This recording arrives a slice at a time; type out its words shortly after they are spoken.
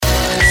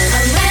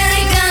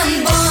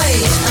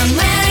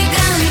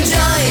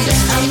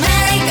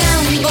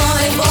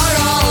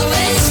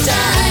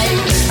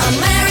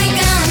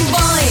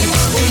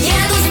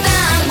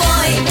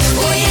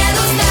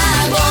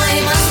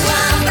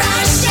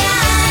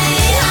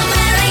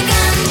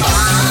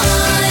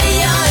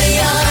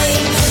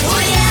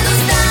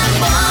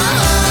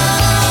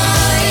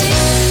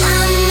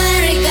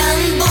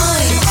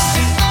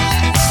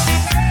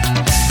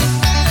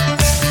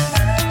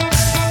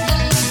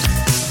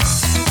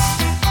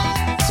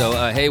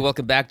So, hey,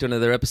 welcome back to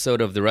another episode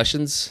of The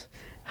Russians.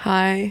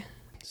 Hi.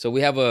 So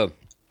we have a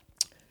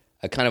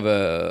kind of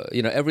a,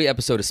 every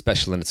episode is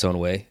special in its own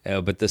way,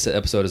 but this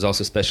episode is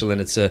also special, and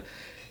it's a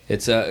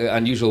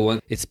unusual one.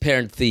 It's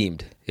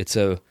parent-themed. It's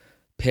a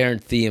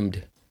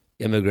parent-themed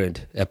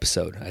immigrant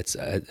episode,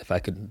 if I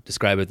could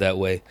describe it that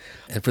way.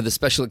 And for the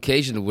special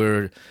occasion,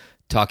 we're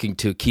talking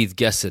to Keith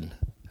Gessen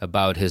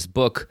about his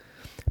book,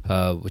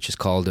 which is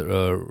called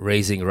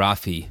Raising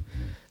Rafi.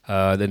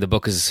 Then the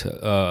book is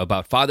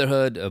about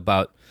fatherhood,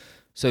 about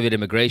Soviet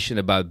immigration,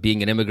 about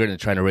being an immigrant and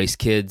trying to raise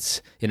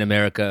kids in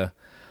America,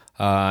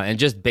 and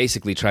just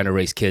basically trying to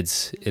raise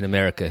kids in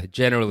America.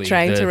 Generally,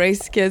 trying to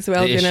raise kids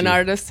while being an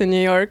artist in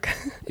New York.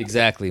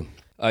 Exactly.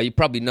 You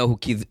probably know who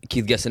Keith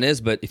Gessen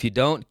is, but if you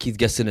don't, Keith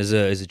Gessen is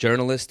a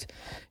journalist,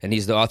 and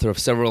he's the author of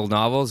several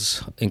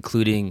novels,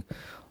 including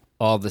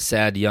All the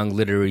Sad Young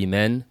Literary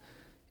Men,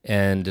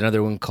 and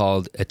another one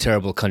called A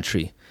Terrible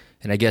Country.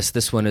 And I guess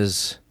this one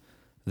is...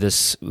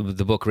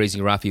 the book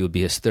Raising Rafi would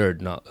be his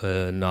third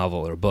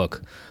novel or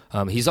book.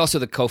 He's also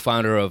the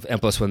co-founder of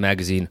M+1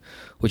 magazine,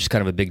 which is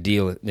kind of a big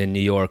deal in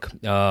New York.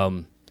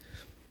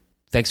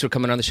 Thanks for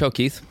coming on the show,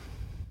 Keith,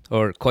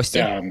 or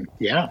Kostya.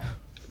 Yeah,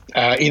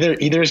 either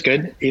is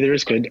good. Either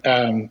is good.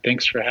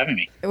 Thanks for having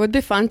me. It would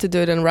be fun to do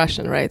it in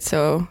Russian, right?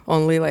 So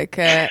only like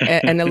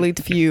an elite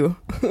few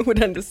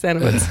would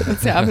understand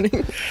what's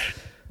happening.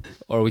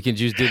 Or we can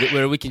just do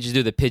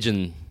the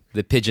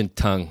pigeon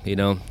tongue,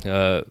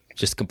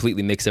 just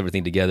completely mix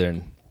everything together,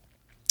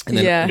 and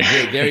then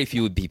very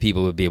few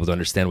people would be able to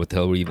understand what the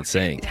hell we're even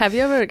saying. Have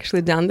you ever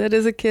actually done that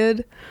as a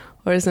kid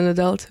or as an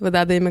adult with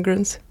other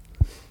immigrants?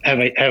 Have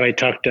I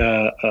talked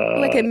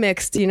like a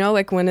mixed,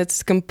 like when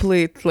it's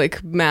complete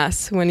like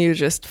mass, when you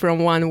just from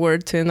one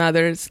word to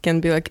another, it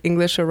can be like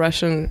English or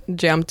Russian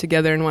jammed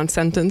together in one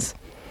sentence?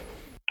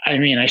 I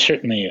mean, I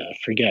certainly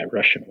forget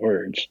Russian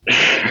words,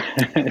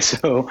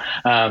 so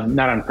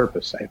not on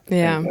purpose.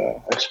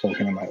 I've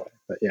spoken in my life,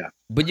 but yeah.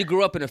 But you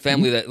grew up in a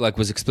family that like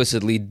was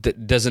explicitly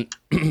doesn't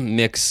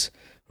mix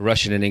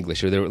Russian and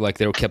English, or they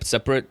were kept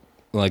separate,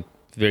 like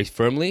very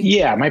firmly.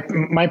 Yeah,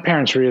 my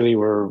parents really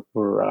were.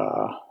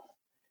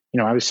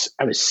 I was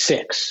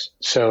 6,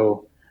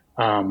 so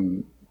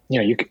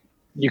you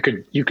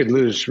could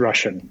lose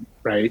Russian,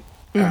 right?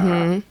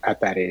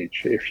 At that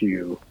age if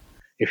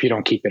you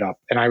don't keep it up.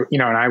 And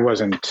I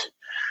wasn't,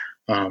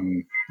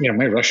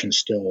 my Russian's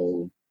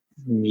still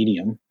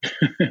medium,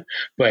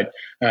 but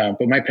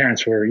my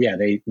parents were,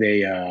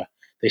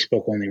 they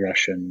spoke only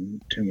Russian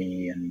to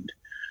me,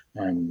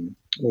 and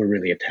were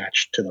really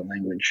attached to the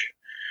language,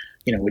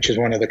 which is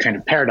one of the kind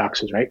of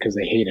paradoxes, right? Because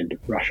they hated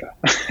Russia.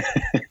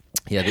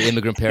 Yeah, the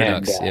immigrant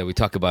paradox. And, we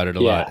talk about it a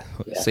lot.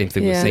 Yeah. Same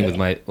thing. Same with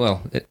my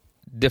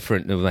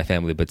different with my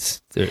family,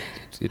 but it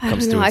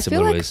comes through in similar ways. I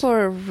feel like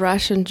for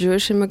Russian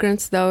Jewish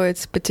immigrants, though,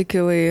 it's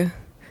particularly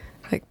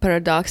like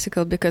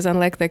paradoxical because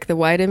unlike like the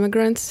white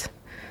immigrants,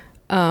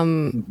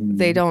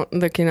 they don't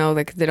they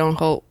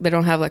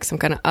don't have like some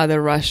kind of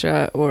other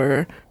Russia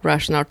or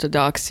Russian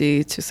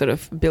Orthodoxy to sort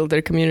of build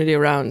their community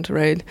around,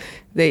 right?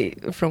 They,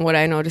 from what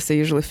I noticed, they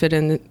usually fit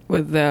in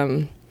with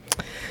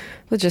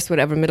just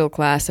whatever middle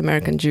class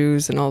American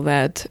Jews and all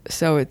that.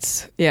 So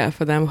it's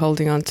for them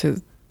holding on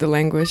to the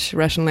language,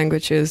 Russian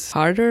language, is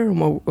harder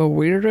or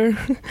weirder.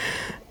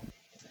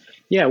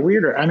 Yeah,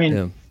 weirder. I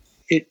mean,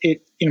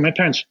 it my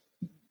parents,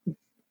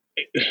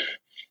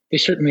 they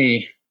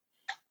certainly,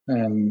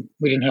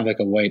 we didn't have like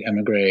a white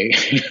emigre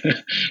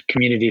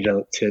community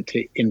to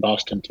in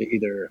Boston to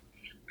either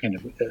kind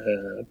of,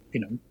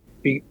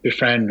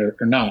 befriend or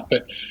not.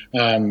 But,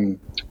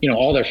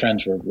 all their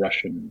friends were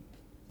Russian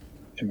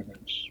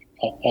immigrants,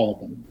 all of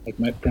them.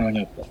 Like growing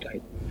up, like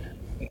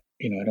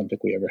I don't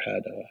think we ever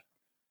had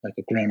like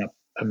a grown-up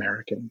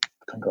American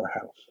come to our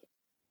house.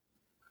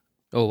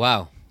 Oh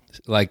wow!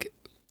 Like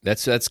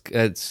that's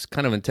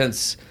kind of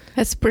intense.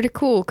 That's pretty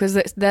cool because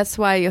that's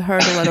why you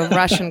heard a lot of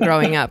Russian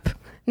growing up.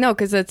 No,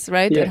 because that's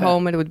right. Yeah. At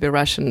home, it would be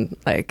Russian,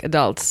 like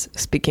adults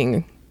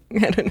speaking.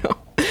 I don't know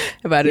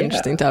about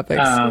interesting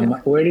topics.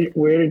 Where did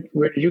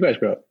you guys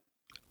grow up?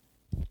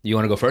 You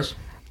want to go first?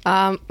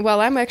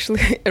 Well, I'm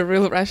actually a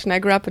real Russian. I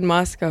grew up in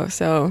Moscow,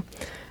 so.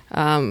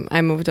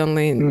 I moved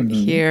only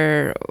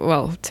here,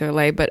 to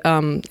LA, but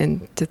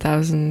in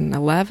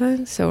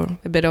 2011, so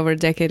a bit over a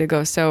decade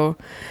ago. So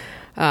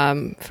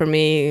for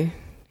me,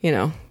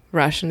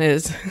 Russian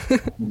is,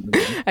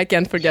 I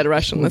can't forget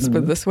Russian, let's put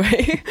it this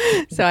way.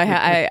 So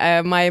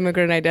I my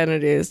immigrant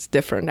identity is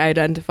different. I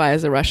identify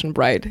as a Russian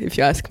bride, if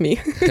you ask me.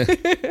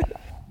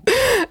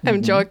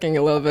 I'm joking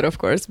a little bit, of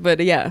course, but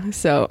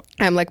so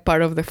I'm like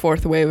part of the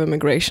fourth wave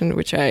immigration,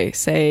 which I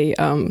say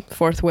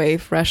fourth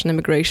wave Russian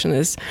immigration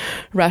is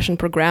Russian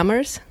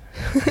programmers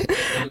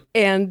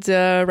and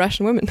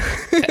Russian women,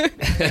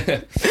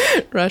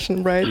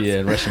 Russian brides.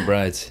 Yeah, Russian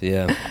brides.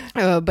 Yeah.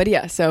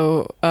 But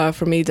so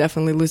for me,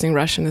 definitely losing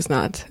Russian is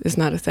not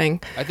a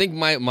thing. I think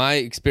my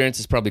experience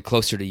is probably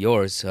closer to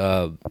yours.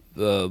 So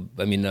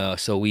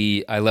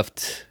I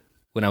left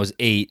when I was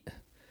 8.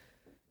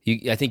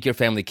 I think your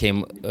family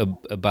came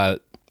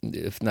about,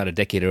 if not a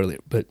decade earlier,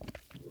 but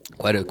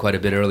quite a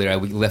bit earlier.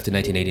 We left in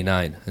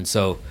 1989, and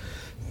so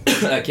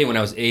I came when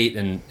I was 8,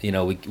 and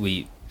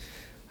we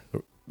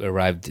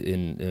arrived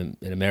in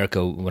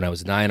America when I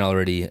was 9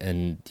 already,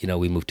 and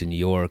we moved to New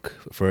York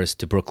first,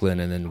 to Brooklyn,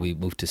 and then we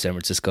moved to San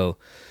Francisco.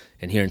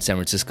 And here in San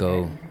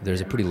Francisco,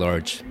 there's a pretty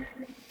large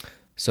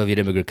Soviet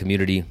immigrant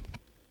community,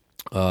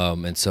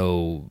 and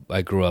so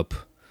I grew up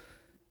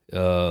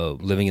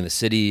living in the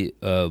city,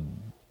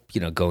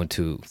 going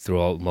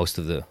through most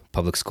of the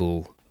public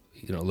school,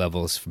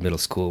 levels, middle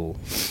school,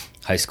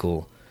 high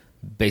school,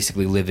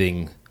 basically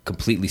living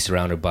completely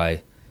surrounded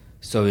by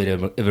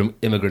Soviet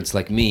immigrants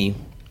like me.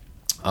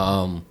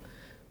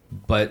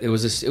 But it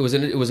was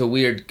a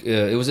weird,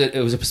 it was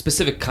a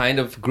specific kind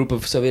of group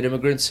of Soviet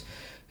immigrants,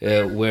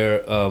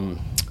 where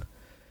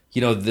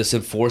this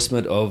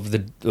enforcement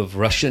of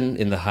Russian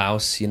in the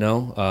house,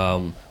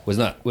 was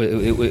not,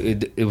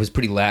 it was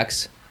pretty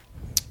lax,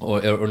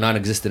 or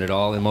non-existent at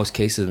all in most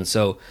cases. And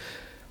so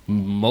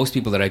most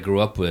people that I grew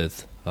up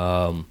with,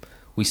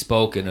 we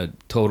spoke in a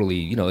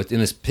totally, in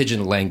this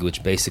pidgin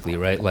language, basically,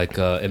 right? Like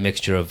a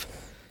mixture of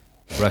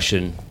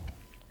Russian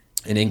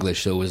and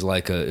English. So it was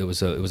like it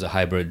was a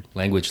hybrid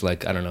language.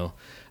 Like, I don't know.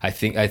 I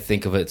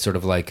think of it sort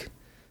of like,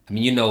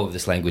 of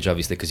this language,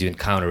 obviously, because you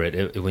encounter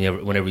it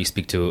whenever you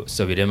speak to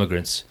Soviet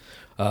immigrants,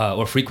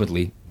 or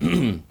frequently.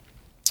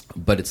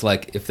 But it's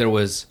like if there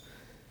was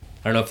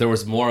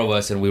more of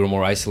us and we were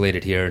more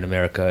isolated here in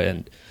America,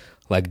 and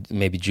like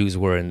maybe Jews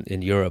were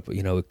in Europe,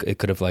 it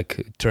could have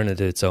like turned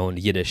into its own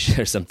Yiddish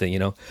or something,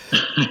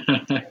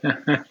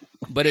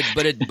 But it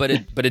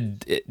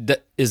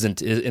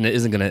isn't, and it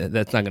isn't gonna.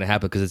 That's not gonna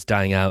happen because it's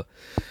dying out.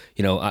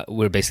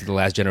 We're basically the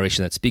last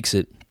generation that speaks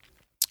it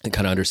and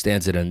kind of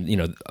understands it,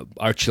 and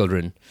our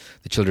children,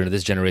 the children of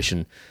this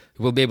generation,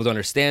 will be able to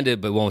understand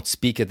it, but won't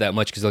speak it that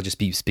much because they'll just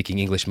be speaking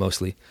English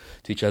mostly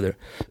to each other,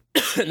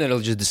 and then it'll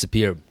just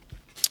disappear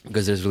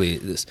because there's really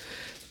this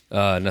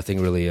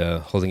nothing really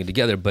holding it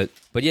together. But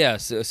yeah,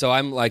 so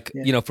I'm like,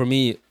 for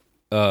me,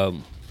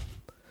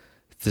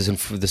 this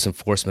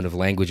enforcement of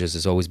languages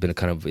has always been a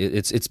kind of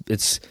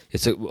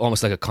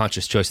almost like a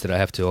conscious choice that I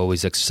have to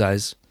always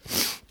exercise,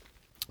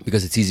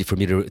 because it's easy for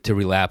me to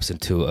relapse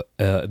into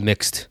a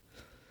mixed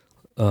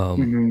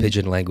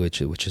pidgin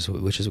language, which is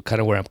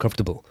kind of where I'm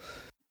comfortable.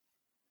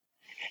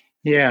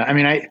 Yeah,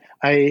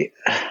 I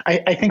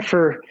think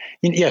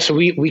so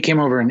we came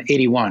over in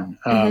 81,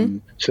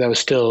 so that was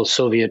still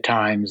Soviet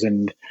times,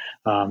 and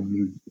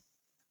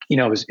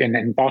it was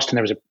in Boston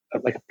there was a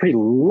pretty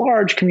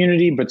large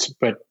community, but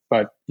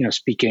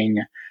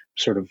speaking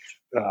sort of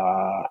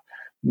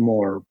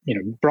more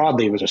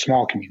broadly, it was a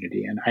small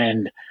community, and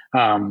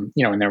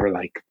there were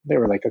like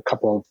a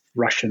couple of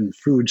Russian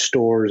food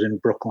stores in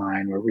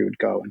Brookline where we would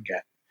go and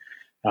get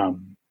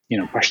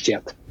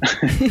pashtet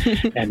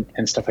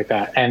and stuff like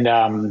that, and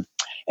I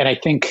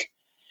think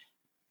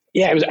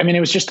it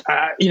was just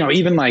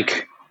even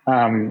like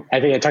I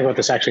think I talk about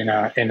this actually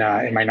in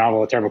my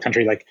novel A Terrible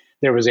Country. Like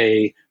there was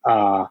it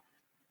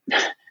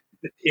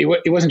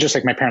wasn't just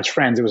like my parents'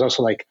 friends, it was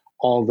also like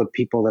all the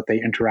people that they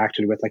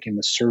interacted with, like in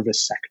the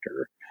service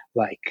sector,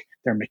 like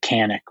their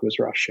mechanic was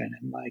Russian,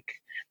 and like,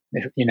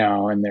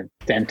 and their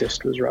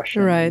dentist was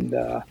Russian. Right.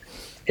 And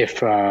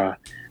if you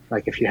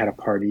had a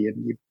party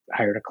and you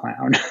hired a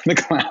clown, the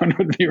clown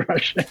would be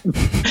Russian,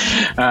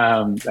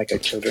 like a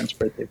children's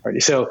birthday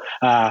party. So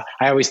I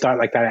always thought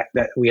like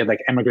that we had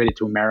like emigrated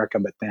to America,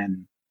 but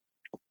then,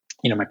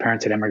 my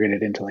parents had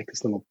emigrated into like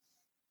this little,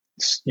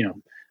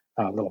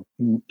 little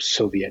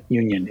Soviet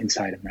Union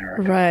inside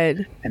America.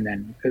 Right. And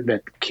then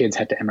the kids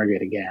had to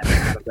emigrate again.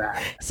 Out of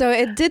that. So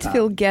it did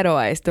feel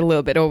ghettoized a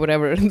little bit, or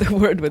whatever the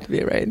word would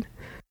be, right?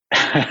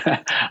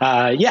 Yeah,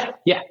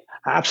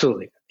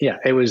 absolutely. Yeah,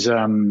 it was,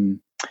 and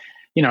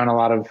a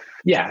lot of,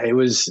 it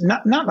was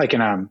not like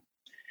it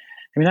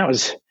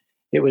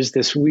was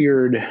this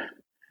weird,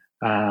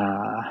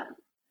 I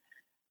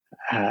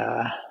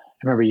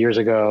remember years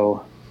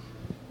ago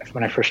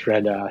when I first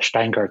read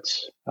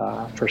Steingart's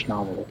first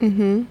novel,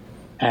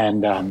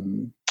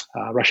 and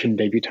Russian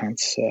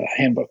Debutante's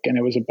Handbook, and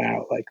it was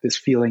about like this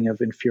feeling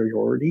of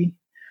inferiority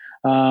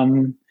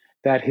that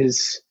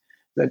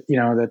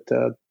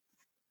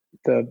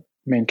the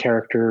main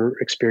character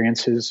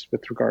experiences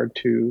with regard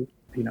to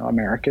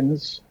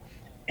Americans,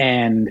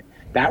 and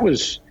that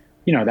was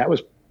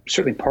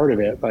certainly part of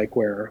it, like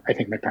where I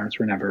think my parents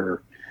were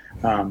never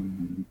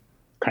kind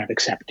of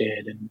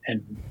accepted,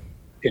 and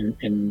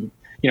in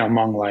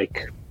among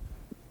like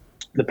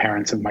the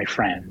parents of my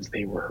friends,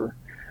 they were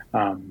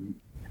of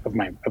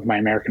my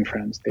American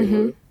friends, they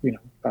were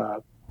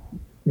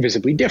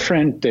visibly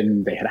different,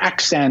 and they had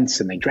accents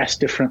and they dressed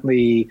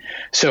differently.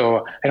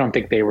 So I don't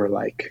think they were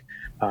like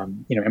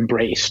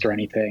embraced or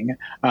anything.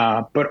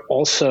 But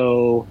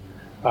also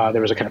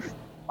there was a kind of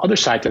other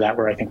side to that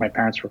where I think my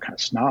parents were kind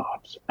of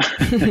snobs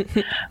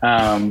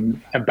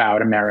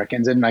about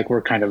Americans, and like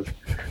we're kind of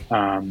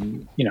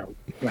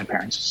my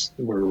parents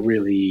were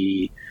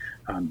really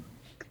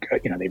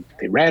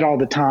they read all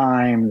the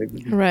time,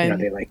 right.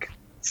 They like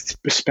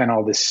spent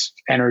all this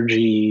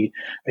energy,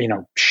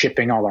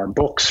 shipping all our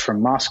books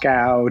from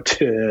Moscow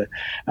to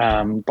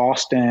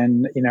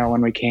Boston,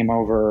 when we came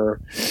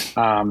over.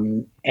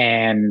 And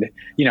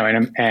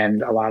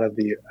a lot of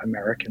the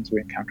Americans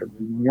we encountered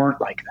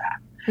weren't like that.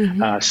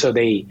 Mm-hmm. So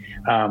they,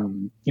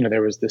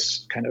 there was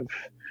this kind of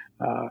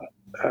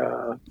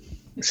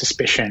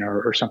suspicion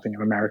or something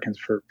of Americans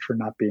for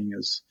not being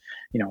as,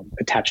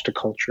 attached to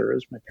culture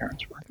as my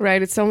parents were.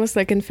 Right. It's almost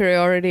like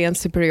inferiority and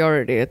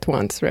superiority at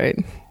once, right?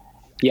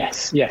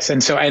 Yes.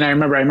 And so, and I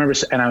remember, and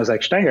I was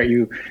like, Steingart,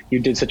 you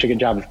did such a good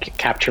job of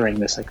capturing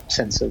this like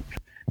sense of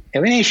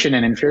alienation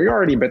and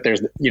inferiority, but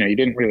there's, you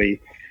didn't really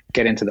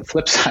get into the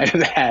flip side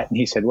of that. And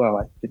he said,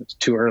 well, it's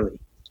too early.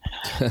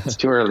 It's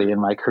too early in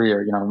my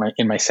career,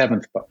 in my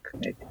seventh book,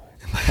 maybe.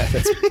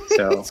 That's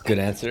a good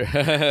answer.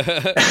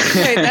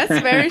 Hey,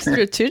 that's very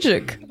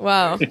strategic.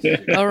 Wow.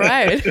 All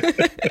right.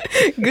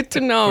 Good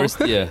to know.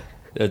 First,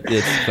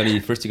 it's funny.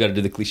 First, you got to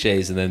do the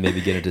cliches, and then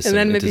maybe get into some. And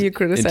then maybe you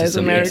criticize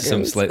Americans.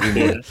 Some slightly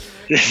more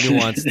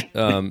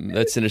nuanced.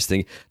 That's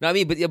interesting. No, I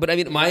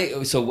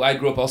mean, so I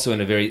grew up also in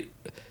a very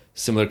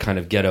similar kind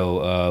of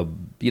ghetto.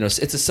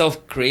 It's a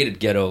self-created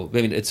ghetto.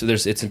 I mean, it's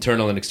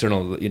internal and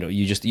external.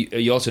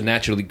 You also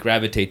naturally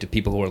gravitate to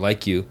people who are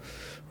like you.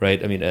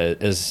 Right. I mean,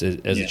 as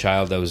a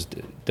child, that was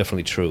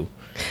definitely true.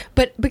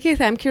 But Keith,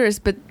 I'm curious.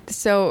 But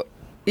so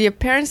your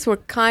parents were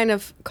kind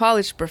of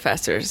college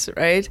professors,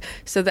 right?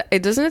 So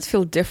doesn't it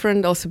feel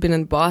different? Also, being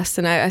in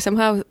Boston, I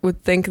somehow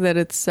would think that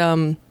it's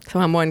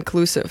somehow more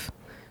inclusive,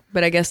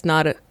 but I guess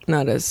not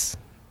as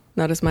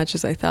much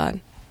as I thought.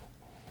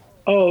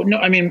 Oh no!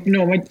 I mean,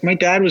 no. My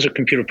dad was a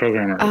computer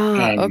programmer.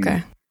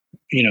 Okay.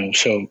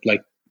 So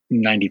like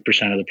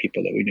 90% of the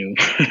people that we knew.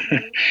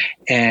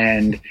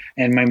 and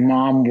my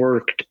mom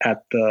worked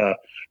at the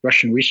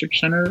Russian Research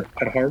Center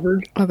at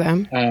Harvard.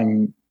 Okay.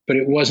 But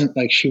it wasn't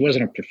like, she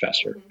wasn't a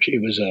professor.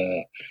 It was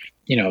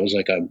it was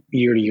like a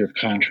year-to-year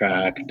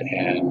contract,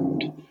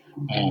 and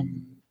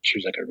she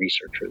was like a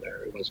researcher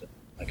there. It wasn't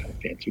like a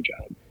fancy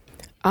job.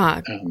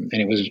 And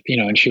it was,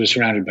 and she was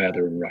surrounded by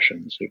other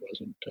Russians. It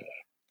wasn't...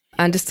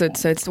 Understood.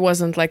 So it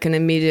wasn't like an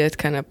immediate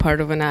kind of part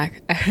of an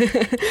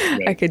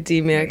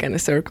academia kind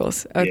of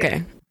circles.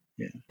 Okay.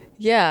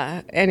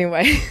 Yeah.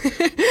 Anyway,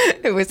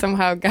 we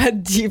somehow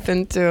got deep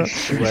into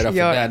right off the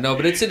bat. No,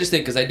 but it's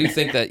interesting because I do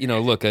think that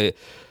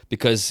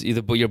because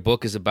your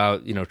book is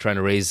about trying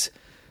to raise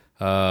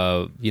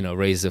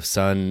raise a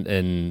son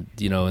and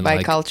and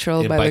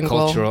bicultural,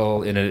 bilingual,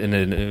 bicultural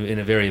in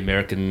a very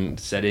American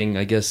setting,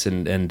 I guess,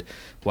 and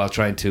while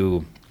trying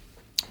to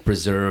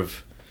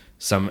preserve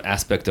some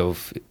aspect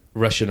of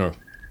Russian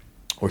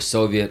or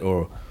Soviet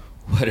or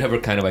whatever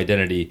kind of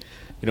identity,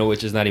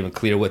 which is not even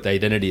clear what the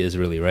identity is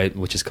really, right?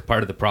 Which is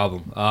part of the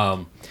problem.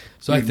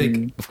 So I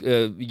think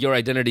your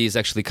identity is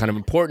actually kind of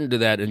important to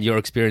that, and your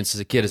experience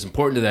as a kid is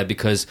important to that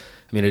because,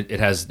 I mean,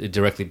 it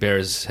directly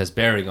has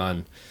bearing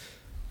on,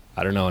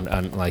 I don't know,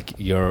 on like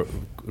your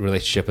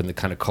relationship and the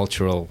kind of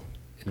cultural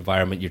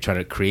environment you're trying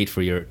to create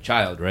for your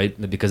child,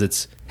 right? Because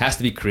it has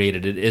to be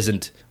created. It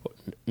isn't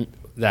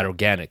that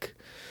organic.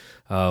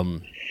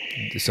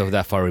 So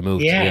that far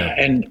removed. Yeah.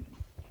 And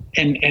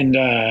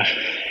I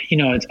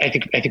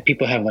think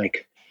people have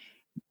like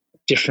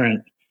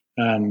different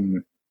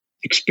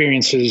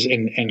experiences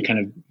and kind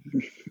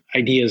of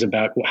ideas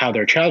about how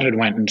their childhood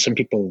went, and some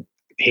people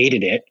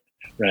hated it,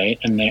 right?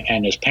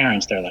 And as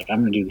parents, they're like,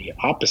 I'm going to do the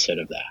opposite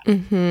of that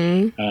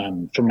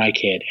for my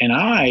kid. And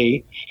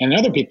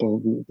other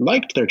people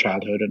liked their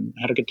childhood and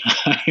had a good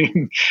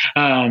time.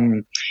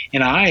 And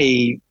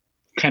I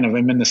kind of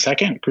am in the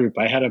second group.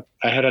 I had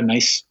a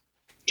nice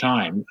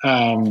time,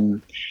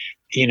 and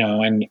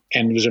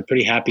was a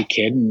pretty happy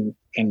kid, and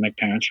my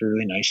parents were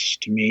really nice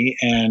to me.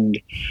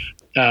 And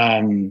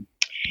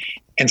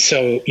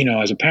so,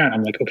 as a parent,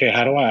 I'm like, okay,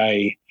 how do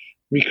I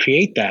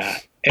recreate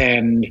that?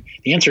 And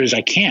the answer is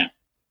I can't.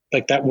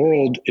 Like, that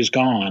world is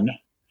gone.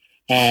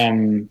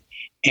 And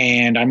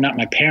I'm not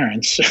my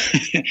parents.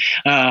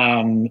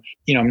 I'm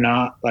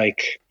not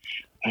like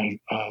a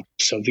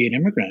Soviet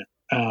immigrant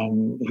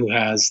who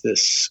has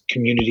this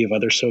community of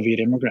other Soviet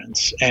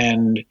immigrants.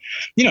 And,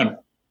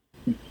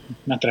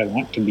 not that I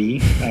want to be,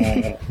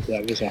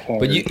 that was a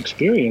hard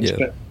experience,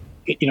 but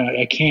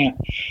I can't,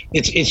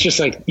 it's just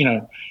like,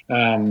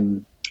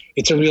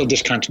 it's a real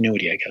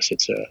discontinuity, I guess.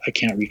 I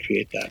can't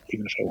recreate that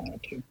even if I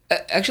wanted to.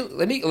 Actually,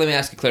 let me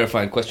ask a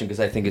clarifying question, because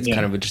I think it's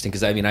kind of interesting,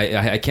 because I mean,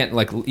 I can't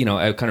I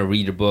kind of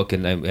read your book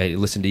and I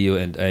listen to you,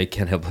 and I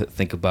can't help but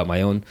think about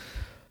my own,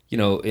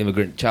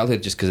 immigrant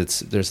childhood, just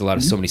because there's a lot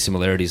of so many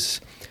similarities.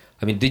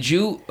 I mean, did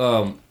you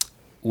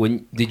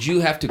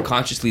have to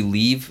consciously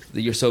leave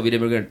your Soviet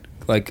immigrant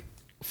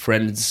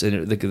friends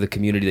and the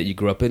community that you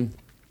grew up in?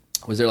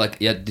 Was there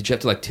did you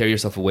have to tear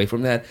yourself away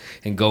from that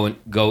and go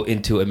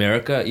into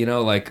America?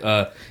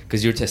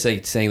 Because you're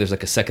saying there's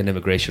a second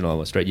immigration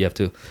almost, right? You have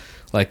to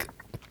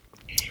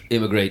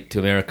immigrate to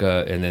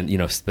America, and then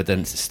but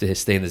then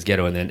stay in this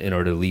ghetto, and then in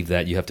order to leave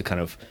that, you have to kind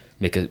of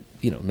make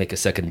a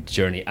second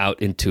journey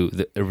out into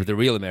the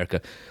real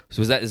America.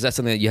 So is that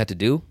something that you had to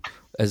do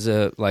as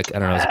a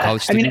as a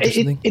college student or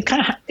something? It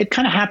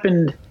kind of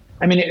happened.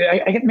 I mean,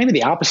 maybe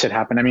the opposite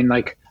happened. I mean,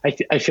 like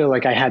I feel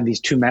like I had these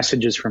two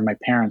messages from my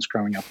parents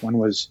growing up. One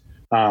was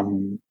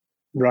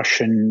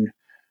Russian.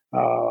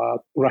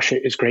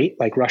 Russia is great.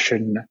 Like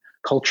Russian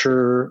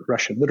culture,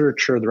 Russian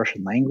literature, the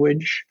Russian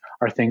language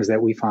are things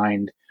that we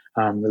find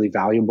really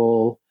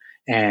valuable,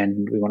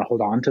 and we want to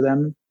hold on to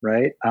them,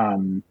 right?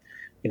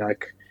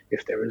 Like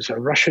if there was a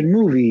Russian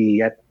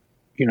movie at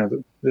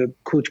the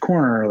Coolidge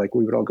Corner, like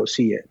we would all go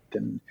see it.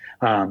 And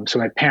so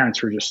my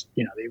parents were just,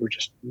 they were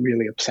just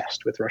really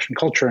obsessed with Russian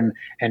culture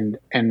and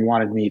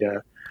wanted me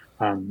to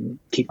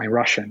keep my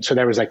Russian. So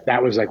that was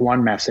like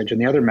one message. And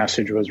the other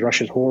message was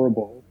Russia's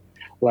horrible.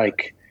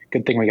 Like,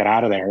 good thing we got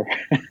out of there,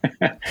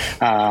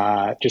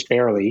 just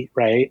barely,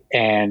 right?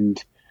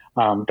 And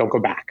don't go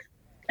back.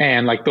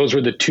 And like those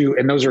were the two,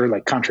 and those are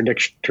like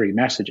contradictory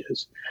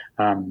messages.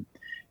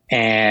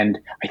 And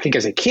I think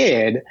as a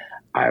kid,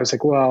 I was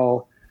like,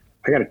 well,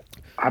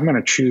 I'm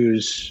going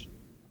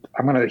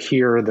to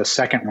hear the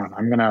second one.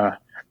 I'm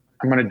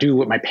going to do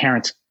what my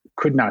parents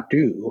could not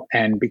do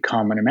and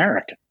become an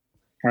American,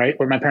 right?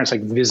 What my parents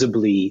like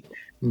visibly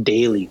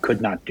daily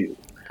could not do.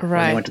 Right.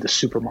 When they went to the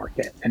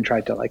supermarket and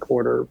tried to like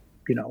order,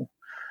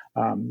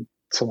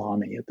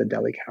 salami at the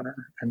deli counter,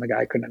 and the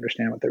guy couldn't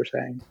understand what they were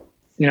saying.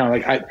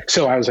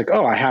 So I was like,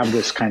 oh, I have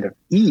this kind of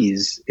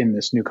ease in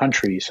this new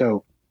country,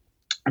 so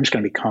I'm just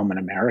going to become an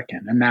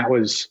American. And that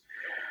was,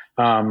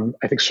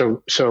 I think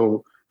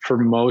so for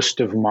most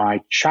of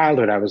my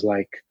childhood, I was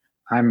like,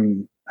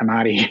 I'm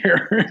out of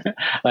here.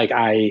 Like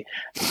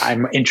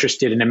I'm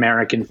interested in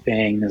American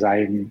things.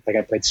 I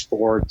played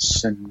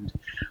sports, and,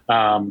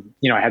 I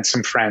had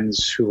some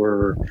friends who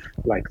were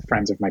like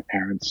friends of my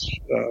parents'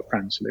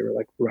 friends. So they were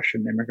like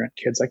Russian immigrant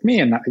kids like me.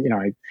 And,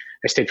 I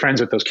stayed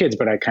friends with those kids,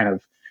 but I kind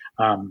of,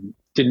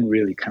 didn't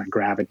really kind of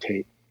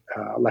gravitate,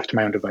 left to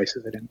my own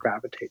devices. I didn't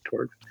gravitate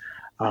toward,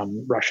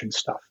 Russian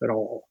stuff at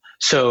all.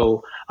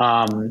 So,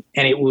 and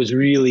it was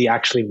really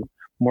actually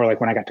more like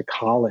when I got to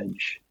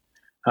college,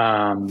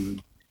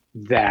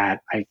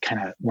 that I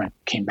kind of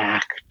came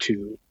back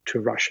to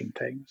Russian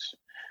things.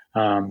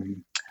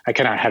 I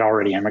kind of had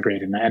already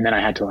emigrated, and then I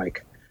had to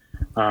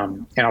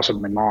and also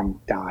my mom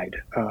died,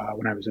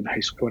 when I was in high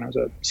school, when I was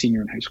a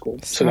senior in high school.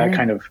 So that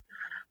kind of,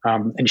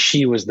 and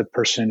she was the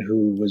person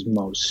who was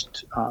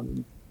most,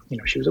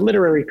 she was a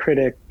literary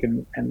critic,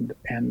 and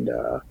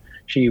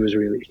she was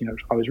really,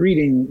 always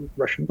reading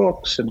Russian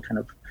books and kind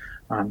of,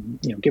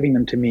 giving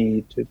them to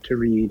me to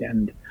read.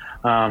 And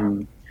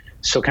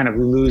so kind of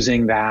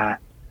losing that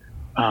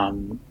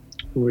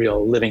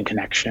real living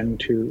connection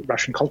to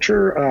Russian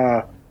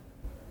culture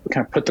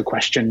kind of put the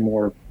question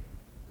more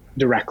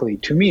directly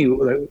to me,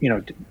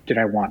 did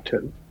I want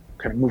to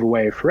kind of move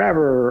away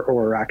forever,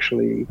 or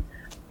actually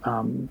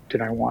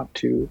did I want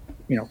to,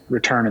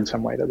 return in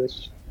some way to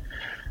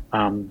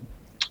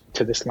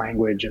this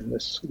language and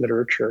this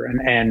literature.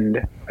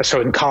 And so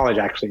in college,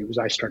 actually,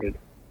 I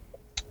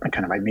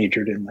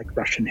majored in like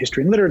Russian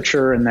history and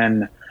literature. And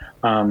then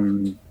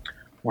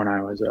when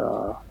I was at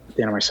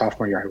the end of my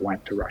sophomore year, I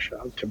went to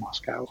Russia, to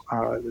Moscow.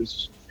 It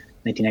was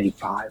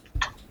 1995.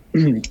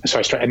 So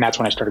and that's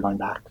when I started going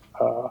back,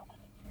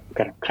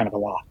 kind of a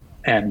lot.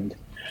 And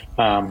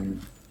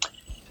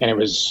that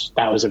was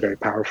a very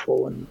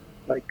powerful and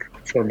like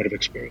formative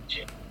experience.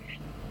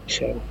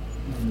 So,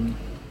 and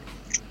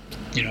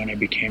I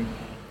became,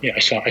 I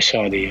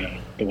saw the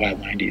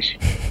wild 90s.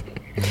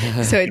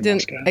 So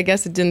I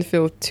guess it didn't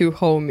feel too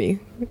homey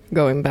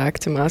going back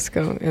to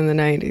Moscow in the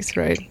 90s,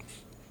 right?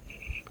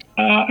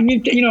 I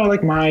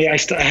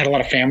had a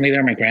lot of family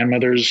there. My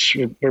grandmothers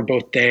were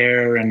both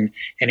there, and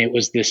it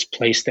was this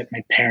place that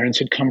my parents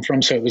had come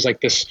from. So it was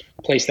like this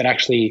place that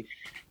actually,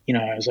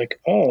 I was like,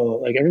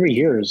 oh, like everybody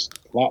here is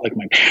a lot like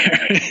my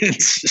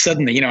parents.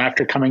 Suddenly,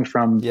 after coming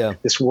from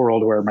this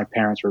world where my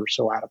parents were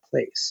so out of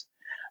place.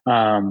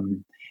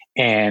 And,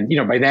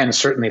 by then,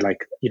 certainly,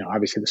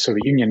 obviously the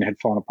Soviet Union had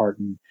fallen apart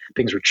and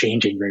things were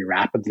changing very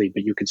rapidly,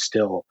 but you could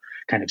still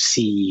kind of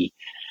see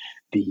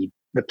the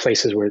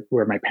places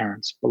where my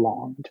parents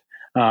belonged.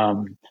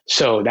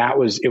 So it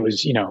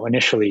was,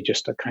 initially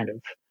just a kind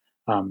of,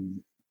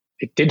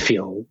 it did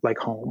feel like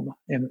home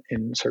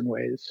in certain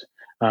ways.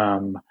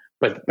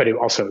 But it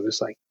was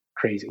like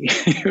crazy.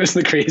 It was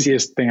the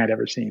craziest thing I'd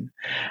ever seen.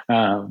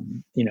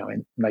 In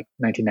like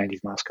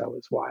 1990s Moscow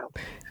was wild.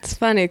 It's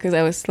funny because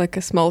I was like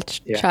a small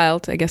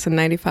child, I guess in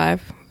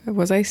 95. I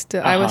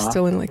was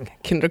still in like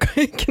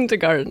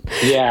kindergarten.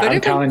 Yeah, I'm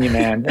telling you,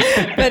 man.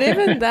 But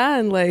even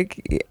then,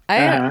 like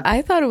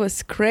I thought it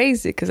was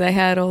crazy because I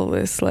had all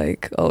this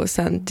like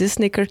some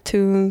Disney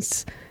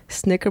cartoons,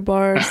 Snicker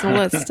bars, all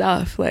that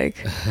stuff. Like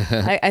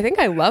I think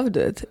I loved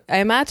it. I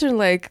imagine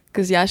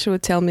because Yasha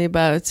would tell me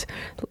about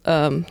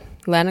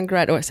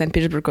Leningrad or St.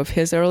 Petersburg of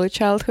his early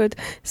childhood.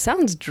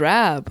 Sounds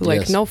drab,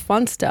 no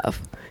fun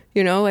stuff.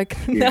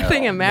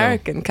 Nothing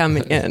American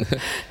coming in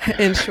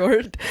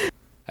short.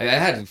 I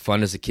had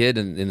fun as a kid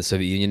in the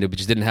Soviet Union, but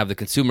just didn't have the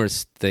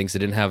consumers things. They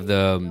didn't have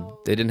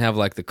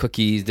like the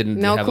cookies.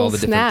 Didn't have cool all the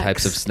different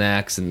types of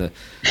snacks, and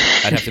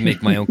I'd have to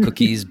make my own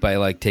cookies by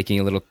like taking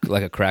a little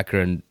like a cracker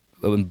and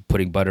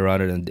putting butter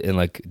on it and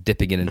like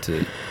dipping it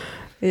into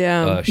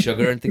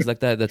sugar and things like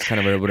that. That's kind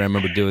of what I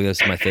remember doing.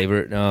 That's my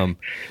favorite.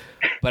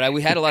 But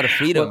we had a lot of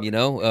freedom, you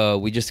know.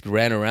 We just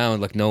ran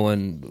around like no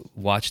one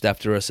watched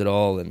after us at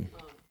all, and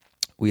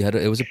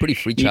it was a pretty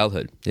free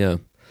childhood. Yeah.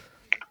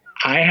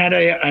 I had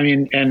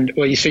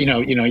you say,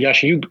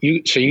 Yasha,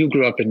 you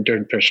grew up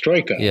during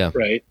Perestroika,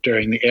 right?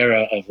 During the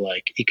era of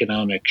like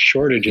economic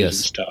shortages and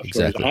stuff.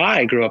 Exactly. Whereas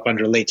I grew up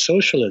under late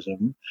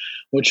socialism,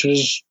 which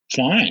was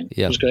fine.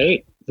 Yeah. It was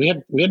great. We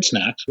had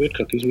snacks, we had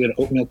cookies, we had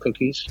oatmeal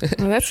cookies.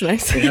 Oh, that's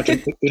nice. We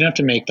didn't have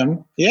to make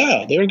them.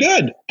 Yeah, they were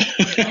good.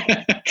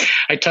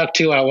 I talked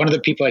to one of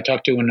the people I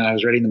talked to when I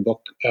was writing the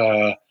book,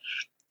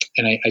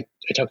 and I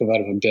talk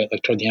about him a bit,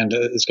 like toward the end.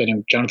 This guy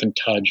named Jonathan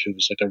Tudge, who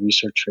was like a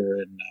researcher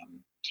in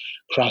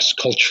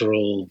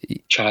cross-cultural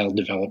child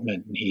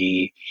development, and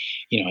he,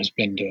 has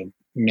been to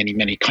many,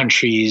 many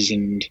countries,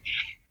 and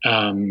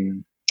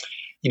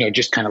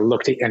just kind of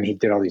looked at, and he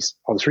did all this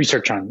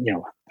research on,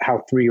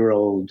 how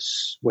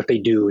 3-year-olds, what they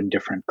do in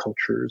different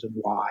cultures and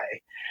why.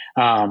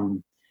 I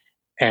don't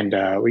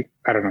know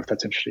if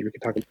that's interesting. We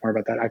could talk more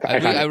about that.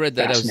 I read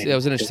that. That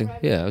was interesting.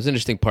 Yeah, it was an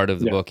interesting part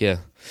of the book. Yeah.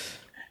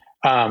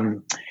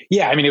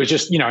 It was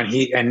just, he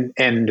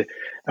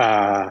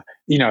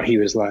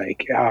was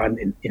like,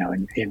 in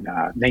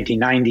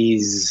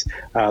 1990s,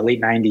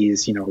 late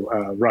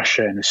 90s,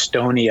 Russia and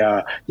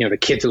Estonia, the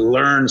kids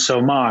learn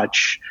so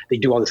much. They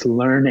do all this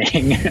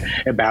learning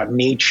about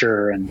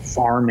nature and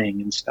farming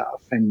and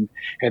stuff. And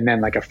then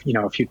like a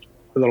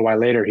little while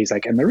later, he's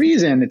like, and the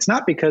reason it's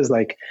not because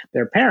like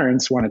their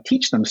parents want to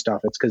teach them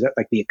stuff. It's because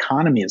like the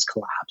economy has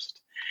collapsed.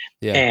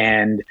 Yeah.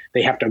 And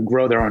they have to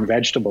grow their own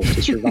vegetables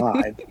to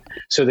survive.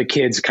 So the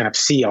kids kind of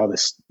see all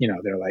this,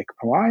 they're like,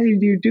 why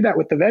do you do that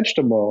with the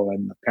vegetable?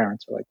 And the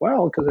parents are like,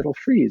 well, because it'll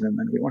freeze and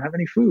then we won't have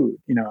any food,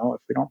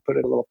 if we don't put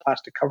a little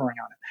plastic covering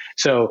on it.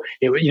 So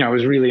it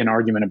was really an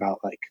argument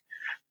about like,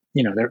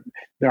 there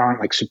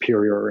aren't like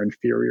superior or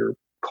inferior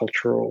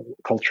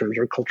cultures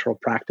or cultural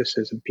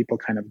practices, and people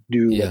kind of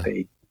do what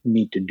they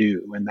need to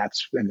do, and they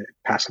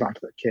pass it on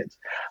to their kids.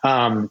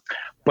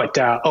 But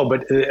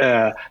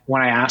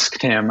when I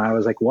asked him, I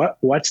was like,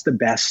 what's the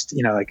best,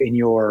 like in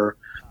your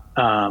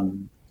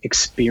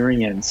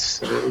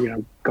experience,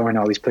 going to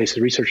all these places,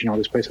 researching all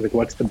these places, like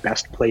what's the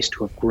best place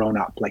to have grown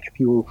up? Like if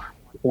you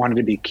wanted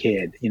to be a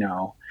kid,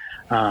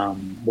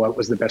 what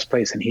was the best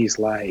place? And he's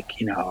like,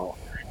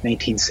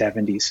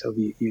 1970s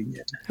Soviet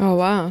Union. Oh,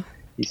 wow.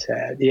 He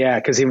said, yeah,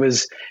 because it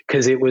was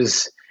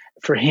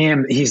for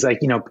him, he's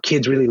like,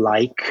 kids really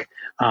like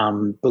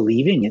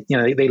believing it.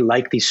 They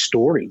like these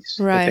stories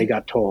that they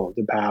got told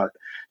about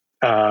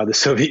the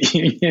Soviet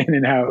Union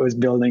and how it was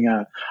building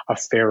a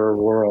fairer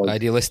world.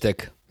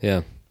 Idealistic,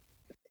 yeah.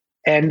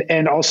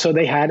 And also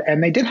they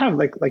did have,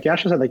 like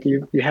Yasha said, like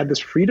you had this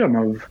freedom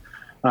of,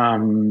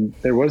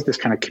 there was this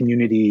kind of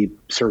community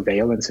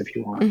surveillance, if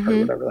you want, or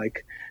whatever.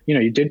 Like,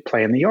 you did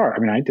play in the yard. I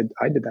mean, I did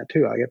that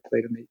too. I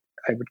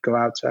would go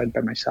outside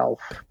by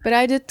myself. But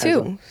I did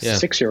too.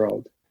 As a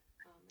 6-year-old.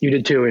 You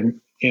did too in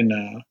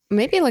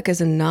maybe like as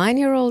a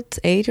 9-year-old,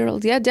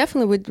 8-year-old. Yeah,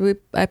 definitely.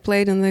 I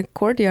played in the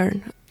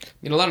courtyard.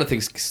 A lot of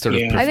things sort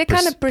of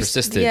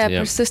persisted. Yeah,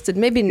 persisted.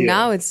 Maybe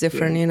now it's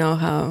different.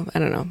 How, I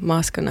don't know,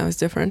 Moscow now is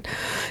different.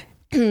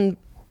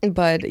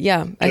 But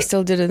yeah, I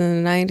still did it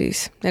in the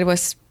 90s. It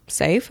was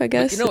safe, I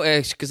guess.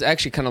 Because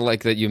actually, kind of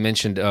like that you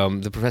mentioned,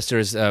 the professor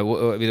is,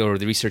 or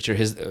the researcher,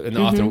 the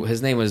author,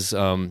 his name was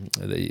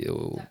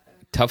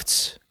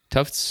Tufts.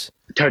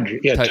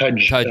 Tudge.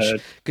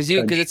 Because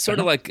it's sort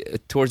of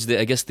like towards the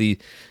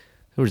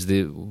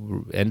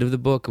end of the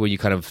book where you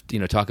kind of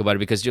talk about it,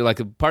 because you're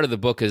like, part of the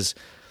book is,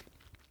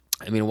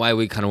 why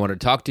we kind of want to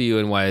talk to you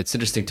and why it's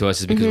interesting to us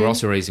is because we're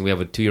also we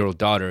have a 2-year-old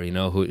daughter,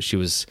 who she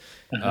was,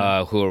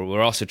 who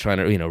we're also trying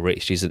to,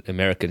 raise. She's an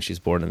American. She's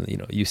born in,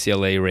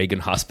 UCLA Reagan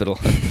Hospital,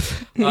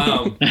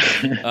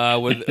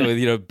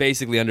 with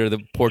basically under the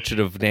portrait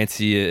of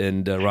Nancy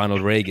and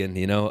Ronald Reagan,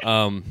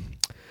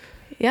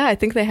 Yeah, I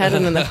think they had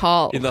it in the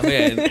hall. in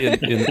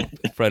the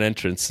front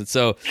entrance. And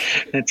so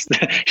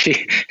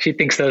she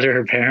thinks those are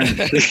her parents.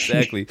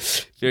 Exactly.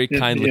 Very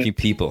kind-looking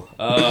people.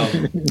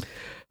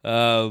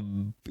 So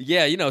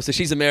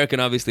she's American,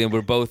 obviously, and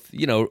we're both,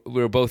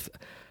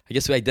 I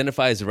guess we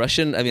identify as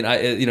Russian. I mean,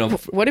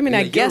 what do you mean?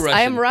 I guess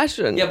I am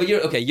Russian. Yeah, but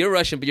you're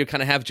Russian, but you're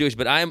kind of half Jewish.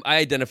 But I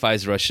identify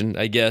as Russian,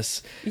 I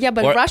guess. Yeah,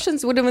 but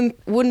Russians wouldn't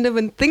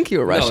even think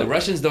you're Russian. No,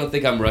 Russians don't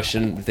think I'm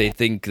Russian.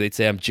 They'd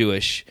say I'm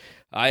Jewish.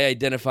 I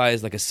identify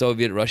as like a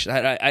Soviet Russian.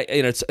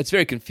 It's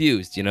very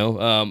confused,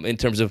 in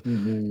terms of,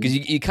 because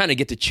you kind of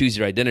get to choose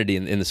your identity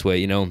in this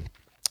way,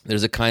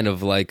 There's a kind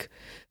of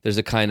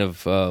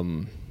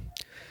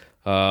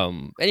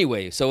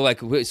anyway, so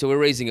we're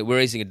raising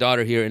a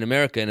daughter here in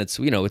America, and it's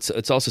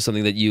it's also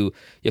something that you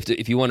have to,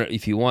 if you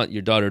want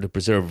your daughter to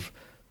preserve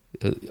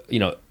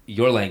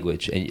your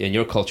language and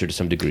your culture to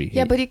some degree.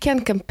 Yeah, but you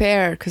can't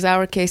compare, because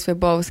our case, we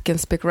both can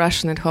speak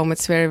Russian at home.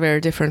 It's very, very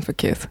different for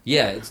Keith.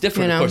 Yeah, it's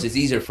different. Of course, it's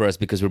easier for us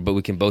because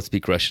we can both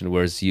speak Russian,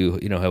 whereas you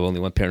have only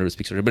one parent who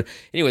speaks Russian. But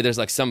anyway, there's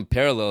like some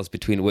parallels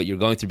between what you're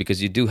going through,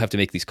 because you do have to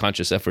make these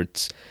conscious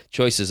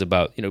choices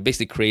about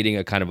basically creating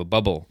a kind of a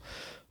bubble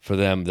for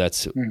them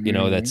that's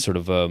that's sort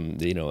of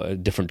a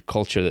different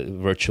culture that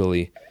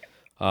virtually.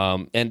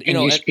 And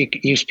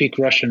you speak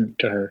Russian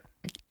to her.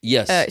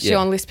 Yes, she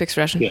only speaks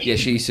Russian. Yeah,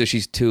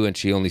 she's 2 and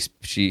she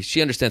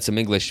understands some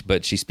English,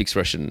 but she speaks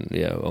Russian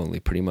only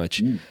pretty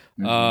much. Yeah,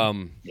 I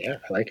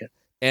like it.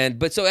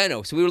 So I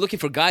know. So we were looking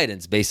for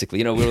guidance,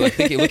 basically. We were like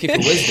looking for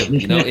wisdom.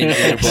 In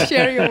your book.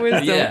 Share your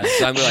wisdom. Yeah.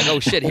 So I'm like, oh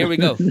shit, here we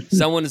go.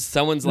 Someone's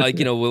like,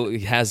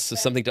 has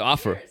something to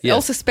offer. You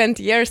also spent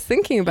years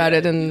thinking about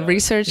it and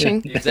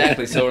researching.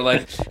 Exactly. So we're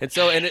like,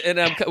 and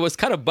I was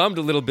kind of bummed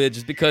a little bit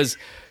just because.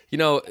 I'm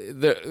not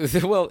going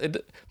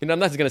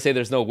to say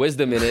there's no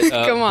wisdom in it.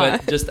 Come on.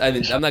 But just,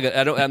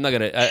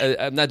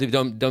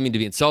 don't mean to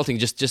be insulting.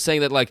 Just saying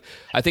that, like,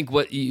 I think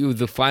correct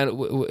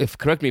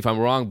me if I'm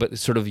wrong, but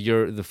sort of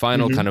the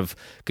final kind of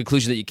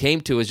conclusion that you came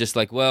to is just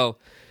like, well,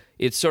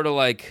 it's sort of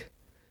like,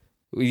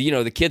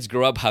 the kids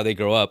grow up how they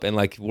grow up, and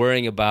like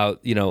worrying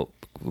about,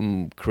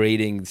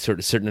 creating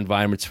certain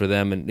environments for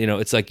them, and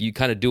it's like you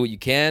kind of do what you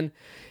can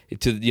you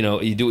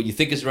do what you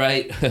think is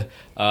right,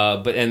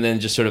 and then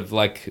just sort of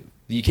like.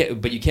 You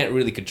can't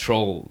really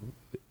control.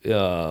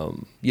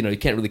 You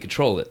can't really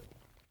control it,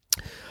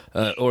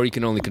 or you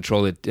can only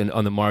control it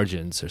on the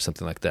margins or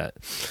something like that.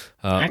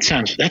 That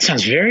sounds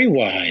very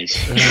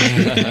wise.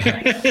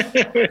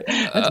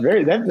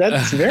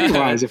 That's very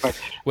wise.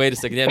 Wait a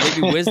second, yeah,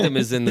 maybe wisdom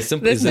is in the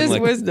simple. This is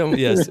wisdom.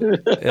 Yes.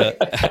 Yeah.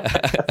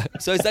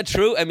 So is that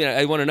true? I mean,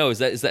 I want to know. Is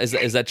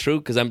that true?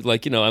 Because I'm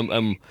like,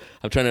 I'm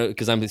trying to,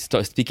 because I'm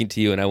speaking to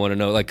you, and I want to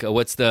know, like,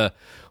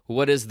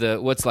 what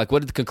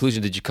the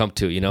conclusion did you come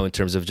to, in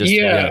terms of just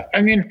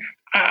I mean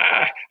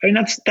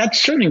that's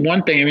certainly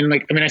one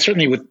thing. I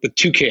certainly with the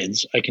 2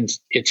 kids,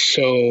 it's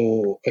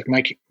so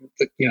like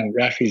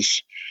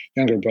Rafi's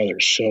younger brother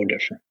is so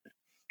different,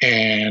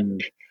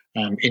 and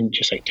in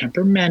just like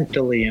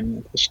temperamentally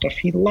and the stuff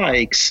he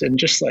likes, and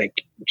just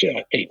like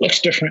he looks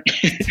different,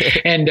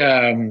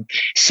 and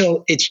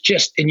so it's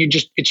just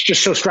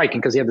so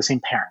striking because they have the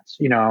same parents,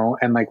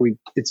 and like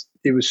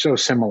it was so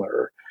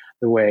similar.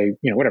 The way,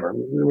 whatever,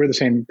 we're the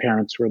same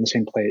parents, we're in the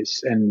same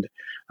place, and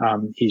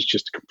he's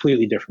just a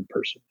completely different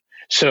person.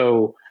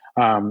 So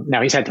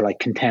now he's had to like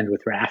contend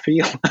with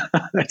Rafi.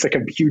 That's like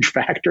a huge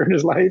factor in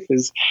his life,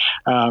 is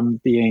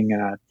being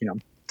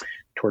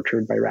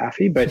tortured by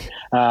Rafi. But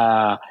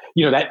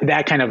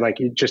that kind of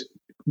like, you just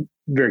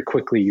very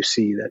quickly you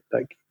see that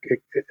like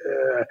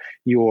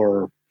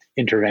your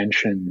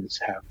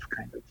interventions have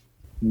kind of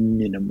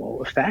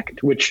minimal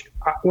effect. Which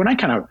when I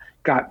kind of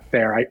got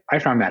there, I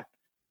found that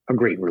a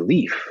great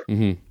relief,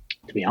 to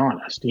be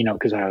honest,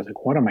 because I was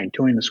like, what am I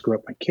doing to screw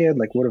up my kid?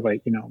 Like, what if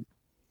I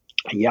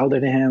yelled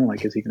at him?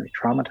 Like, is he going to be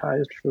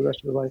traumatized for the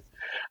rest of his life?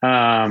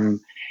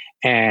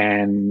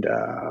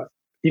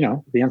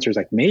 The answer is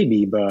like,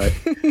 maybe, but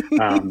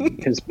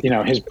his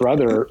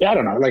brother, I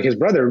don't know, like his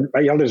brother, I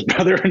yelled at his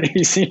brother and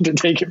he seemed to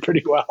take it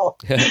pretty well.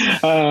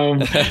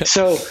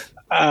 So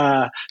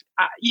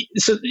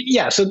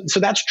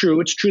that's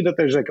true. It's true that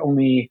there's like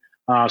only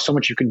so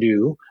much you can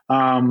do.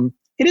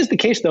 It is the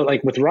case though,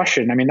 like with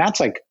Russian, I mean, that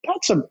is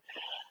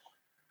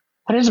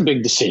a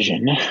big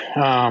decision.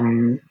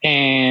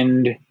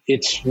 And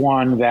it's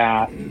one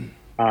that,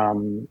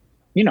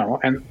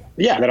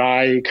 that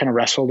I kind of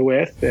wrestled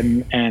with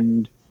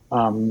and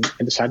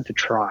decided to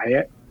try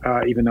it,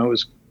 even though it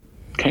was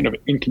kind of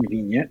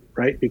inconvenient,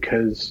 right?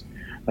 Because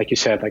like you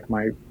said, like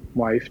my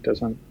wife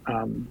doesn't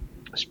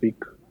speak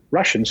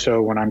Russian.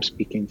 So when I'm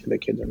speaking to the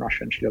kids in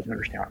Russian, she doesn't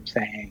understand what I'm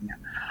saying.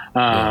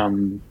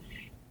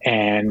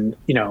 And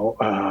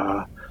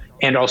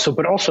also,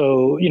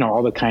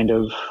 all the kind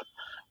of,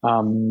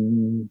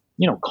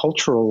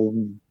 cultural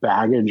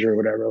baggage or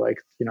whatever, like,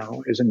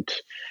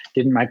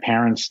 didn't my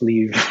parents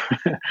leave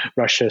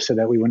Russia so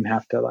that we wouldn't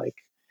have to like,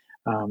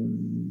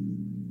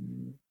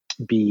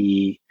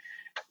 be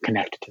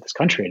connected to this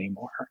country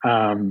anymore?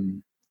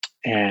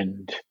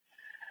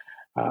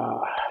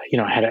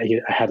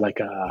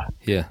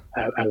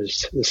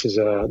 This is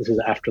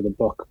after the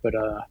book, but,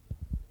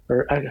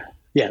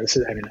 it's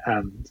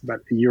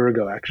about a year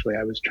ago, actually,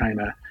 I was trying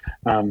to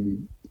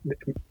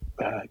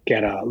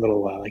get a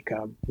little a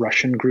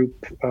Russian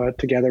group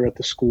together at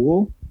the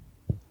school,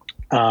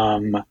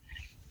 and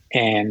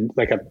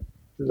to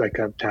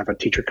have a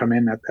teacher come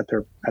in at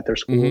their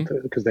school,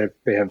 because they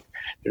have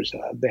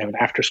an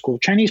after school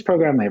Chinese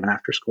program, they have an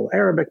after school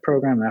Arabic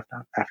program, they have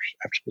an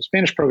after school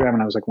Spanish program,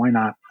 and I was like, why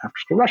not after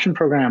school Russian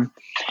program?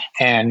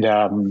 And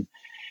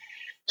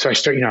so I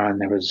started,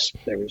 and there was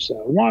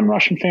one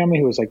Russian family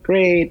who was like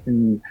great,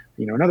 and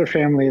another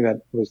family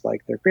that was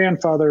like their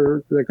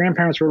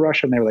grandparents were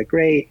Russian, they were like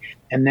great.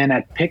 And then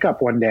at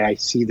pickup one day, I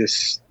see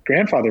this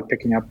grandfather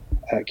picking up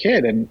a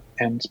kid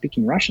and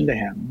speaking Russian to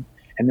him,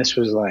 and this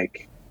was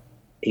like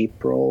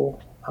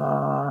April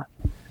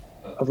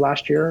of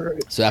last year.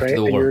 So after the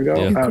a war, year ago,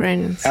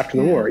 after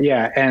the war,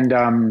 yeah.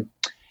 And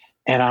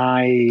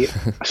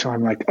so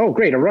I'm like, oh,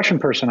 great, a Russian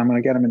person. I'm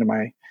going to get him into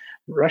my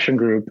Russian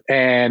group.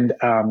 And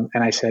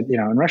I said,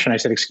 in Russian, I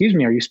said, excuse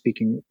me, are you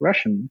speaking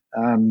Russian?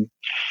 And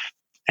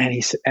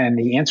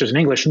he answers in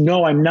English,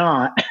 no, I'm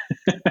not.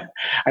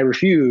 I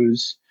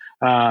refuse.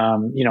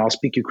 I'll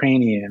speak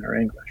Ukrainian or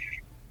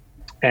English.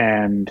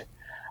 And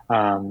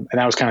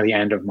that was kind of the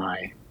end of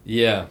my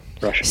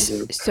Russian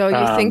group. So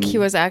you think he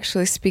was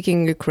actually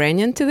speaking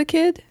Ukrainian to the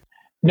kid?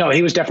 No,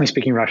 he was definitely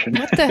speaking Russian.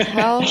 What the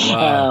hell?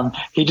 Wow.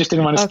 He just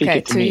didn't want to speak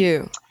it to me.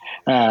 You.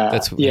 And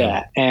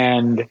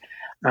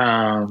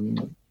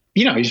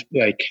he's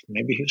like,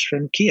 maybe he was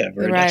from Kiev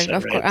or right, Odessa,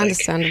 of course,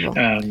 understandable.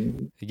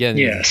 And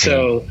that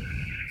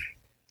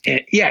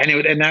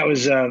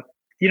was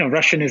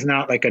Russian is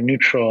not like a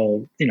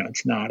neutral,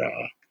 it's not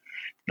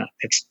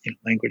it's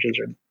languages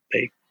are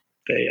they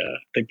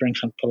bring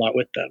a lot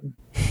with them.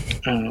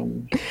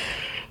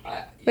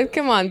 But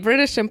come on,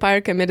 British Empire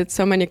committed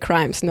so many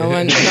crimes. No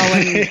one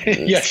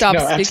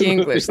stopped speaking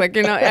English.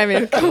 Come on.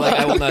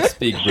 I will not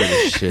speak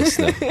British. Yes,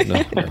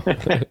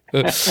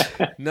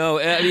 no.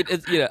 I mean,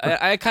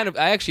 I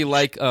actually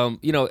like, I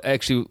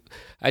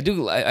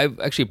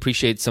actually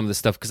appreciate some of the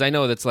stuff because I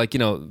know that's like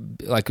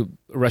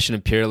Russian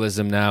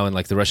imperialism now and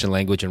like the Russian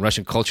language and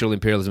Russian cultural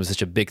imperialism is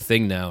such a big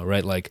thing now,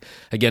 right? Like,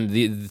 again,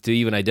 to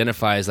even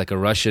identify as like a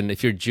Russian,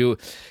 if you're Jew,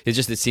 it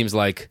seems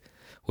like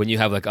when you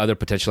have like other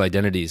potential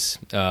identities,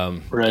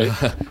 right?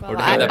 Well,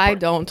 I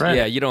don't. Right.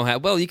 Yeah, you don't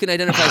have. Well, you can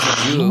identify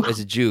as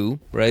a Jew,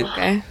 right?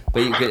 Okay.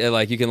 But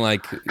you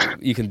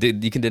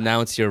can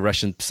denounce your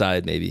Russian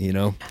side, maybe.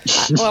 Well,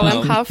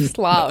 I'm half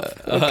Slav.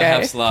 Okay.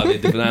 Half Slav. You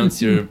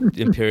denounce your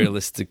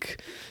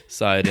imperialistic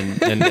side and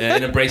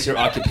embrace your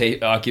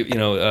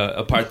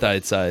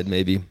apartheid side,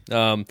 maybe.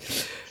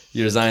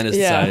 Your Zionist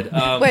side.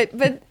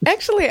 But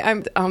actually,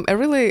 I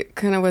really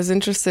kind of was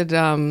interested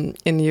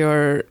in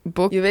your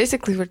book. You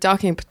basically were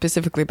talking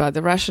specifically about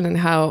the Russian and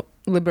how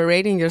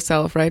liberating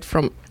yourself, right,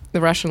 from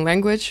the Russian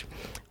language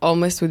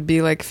almost would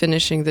be like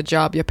finishing the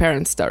job your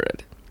parents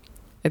started.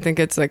 I think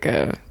it's like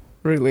a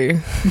really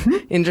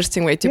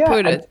interesting way to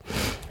put it.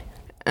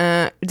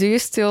 Do you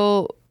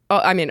still...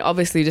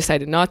 obviously you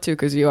decided not to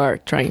because you are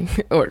trying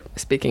or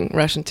speaking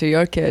Russian to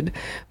your kid,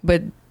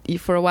 but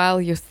for a while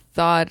you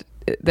thought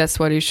that's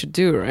what you should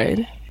do,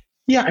 right?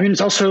 Yeah, I mean, it's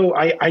also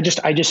I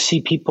just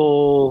see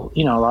people,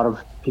 a lot of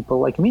people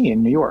like me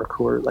in New York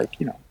who are like,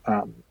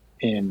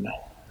 in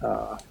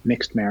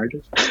mixed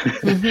marriages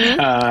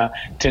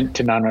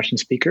to non-Russian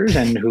speakers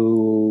and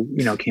who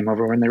came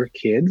over when they were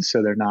kids,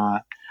 so they're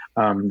not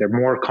they're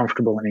more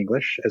comfortable in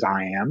English, as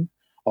I am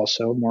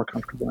also more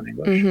comfortable in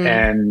English,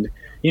 and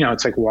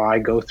it's like, why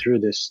go through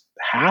this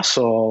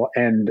hassle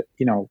and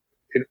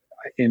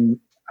in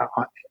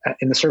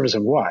the service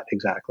of what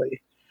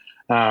exactly?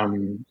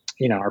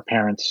 Our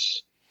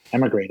parents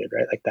emigrated,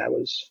 right? Like that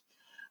was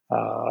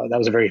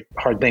a very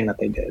hard thing that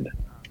they did.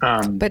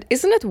 But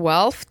isn't it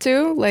wealth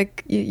too?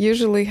 Like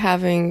usually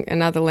having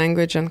another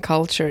language and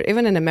culture,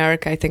 even in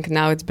America, I think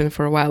now it's been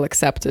for a while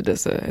accepted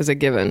as a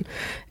given.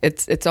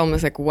 It's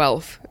almost like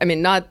wealth. I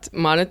mean, not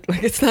money,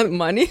 like it's not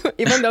money,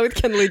 even though it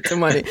can lead to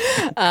money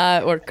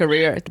or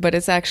career. But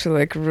it's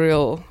actually like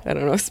real, I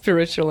don't know,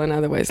 spiritual in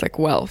other ways, like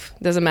wealth.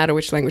 Doesn't matter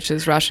which language it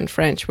is, Russian,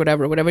 French,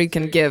 whatever you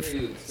can give.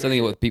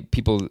 Something what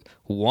people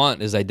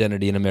want is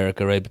identity in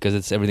America, right?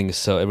 Because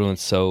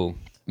everyone's so.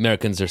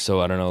 Americans are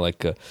so, I don't know,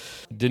 like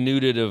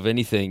denuded of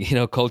anything,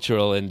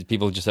 cultural, and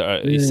people just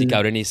seek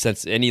out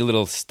any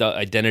little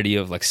identity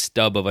of like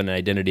stub of an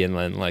identity and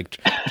then like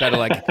try to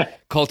like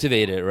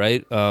cultivate it,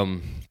 right?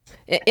 And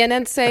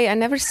then I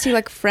never see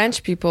like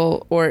French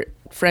people or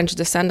French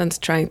descendants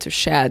trying to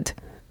shed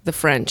the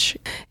French.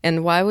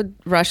 And why would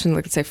Russian,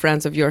 like, let's say,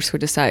 friends of yours who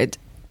decide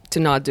to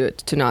not do it,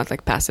 to not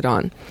like pass it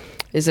on?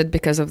 Is it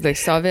because of the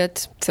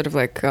Soviet sort of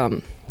like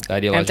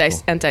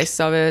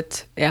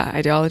anti-Soviet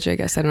ideology? I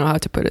guess I don't know how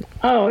to put it.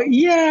 Oh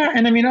yeah,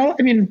 and I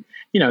mean,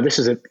 this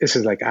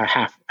is like a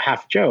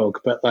half joke,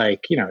 but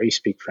like you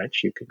speak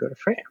French, you could go to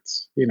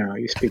France.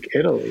 You speak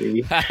Italy,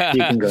 you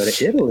can go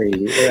to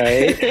Italy,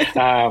 right?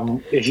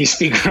 If you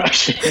speak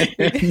Russian,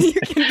 you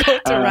can go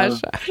to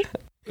Russia.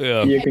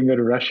 Yeah, you can go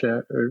to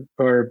Russia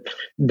or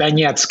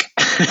Donetsk.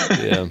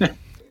 Yeah.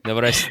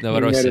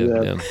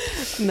 Novorossiya.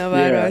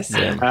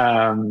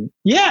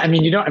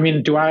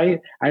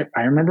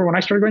 I remember when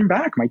I started going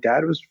back, my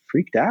dad was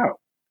freaked out.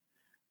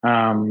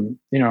 My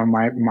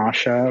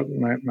Masha,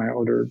 my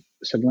older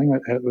sibling,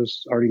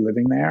 was already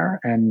living there,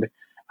 and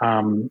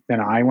then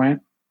I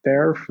went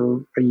there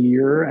for a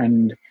year,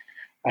 and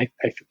my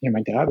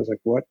dad was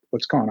like,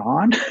 "What's going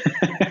on?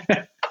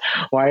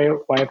 Why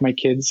have my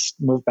kids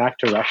moved back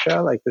to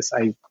Russia like this?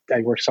 I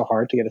worked so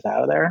hard to get us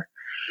out of there."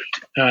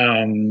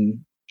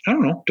 I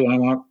don't know. Do I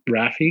want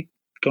Rafi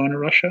going to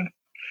Russia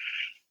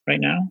right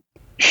now?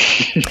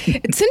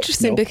 It's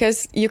interesting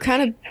because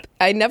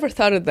I never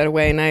thought it that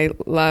way, and I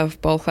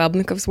love Paul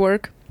Chlebnikov's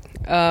work.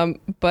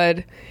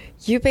 But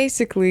you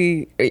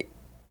basically,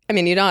 I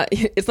mean,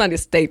 it's not a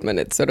statement,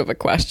 it's sort of a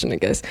question, I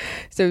guess.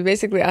 So we're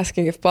basically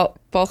asking if Paul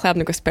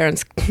Chlebnikov's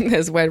parents,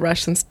 as white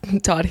Russians,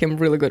 taught him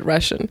really good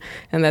Russian.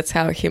 And that's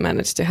how he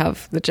managed to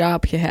have the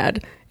job he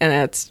had. And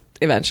that's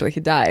eventually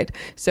he died.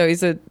 So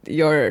you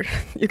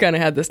kind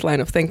of had this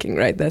line of thinking,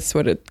 right? That's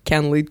what it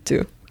can lead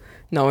to,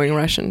 knowing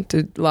Russian,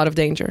 to a lot of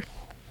danger.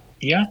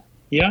 Yeah.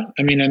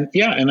 I mean,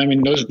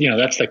 those,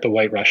 that's like the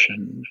white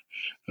Russian,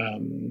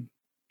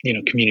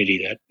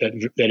 community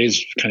that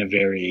is kind of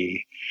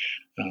very,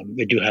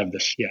 they do have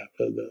this,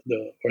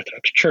 the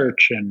Orthodox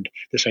Church and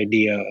this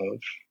idea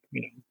of,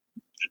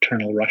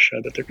 eternal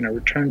Russia that they're going to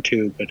return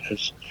to. But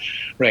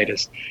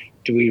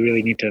do we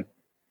really need to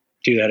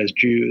do that as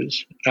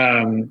Jews?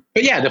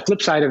 But yeah, the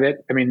flip side of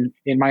it, I mean,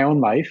 in my own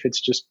life, it's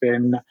just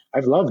been,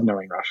 I've loved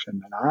knowing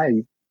Russian,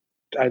 and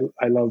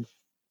I love,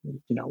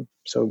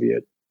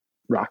 Soviet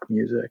rock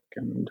music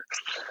and,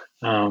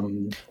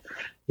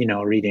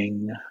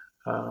 reading,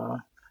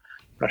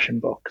 Russian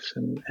books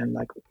and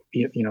like,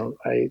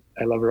 I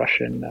love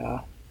Russian,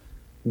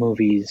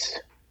 movies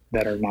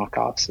that are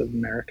knockoffs of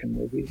American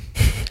movies.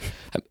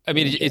 I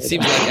mean, it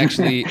seems like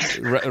actually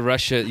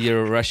Russia,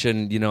 your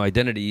Russian,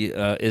 identity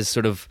is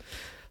sort of,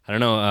 I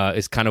don't know,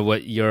 is kind of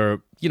what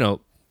your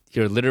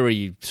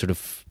literary sort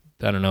of,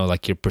 I don't know,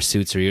 like your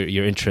pursuits or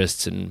your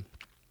interests and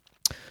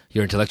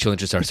your intellectual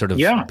interests are sort of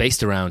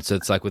based around. So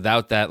it's like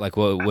without that, like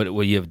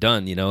what you have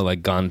done,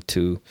 like gone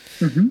to,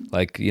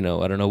 like, I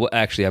don't know what,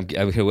 actually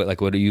I'm here, like,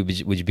 would you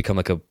become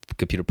like a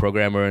computer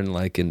programmer and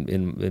like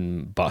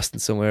in Boston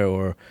somewhere,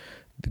 or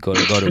go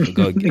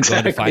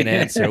into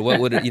finance, or what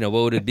would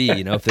it be,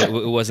 if it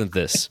wasn't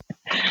this?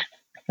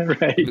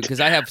 Right.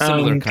 Because I have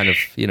similar kind of,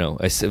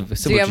 a similar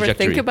Do you ever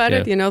trajectory. think about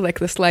it, like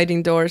the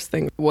sliding doors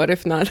thing? What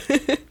if not?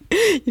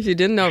 If you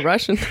didn't know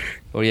Russian?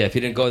 Or if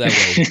you didn't go that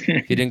way,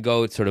 if you didn't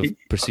go sort of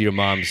pursue your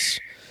mom's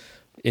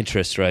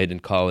interest, right, in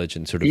college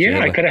and sort of...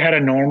 Yeah, I could have had a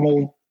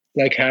normal,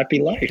 like,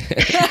 happy life.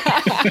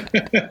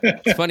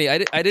 It's funny,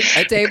 I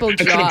stable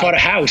job. I could have bought a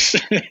house.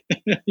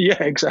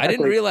 Yeah, exactly. I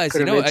didn't realize,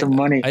 made some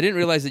money. I didn't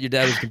realize that your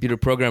dad was a computer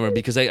programmer,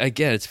 because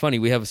again, it's funny,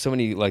 we have so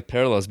many like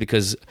parallels,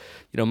 because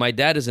my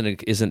dad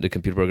isn't a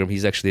computer programmer.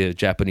 He's actually a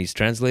Japanese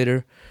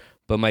translator,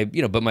 but my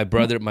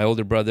brother, my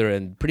older brother,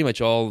 and pretty much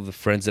all the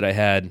friends that I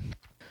had,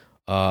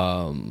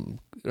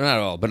 not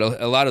all, but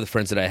a lot of the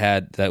friends that I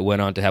had that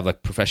went on to have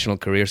like professional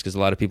careers, because a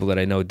lot of people that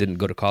I know didn't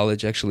go to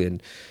college actually,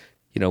 and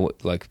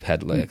like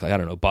had like I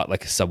don't know, bought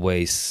like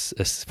Subway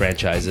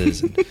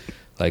franchises and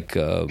like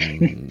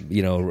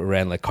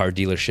ran like car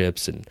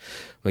dealerships and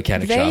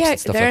mechanic shops and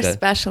stuff like that. They're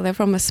special. They're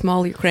from a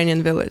small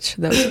Ukrainian village.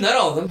 Not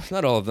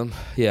all of them.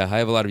 Yeah, I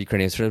have a lot of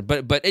Ukrainians,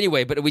 but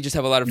anyway, but we just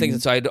have a lot of things.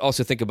 And so I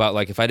also think about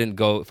like if I didn't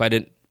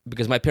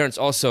because my parents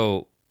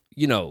also,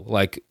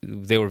 like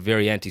they were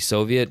very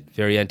anti-Soviet,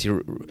 very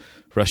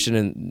anti-Russian,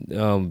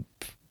 and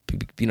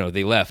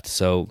they left.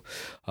 So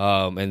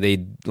and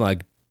they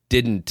like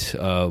didn't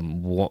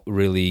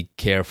really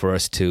care for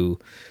us to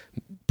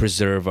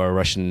preserve our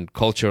Russian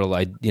cultural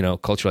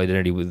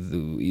identity. With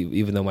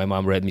even though my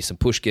mom read me some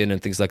Pushkin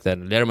and things like that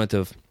in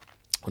Lermontov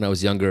when I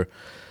was younger,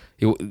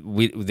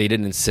 they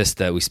didn't insist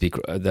that we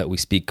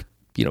speak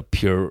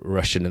pure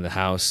Russian in the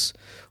house,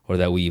 or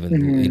that we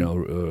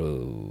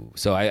even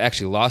so I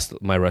actually lost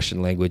my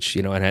Russian language,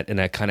 and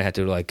I kind of had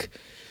to like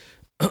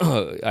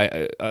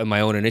I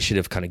my own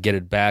initiative kind of get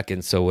it back.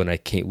 And so when I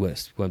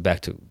went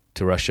back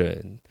to Russia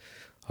and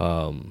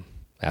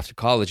after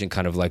college, and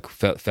kind of like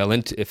fell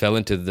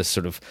into this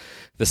sort of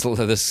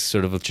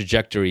a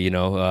trajectory,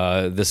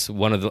 this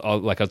one of the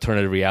like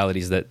alternative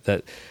realities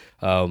that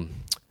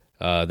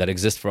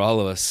exist for all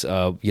of us,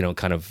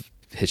 kind of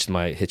hitched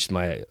my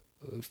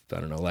I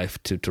don't know,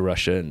 life to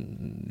Russia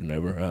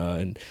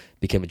and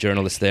became a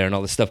journalist there and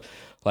all this stuff.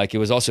 Like it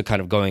was also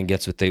kind of going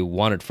against what they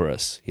wanted for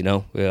us,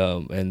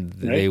 and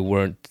they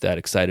weren't that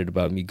excited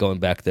about me going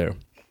back there.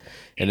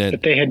 And then,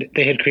 but they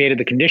had created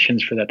the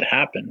conditions for that to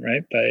happen,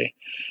 right? By,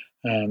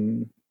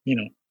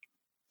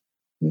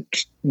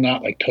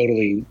 not like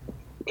totally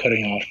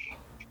cutting off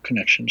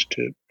connections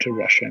to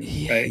Russia,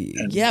 right?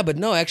 And, but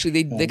no,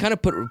 actually, they kind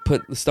of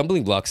put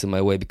stumbling blocks in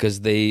my way,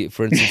 because they,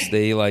 for instance,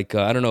 they like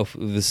I don't know if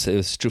this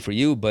is true for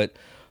you, but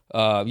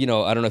I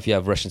don't know if you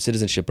have Russian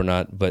citizenship or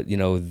not, but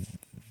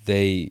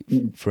they,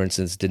 for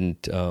instance,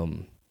 didn't.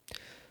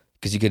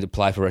 Because you could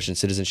apply for Russian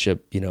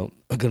citizenship,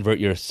 convert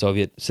your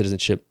Soviet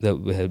citizenship that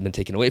had been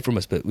taken away from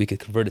us, but we could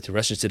convert it to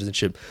Russian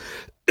citizenship.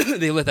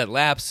 They let that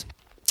lapse.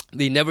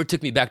 They never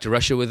took me back to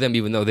Russia with them,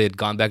 even though they had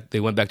gone back.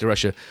 They went back to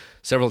Russia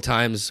several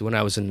times when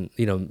I was in,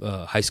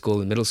 high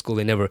school and middle school.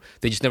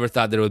 They just never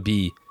thought that it would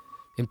be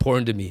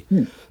important to me.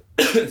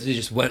 They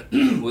just went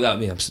without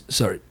me. I'm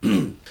sorry.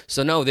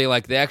 So no, they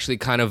actually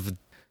kind of.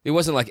 It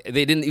wasn't like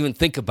they didn't even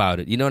think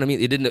about it. You know what I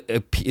mean? It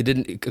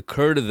didn't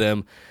occur to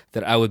them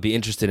that I would be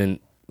interested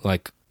in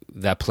like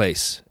that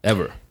place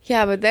ever.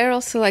 Yeah, but they're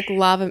also like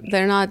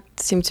they're not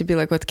seem to be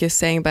like what Kiss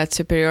saying about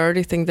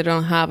superiority thing. They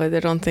don't have it. They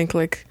don't think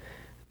like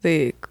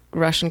the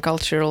Russian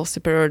cultural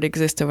superiority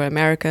exists over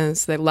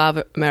Americans. They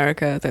love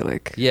America. They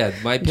like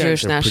my parents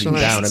Jewish are pretty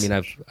nationalists. down. I mean,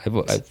 I've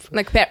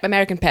like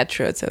American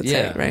patriots, I would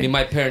say, right? I mean,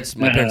 my parents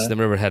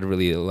never had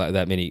really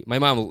that many. My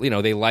mom,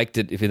 they liked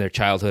it if in their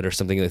childhood or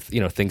something,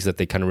 things that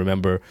they kind of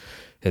remember,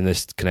 and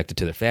this connected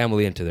to their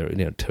family and to their,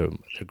 to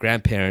their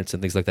grandparents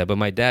and things like that. But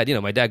my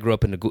dad grew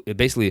up in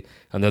basically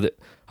on the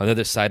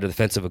other side of the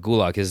fence of a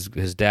gulag.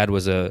 His dad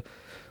was a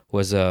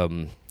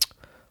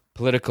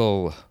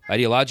political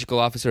ideological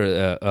officer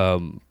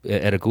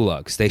at a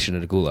gulag, stationed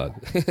at a gulag,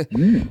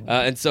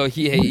 and so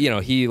he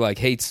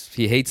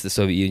hates the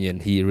Soviet Union.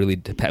 He really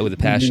with a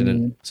passion,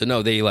 and so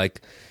no, they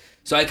like.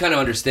 So I kind of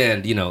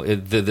understand,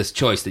 this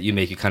choice that you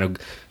make. You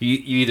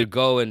either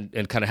go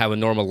and kind of have a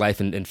normal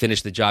life and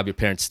finish the job your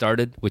parents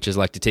started, which is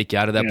like to take you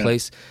out of that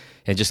place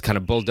and just kind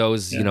of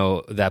bulldoze,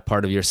 that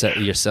part of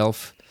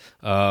yourself.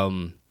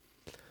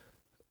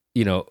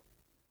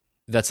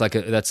 That's like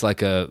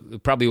a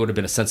probably would have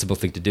been a sensible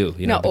thing to do.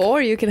 Or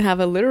you can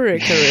have a literary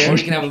career.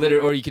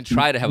 or you can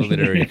try to have a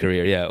literary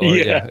career. Yeah.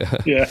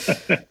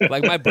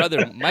 Like my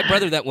brother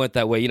that went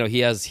that way. He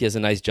has a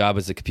nice job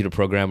as a computer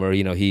programmer.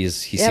 He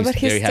seems very happy with his life. But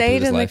he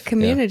stayed in the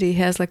community. He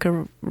has like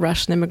a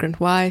Russian immigrant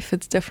wife.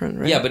 It's different,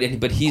 right? Yeah,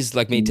 but he's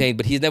like maintained.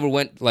 But he never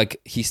went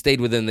he stayed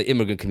within the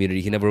immigrant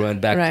community. He never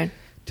went back.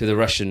 To the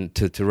Russian,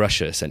 to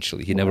Russia,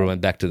 essentially. He never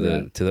went back to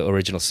the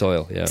original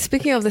soil. Yeah.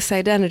 Speaking of this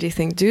identity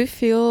thing, do you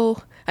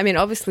feel? I mean,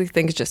 obviously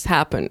things just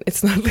happen.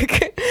 It's not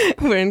like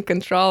we're in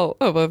control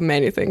of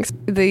many things.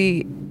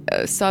 The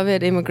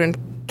Soviet immigrant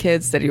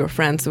kids that you're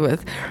friends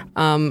with,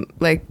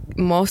 like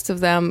most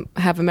of them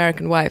have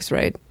American wives,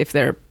 right? If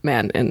they're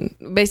men, and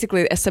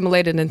basically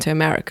assimilated into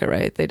America,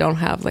 right? They don't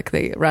have like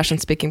the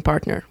Russian-speaking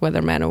partner, whether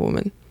man or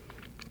woman.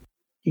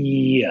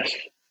 Yes.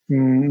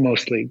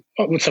 Mostly,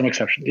 with some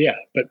exceptions,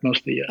 but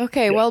mostly, yeah.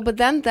 Okay, well, but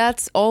then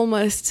that's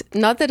almost,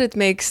 not that it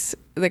makes,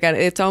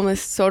 it's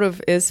almost sort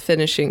of is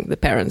finishing the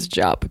parents'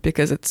 job,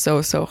 because it's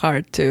so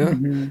hard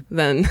to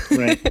then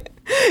to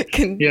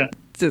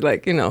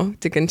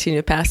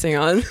continue passing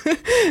on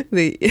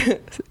the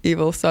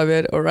evil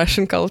Soviet or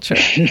Russian culture.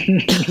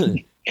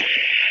 I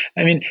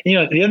mean,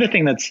 the other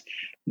thing that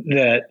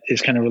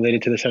is kind of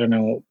related to this, I don't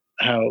know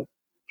how,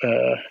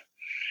 I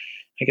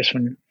guess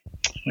when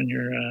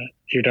your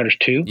daughter's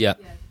 2? Yeah.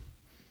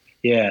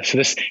 So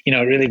this,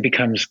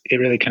 it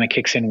really kind of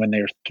kicks in when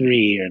they're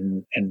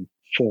 3 and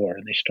 4,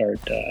 and they start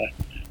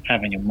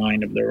having a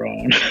mind of their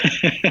own.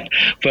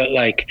 But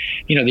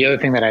the other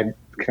thing that I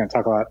kind of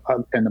talk about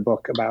in the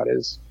book about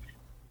is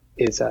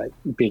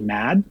being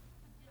mad.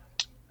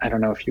 I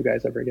don't know if you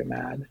guys ever get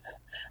mad.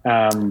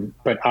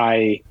 But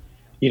I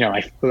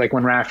feel like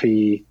when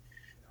Rafi,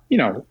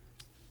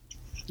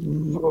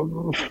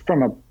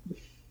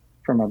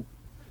 from a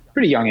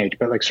pretty young age,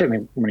 but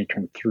certainly when he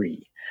turned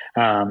 3,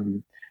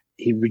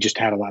 we just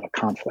had a lot of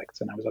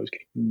conflicts, and I was always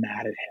getting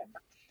mad at him.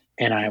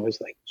 And I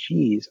was like,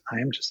 geez,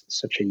 I am just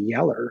such a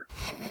yeller.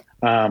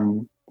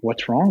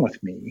 What's wrong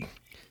with me?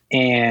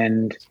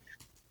 And,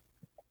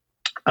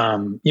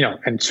 and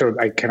so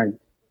I kind of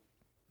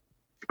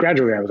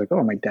gradually I was like,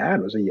 oh, my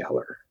dad was a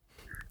yeller.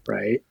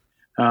 Right.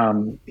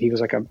 He was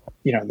like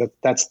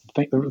that's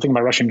the thing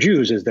about Russian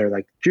Jews is they're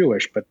like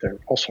Jewish, but they're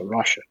also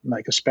Russian,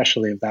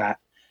 especially of that.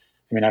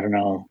 I mean, I don't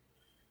know,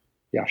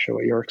 Yasha,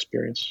 what your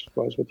experience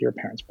was with your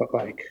parents, but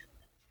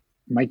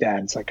my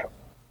dad's like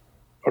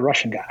a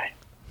Russian guy.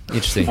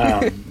 Interesting.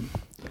 So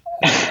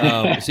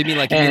you mean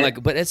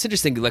but it's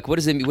interesting. Like,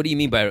 what do you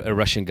mean by a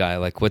Russian guy?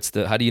 Like,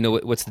 how do you know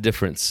what's the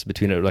difference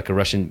between a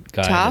Russian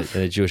guy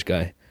and a Jewish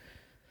guy?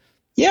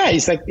 Yeah,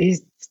 he's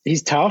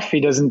tough.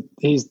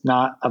 He's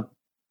not a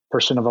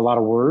person of a lot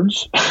of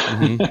words.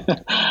 Mm-hmm.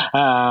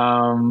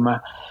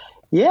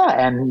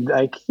 And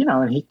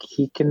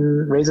he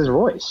can raise his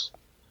voice.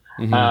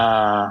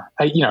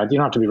 Mm-hmm. You don't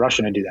have to be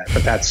Russian to do that,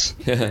 but that's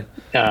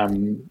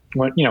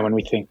when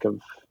we think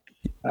of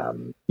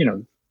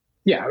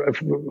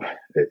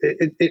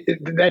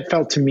that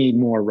felt to me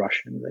more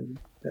Russian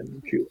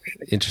than Jewish.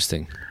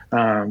 Interesting.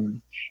 So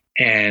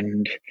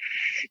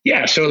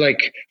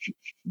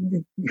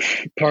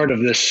part of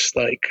this,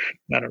 I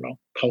don't know,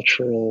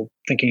 cultural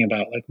thinking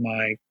about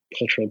my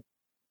cultural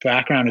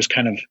background is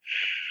kind of,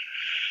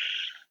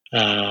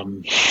 I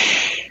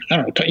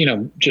don't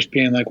know, just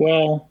being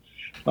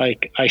or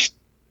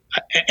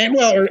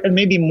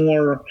maybe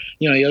more,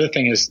 the other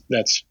thing is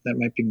that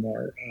might be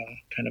more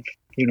kind of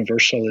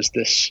universal is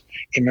this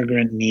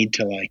immigrant need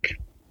to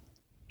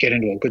get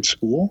into a good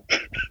school,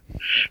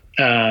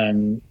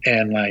 and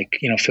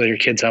fill your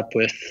kids up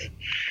with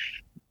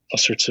all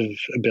sorts of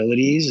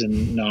abilities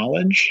and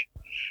knowledge,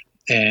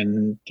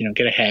 and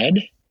get ahead.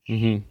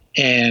 Mm-hmm.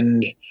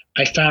 And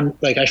I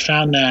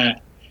found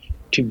that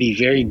to be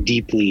very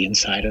deeply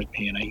inside of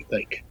me, and I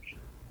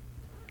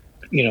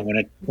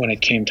when it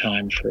came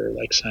time for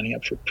signing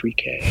up for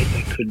pre-K,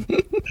 I couldn't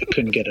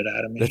get it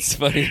out of me. That's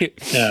funny.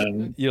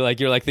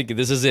 You're thinking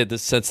this is it.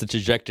 This sets the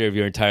trajectory of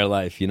your entire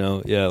life.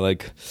 Yeah.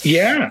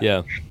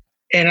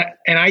 And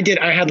I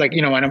had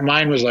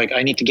mine was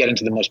I need to get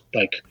into the most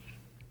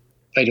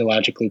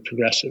ideologically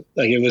progressive.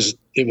 Like it was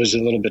a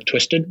little bit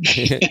twisted.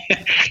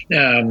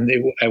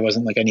 I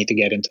wasn't like, I need to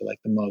get into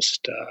like the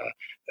most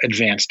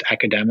advanced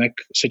academic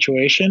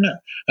situation.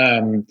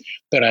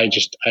 But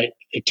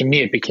to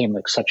me, it became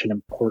like such an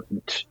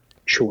important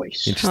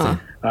choice. Interesting.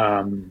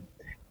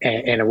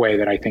 In a way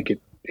that I think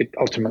it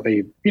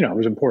ultimately, it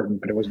was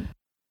important, but it wasn't,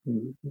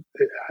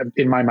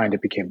 in my mind,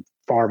 it became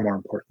far more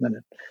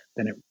important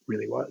than it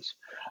really was.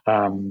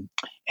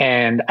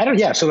 And I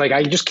don't, so like,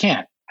 I just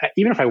can't,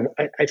 even if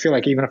I feel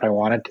like even if I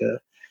wanted to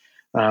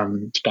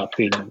stop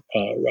being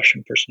a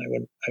Russian person, I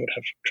would have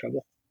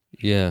trouble.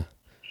 Yeah.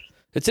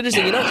 It's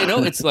interesting,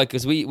 it's like,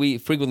 because we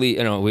frequently,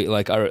 we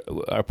like our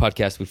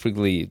podcast, we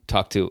frequently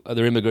talk to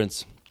other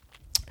immigrants.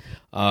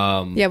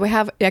 We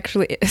have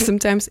actually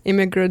sometimes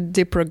immigrant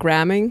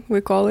deprogramming,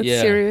 we call it,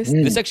 series.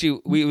 This actually,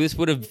 this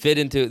would have fit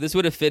into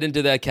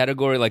that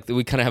category. Like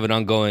we kind of have an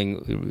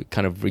ongoing,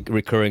 kind of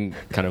recurring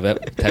kind of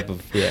type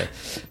of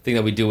thing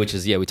that we do, which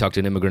is we talk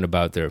to an immigrant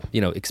about their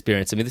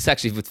experience. I mean, this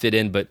actually would fit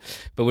in, but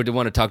we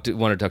want to talk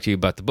to you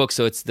about the book,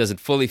 so it doesn't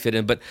fully fit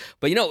in. But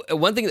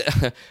one thing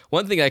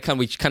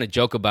we kind of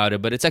joke about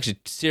it, but it's actually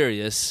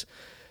serious,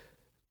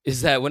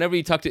 is that whenever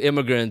you talk to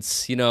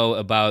immigrants,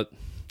 about,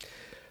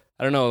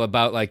 I don't know,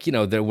 about like,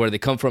 where they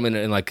come from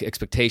and like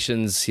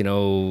expectations,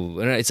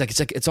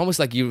 it's almost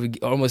like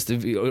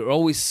you're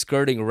always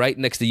skirting right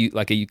next to you,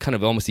 like a kind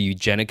of almost a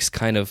eugenics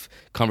kind of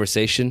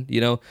conversation,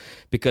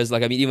 because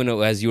like, I mean, even though,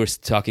 as you were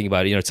talking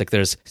about, it's like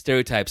there's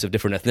stereotypes of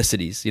different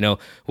ethnicities,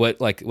 what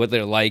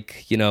they're like,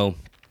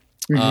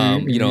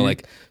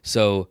 like,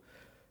 so,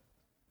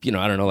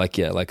 I don't know,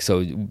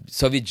 so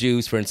Soviet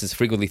Jews, for instance,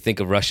 frequently think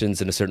of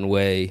Russians in a certain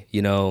way,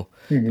 I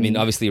mean,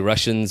 obviously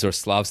Russians or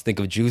Slavs think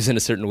of Jews in a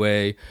certain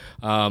way.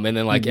 And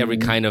then like every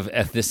kind of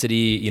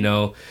ethnicity,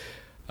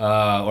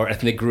 or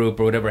ethnic group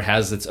or whatever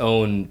has its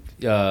own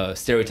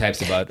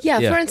stereotypes about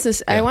it. For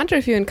instance, I wonder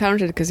if you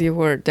encountered, because you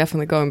were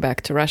definitely going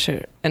back to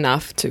Russia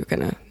enough to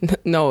kind of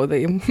know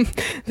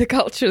the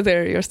culture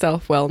there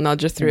yourself well, not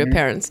just through your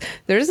parents.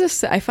 There's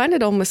this, I find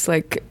it almost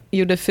like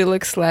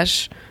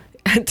eudophilic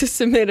 /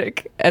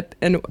 anti-Semitic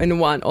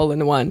all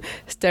in one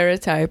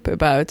stereotype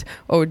about,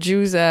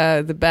 Jews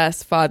are the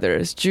best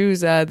fathers,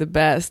 Jews are the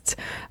best,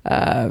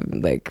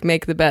 like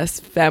make the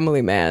best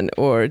family man,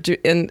 or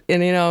and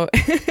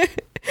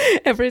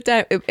every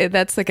time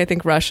that's like, I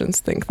think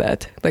Russians think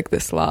that, like the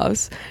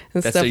Slavs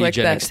and that's stuff like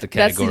that.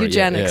 That's the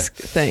eugenics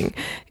thing.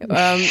 Or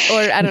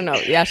I don't know.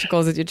 Yasha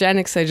calls it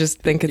eugenics. I just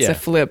think it's a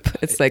flip.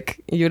 It's like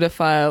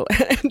eudophile,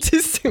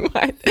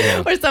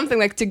 anti-Semite, or something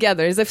like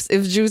together. As if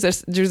Jews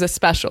are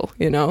special,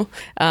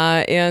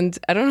 and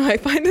I don't know. I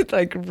find it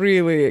like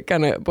really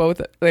kind of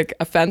both like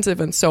offensive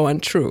and so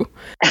untrue.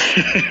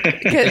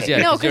 Because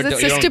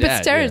it's a stupid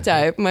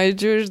stereotype. My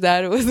Jewish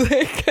dad was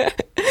like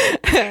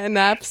an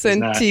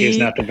absentee. He's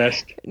not the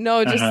best.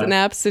 No, just an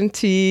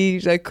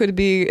absentee. Like could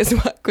be as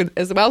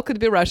well could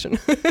be Russian.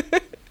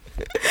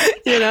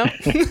 Although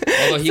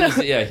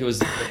he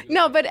was.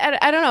 No, but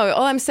I don't know.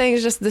 All I'm saying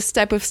is just this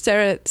type of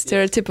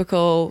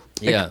stereotypical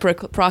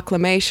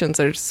proclamations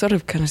are sort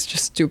of kind of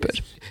just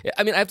stupid.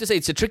 I mean, I have to say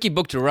it's a tricky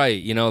book to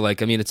write.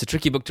 It's a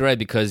tricky book to write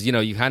because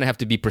you kind of have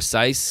to be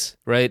precise,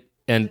 right?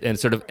 And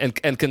sort of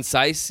and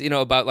concise,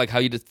 about like how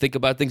you think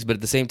about things, but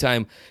at the same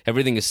time,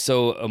 everything is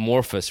so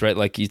amorphous, right?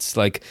 Like it's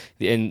like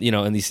in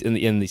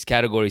these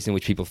categories in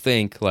which people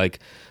think like,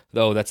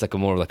 that's like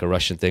more like a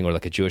Russian thing, or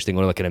like a Jewish thing,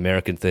 or like an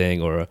American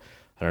thing, or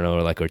I don't know,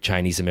 or like a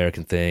Chinese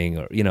American thing,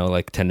 or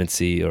like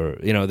tendency, or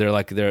they're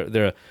like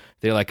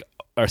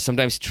are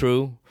sometimes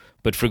true,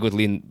 but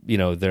frequently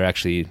they're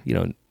actually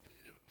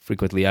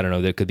frequently, I don't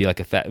know, there could be like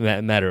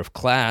a matter of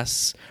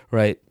class,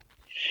 right?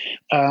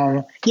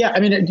 I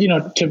mean,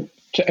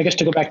 I guess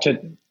to go back to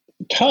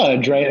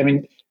Tudge, right? I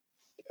mean,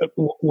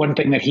 one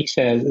thing that he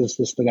says is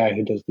the guy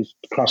who does this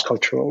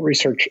cross-cultural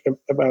research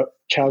about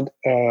child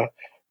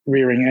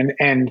rearing,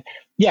 and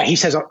he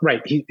says,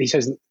 right, he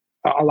says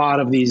a lot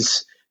of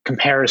these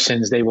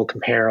comparisons, they will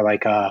compare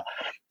like a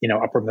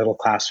upper middle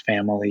class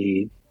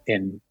family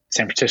in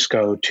San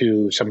Francisco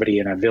to somebody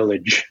in a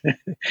village,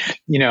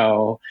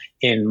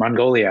 in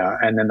Mongolia,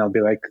 and then they'll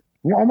be like,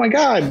 oh my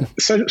God,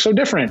 so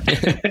different,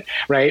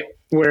 right?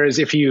 Whereas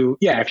if you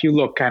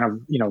look kind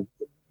of,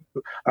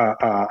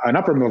 an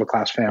upper middle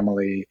class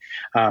family,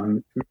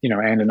 and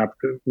in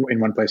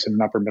one place and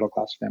an upper middle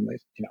class family,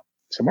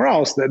 somewhere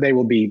else, that they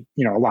will be,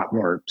 a lot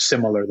more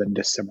similar than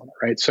dissimilar,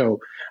 right? So,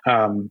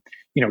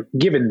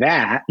 given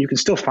that, you can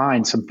still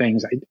find some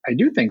things I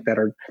do think that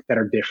are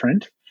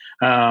different.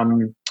 I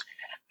mean,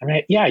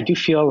 I do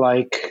feel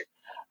like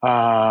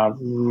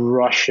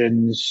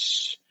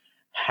Russians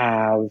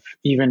have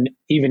even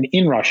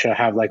in Russia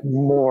have like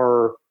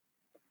more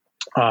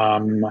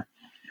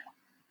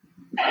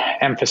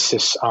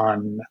emphasis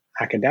on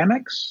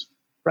academics,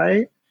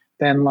 right?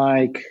 Than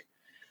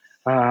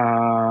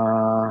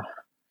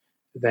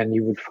than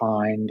you would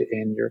find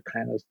in your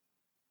kind of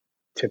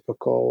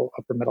typical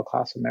upper middle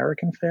class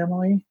American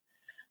family.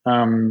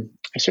 I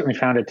certainly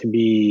found it to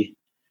be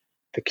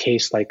the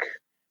case, like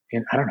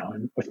I don't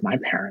know, with my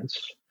parents,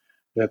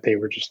 that they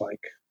were just like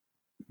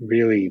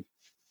really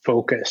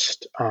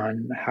focused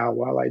on how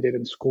well I did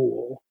in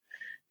school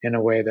in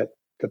a way that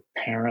the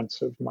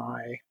parents of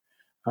my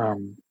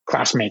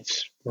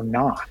classmates were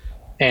not.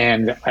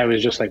 And I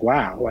was just like,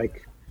 wow,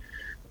 like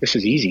this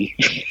is easy.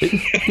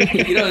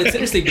 It's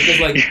interesting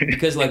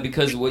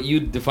because what you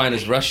define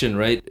as Russian,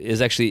 right,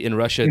 is actually in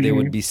Russia they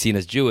would be seen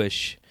as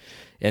Jewish.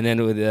 And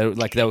then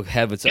that would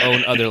have its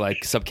own other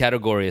like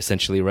subcategory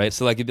essentially, right?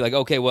 So like you'd be like,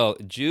 okay, well,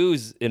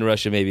 Jews in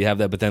Russia maybe have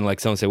that, but then like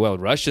someone say, well,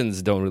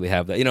 Russians don't really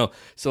have that,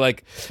 So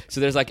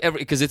there's like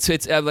because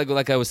it's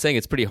like I was saying,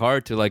 it's pretty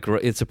hard to like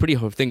it's a pretty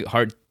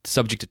hard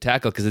subject to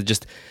tackle because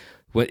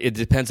it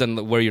depends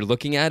on where you're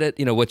looking at it,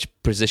 which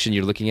position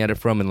you're looking at it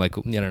from, and like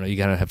I don't know, you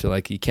kind of have to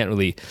like you can't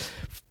really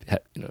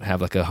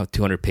have like a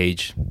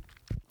 200-page.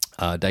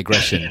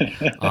 Digression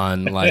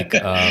on like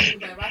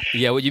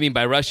what you mean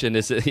by Russian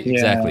is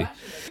exactly.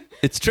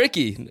 It's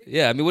tricky.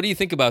 Yeah, I mean, what do you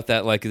think about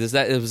that? Like,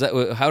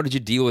 how did you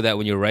deal with that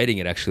when you were writing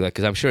it? Actually, like,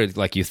 because I'm sure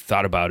like you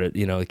thought about it.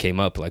 It came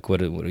up. Like,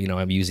 what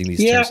I'm using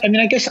these. Yeah, terms. I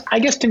mean, I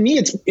guess to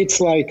me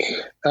it's like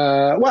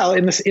well,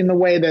 in the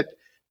way that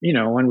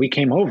when we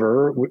came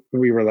over,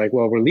 we were like,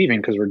 well, we're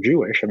leaving because we're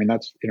Jewish. I mean,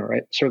 that's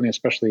right. Certainly,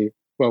 especially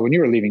when you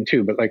were leaving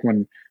too. But like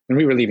when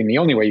we were leaving, the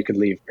only way you could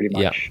leave pretty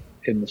much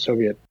in the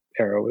Soviet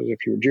era was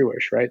if you were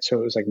Jewish, right? So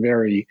it was like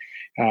very,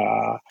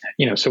 so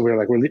we were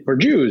like, we're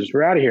Jews,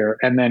 we're out of here.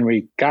 And then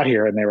we got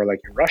here and they were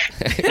like, you're Russian.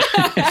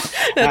 That's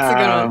a good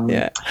one.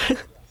 Yeah.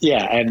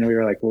 Yeah. And we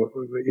were like, what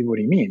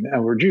do you mean?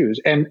 We're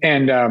Jews.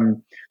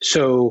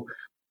 So,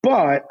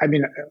 but I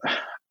mean,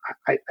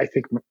 I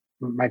think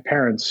my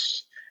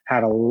parents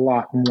had a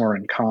lot more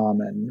in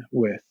common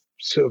with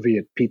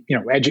Soviet people,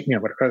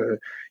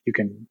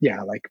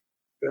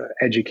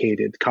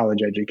 educated,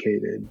 college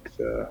educated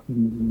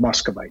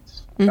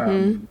Muscovites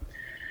than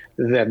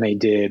they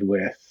did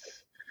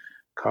with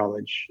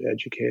college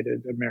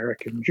educated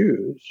American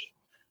Jews.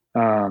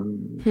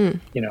 Within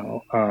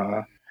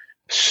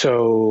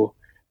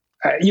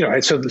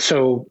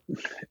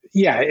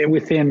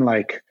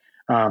like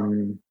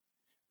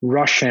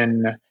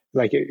Russian,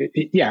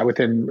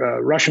 within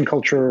Russian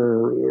culture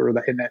or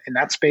in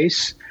that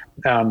space,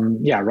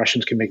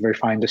 Russians can make very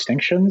fine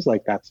distinctions.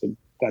 Like that's a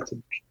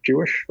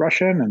Jewish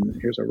Russian, and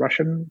here's a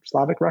Russian,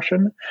 Slavic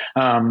Russian.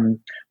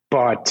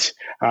 But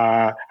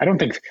I don't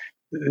think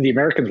the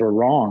Americans were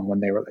wrong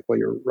when they were like, well,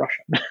 you're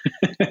Russian.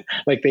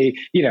 Like I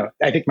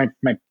think my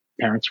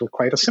parents were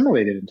quite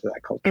assimilated into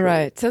that culture.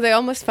 Right. So they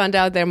almost found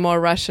out they're more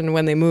Russian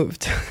when they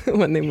moved, to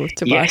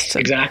Boston. Yes,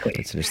 exactly.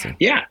 That's interesting.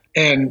 Yeah.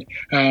 And,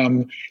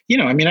 I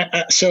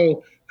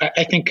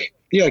think,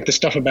 like the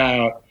stuff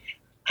about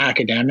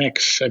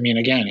academics, I mean,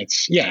 again,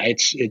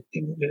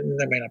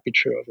 that may not be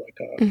true of like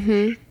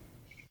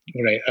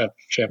a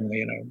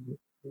family in a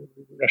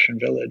Russian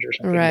village or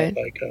something, right.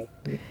 But like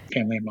a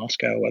family in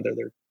Moscow, whether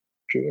they're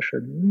Jewish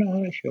or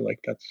not, I feel like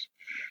that's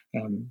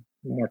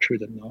more true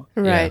than not.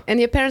 Right. Yeah. And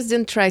your parents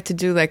didn't try to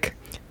do like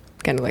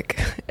kind of like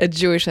a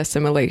Jewish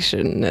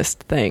assimilationist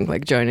thing,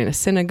 like joining a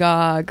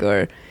synagogue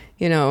or,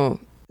 No,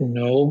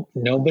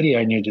 nobody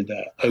I knew did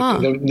that.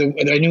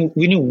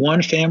 We knew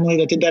one family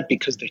that did that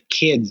because the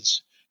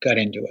kids got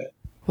into it.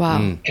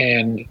 Wow.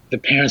 And the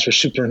parents were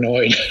super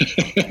annoyed.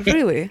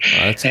 Really? Oh,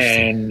 that's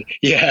and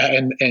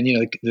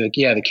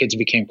the kids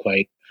became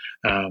quite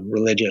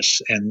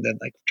religious and then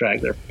like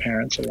drag their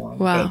parents along.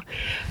 Wow.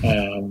 But,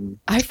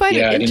 I find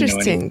it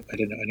interesting. I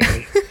didn't know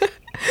anybody.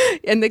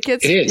 And the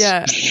kids,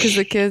 because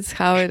the kids,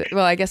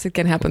 I guess it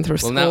can happen through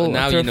school.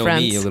 Now through you know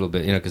friends. me a little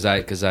bit,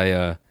 because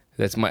I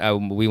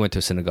we went to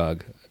a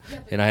synagogue,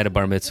 and I had a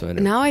bar mitzvah.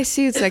 Now I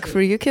see it's like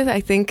for you kids, I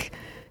think,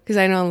 because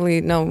I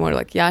only know more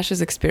like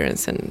Yasha's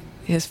experience and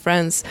his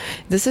friends.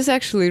 This is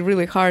actually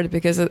really hard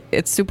because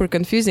it's super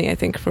confusing, I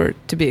think,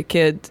 to be a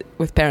kid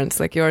with parents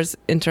like yours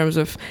in terms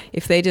of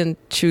if they didn't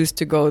choose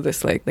to go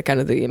this like the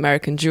kind of the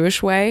American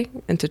Jewish way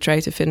and to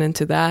try to fit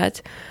into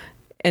that,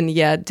 and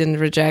yet didn't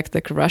reject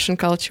like Russian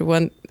culture.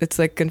 When it's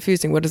like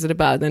confusing, what is it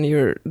about? Then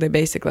they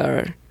basically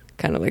are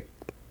kind of like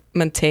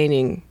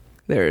maintaining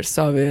their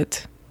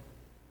Soviet,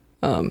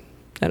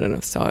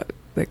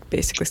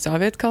 basically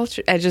Soviet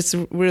culture. I just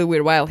really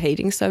weird while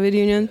hating Soviet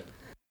Union.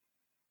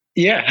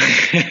 Yeah,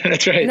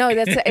 that's right. No,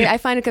 I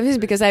find it confusing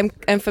because I'm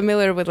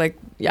familiar with like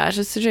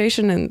Yasha's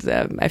situation, and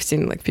I've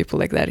seen like people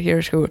like that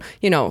here who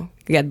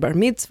get bar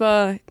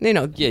mitzvah.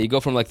 Yeah, you go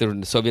from like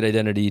the Soviet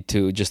identity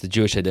to just the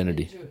Jewish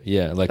identity.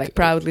 Yeah, like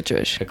proudly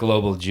Jewish, a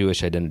global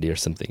Jewish identity or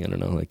something. I don't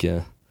know,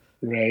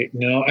 Right.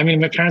 No, I mean,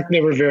 my parents,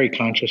 they were very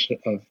conscious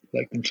of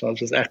like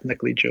themselves as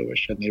ethnically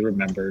Jewish, and they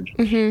remembered,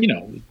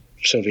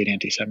 Soviet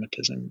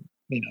anti-Semitism.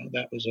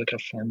 That was like a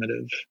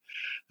formative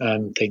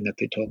thing that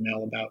they told me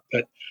all about.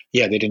 But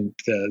yeah, they didn't.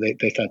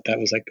 They thought that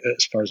was like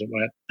as far as it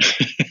went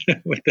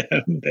with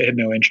them. They had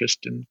no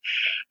interest in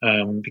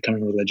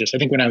becoming religious. I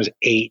think when I was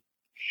 8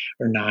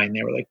 or 9,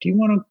 they were like, "Do you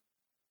want to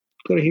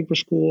go to Hebrew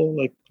school,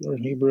 like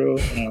learn Hebrew?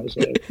 And I was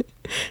like,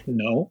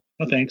 no,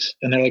 thanks.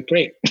 And they're like,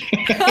 great.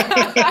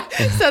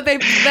 So they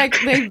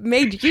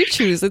made you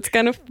choose. It's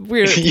kind of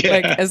weird,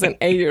 like as an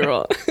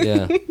 8-year-old.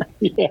 Yeah.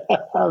 Yeah.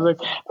 I was like,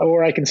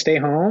 or I can stay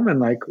home and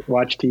like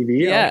watch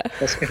TV. Yeah.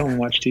 Let's stay home and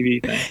watch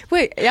TV. Thanks.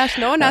 Wait, Yash,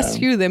 no one asked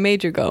you. They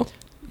made you go.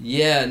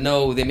 Yeah,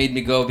 no, they made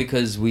me go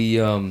because we,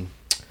 when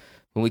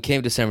we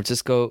came to San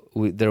Francisco,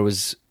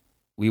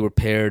 we were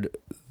paired.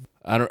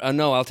 I don't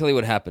know. I'll tell you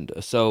what happened.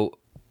 So,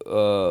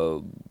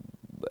 a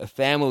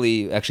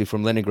family actually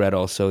from Leningrad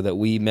also that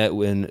we met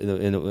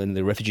in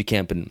the refugee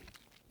camp in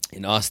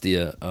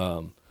Ostia,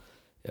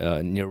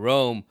 near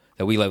Rome,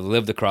 that we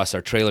lived across,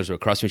 our trailers were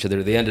across from each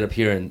other. They ended up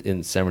here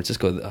in San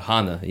Francisco,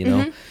 Hana, you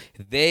know.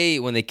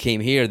 Mm-hmm. When they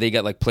came here, they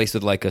got like placed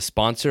with like a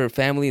sponsor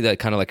family that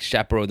kind of like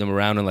chaperoned them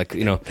around and like,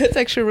 you know. That's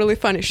actually really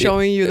funny,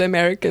 showing you the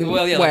American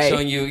way. Like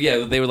showing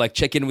you, they would like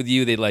check in with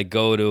you. They'd like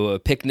go to a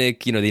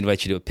picnic, you know, they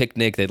invite you to a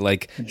picnic. They'd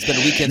like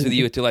spend weekends with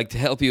you to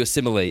help you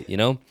assimilate, you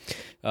know.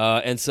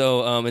 And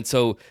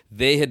so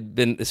they had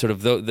been sort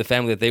of the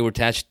family that they were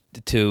attached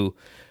to.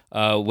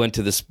 Went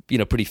to this, you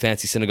know, pretty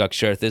fancy synagogue,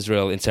 Shereth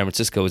Israel in San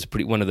Francisco. It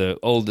was one of the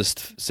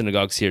oldest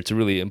synagogues here. It's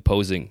really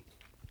imposing.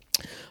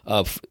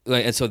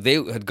 And so they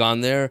had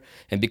gone there,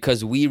 and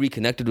because we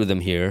reconnected with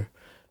them here,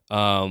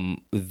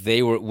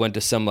 they went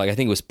to some, like, I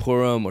think it was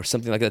Purim or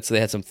something like that. So they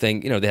had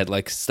something, you know, they had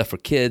like stuff for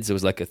kids. It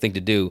was like a thing to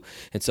do.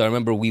 And so I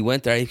remember we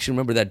went there. I actually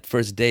remember that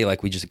first day,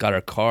 like we just got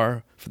our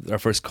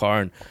first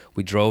car, and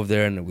we drove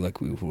there, and we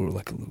were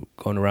like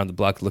going around the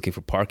block looking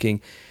for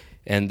parking.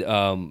 And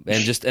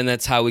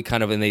that's how we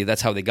kind of,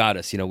 that's how they got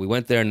us. You know, we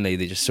went there and they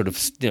just sort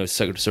of, you know,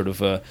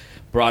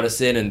 brought us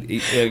in and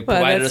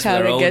provided us with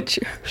our own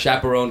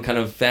chaperone kind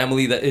of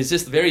family that is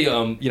just very,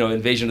 you know,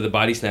 Invasion of the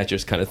Body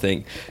Snatchers kind of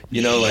thing.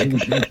 You know, like,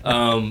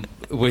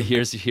 well,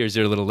 here's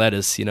your little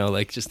lettuce, you know,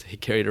 like just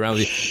carry it around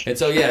with you. And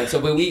so, yeah,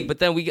 but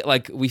then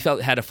we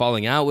had a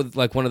falling out with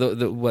like one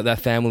of that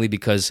family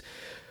because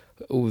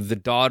the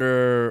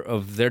daughter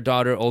of their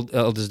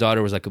eldest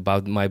daughter was like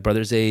about my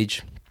brother's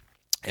age,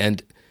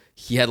 and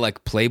he had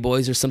like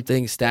Playboys or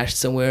something stashed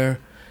somewhere,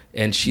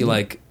 and she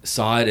like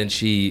saw it, and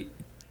she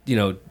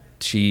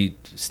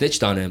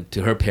snitched on him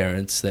to her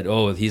parents that,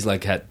 oh, he's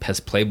like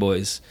has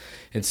Playboys.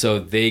 And so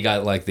they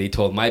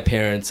told my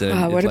parents,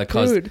 and what a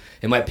prude.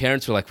 And my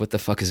parents were like, what the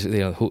fuck is, you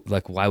know,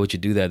 like, why would you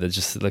do that? That's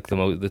just like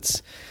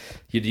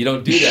you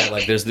don't do that.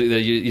 Like there's,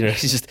 you know,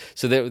 it's just,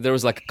 so there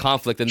was like a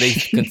conflict, and they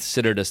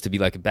considered us to be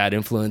like a bad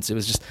influence. It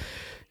was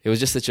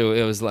just such a,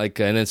 it was like,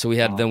 and then so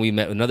we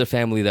met another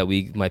family that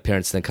my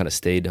parents then kind of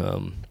stayed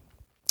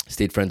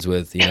friends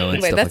with, you know,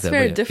 and stuff that's like that.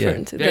 Very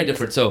different. Yeah, very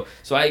different. So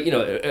I, you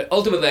know,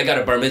 ultimately I got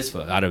a bar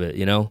mitzvah out of it,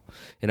 you know,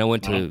 and I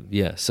went to,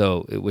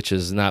 which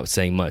is not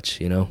saying much,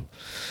 you know.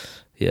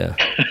 Yeah,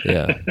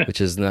 which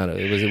is not.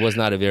 It was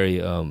not a very.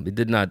 It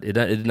did not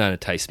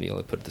entice me.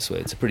 I'll put it this way.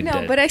 It's a pretty.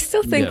 No, but I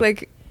still think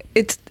like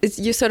it's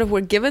you sort of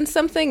were given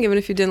something, even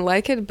if you didn't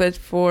like it. But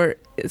for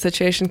the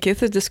situation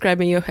Keith is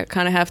describing, you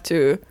kind of have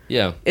to.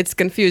 Yeah, it's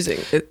confusing.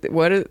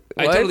 What?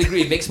 I totally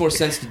agree. It makes more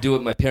sense to do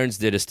what my parents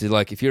did, is to,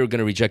 like, if you're going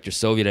to reject your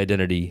Soviet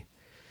identity,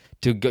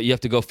 you have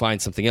to go find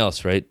something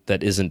else, right?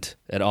 That isn't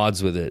at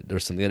odds with it,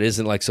 or something that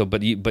isn't like so.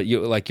 But you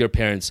like your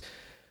parents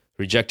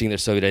rejecting their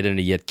Soviet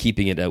identity yet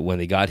keeping it when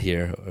they got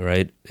here,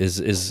 right?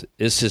 Is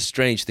a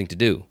strange thing to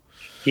do.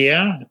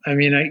 Yeah, I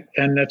mean,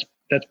 and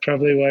that's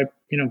probably why,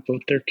 you know,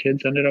 both their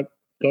kids ended up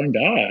going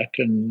back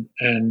and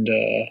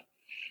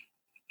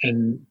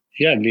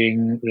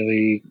being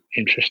really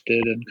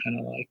interested and kind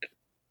of like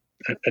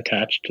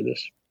attached to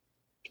this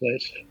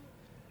place.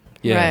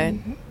 Yeah. Right.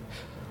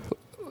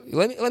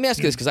 Let me ask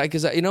you this,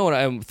 because you know what,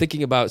 I'm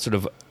thinking about sort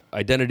of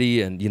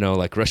identity and, you know,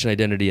 like Russian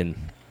identity, and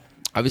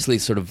obviously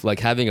sort of like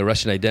having a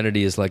Russian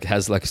identity has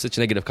like such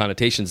negative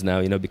connotations now,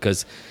 you know,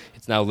 because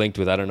it's now linked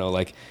with, I don't know,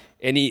 like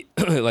any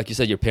like you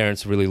said, your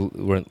parents really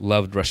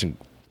loved Russian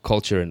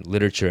culture and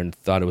literature and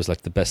thought it was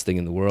like the best thing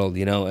in the world,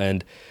 you know,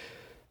 and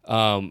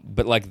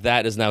but like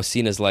that is now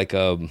seen as like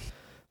I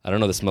don't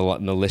know, this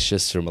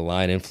malicious or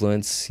malign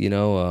influence, you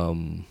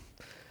know,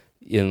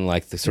 in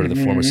like the sort of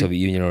the former Soviet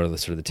Union, or the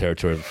sort of the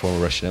territory of the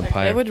former Russian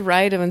Empire. I would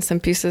write even some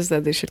pieces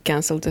that they should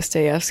cancel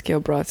Dostoevsky or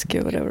Brodsky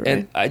or whatever.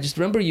 And right? I just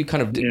remember you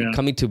kind of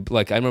coming to,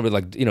 like, I remember,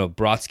 like, you know,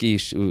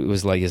 Brodsky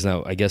was like, is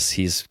now, I guess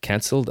he's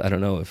canceled. I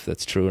don't know if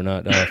that's true or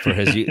not, for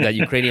his that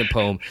Ukrainian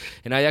poem.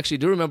 And I actually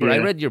do remember, I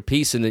read your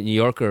piece in the New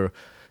Yorker.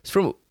 It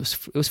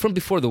was from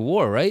before the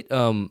war, right?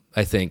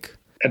 I think.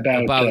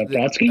 About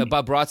Brodsky?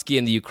 About Brodsky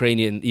and the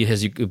Ukrainian, he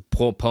has a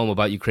poem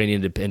about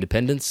Ukrainian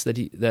independence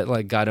that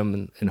like got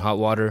him in hot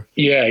water.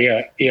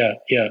 Yeah.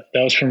 That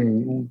was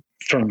from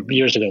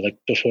years ago, like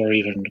before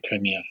even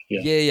Crimea.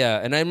 Yeah.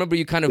 And I remember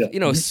you kind of, you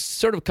know,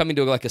 sort of coming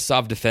to like a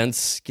soft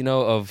defense, you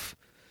know, of,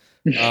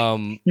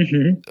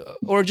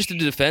 or just a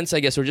defense, I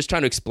guess, or just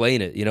trying to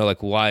explain it, you know,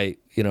 like why,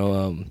 you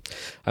know,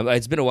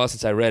 it's been a while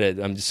since I read it.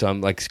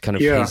 I'm like kind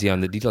of hazy on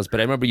the details, but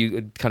I remember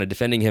you kind of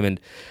defending him. And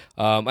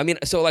I mean,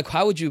 so like,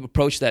 how would you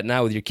approach that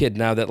now with your kid,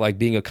 now that like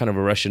being a kind of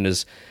a Russian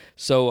is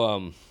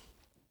so,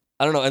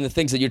 I don't know, and the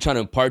things that you're trying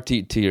to impart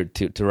to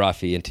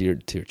Rafi and to your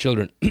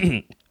children,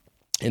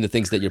 and the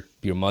things that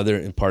your mother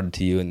imparted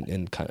to you,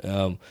 and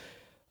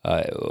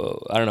I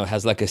don't know,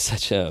 has like it's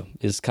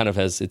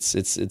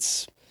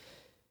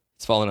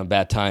fallen on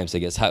bad times, I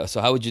guess.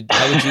 How would you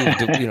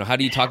how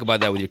do you talk about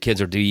that with your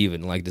kids, or do you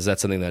even is that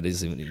something that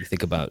is even you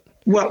think about?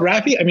 Well,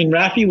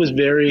 Rafi was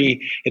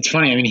very. It's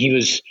funny. I mean, he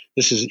was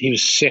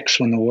 6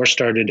 when the war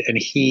started, and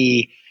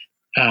he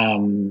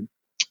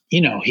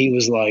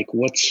was like,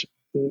 "What's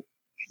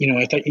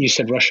I thought you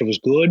said Russia was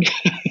good."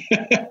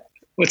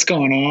 What's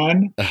going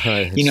on?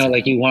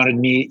 Like you wanted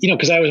me,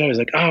 because I was always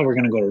like, oh, we're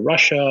going to go to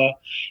Russia.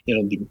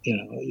 It'll be,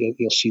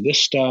 you'll see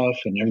this stuff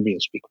and everybody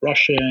will speak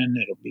Russian.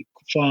 It'll be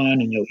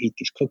fun and you'll eat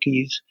these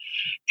cookies.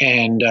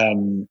 And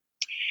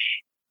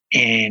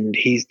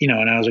he's,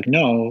 and I was like,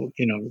 no,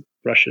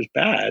 Russia's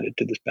bad. It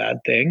did this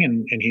bad thing.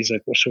 And he's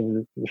like, well,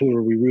 so who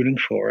are we rooting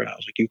for? And I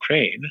was like,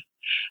 Ukraine.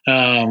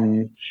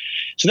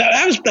 So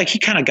that was like, he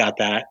kind of got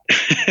that,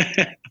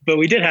 but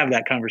we did have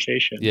that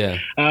conversation. Yeah.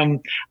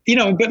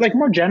 But like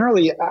more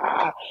generally,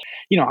 I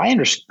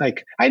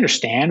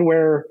understand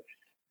where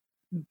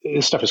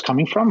this stuff is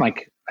coming from.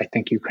 Like, I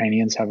think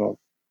Ukrainians have a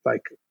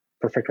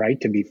perfect right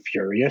to be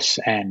furious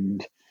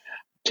and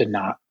to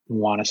not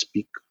want to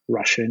speak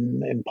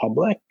Russian in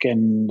public.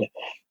 And,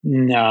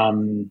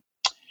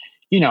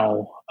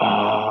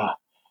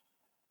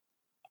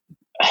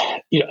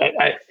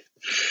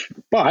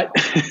 but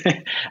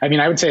I mean,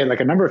 I would say like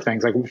a number of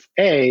things. Like,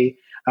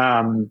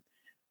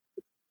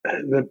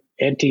 the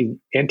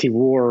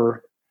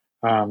anti-war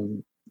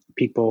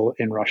people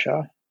in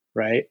Russia,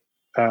 right,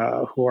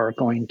 who are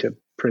going to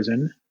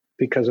prison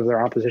because of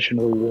their opposition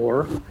to the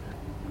war,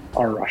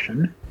 are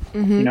Russian.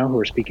 Mm-hmm. Who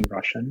are speaking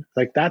Russian.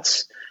 Like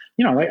that's,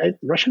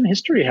 Russian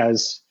history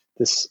has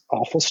this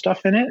awful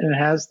stuff in it, and it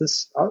has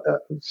this,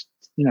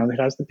 it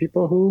has the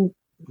people who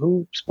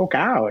spoke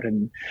out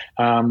and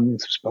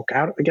spoke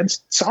out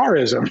against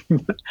Tsarism,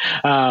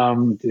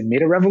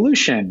 made a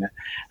revolution.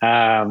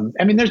 I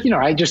mean, there's,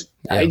 I just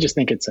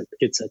think it's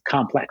a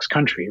complex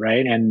country,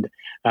 right? And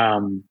I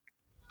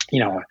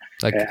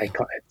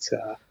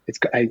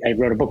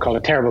wrote a book called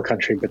A Terrible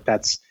Country, but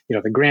that's,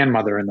 the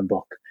grandmother in the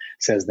book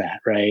says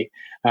that, right?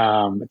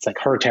 It's like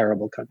her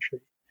terrible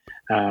country.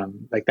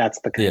 Like that's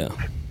the kind of,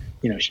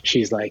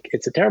 she's like,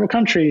 it's a terrible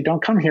country.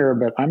 Don't come here,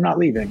 but I'm not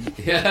leaving.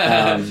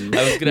 Yeah,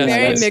 I was gonna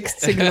very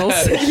mixed signals.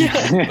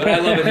 But I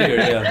love it here.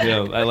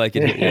 Yeah, I like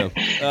it here.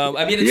 Yeah.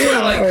 I mean, it's sort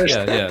of like,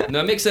 yeah.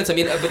 No, it makes sense. I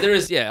mean, but there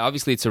is,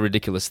 obviously, it's a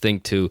ridiculous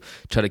thing to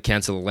try to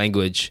cancel a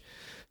language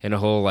and a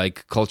whole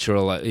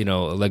cultural,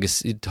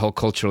 legacy, whole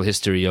cultural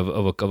history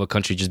of a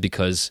country just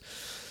because,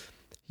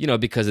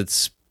 because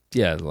it's,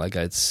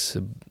 it's.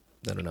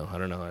 I don't know. I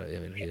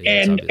mean,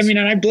 and I mean,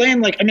 and I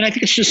blame I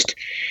think it's just.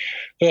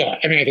 I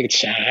think it's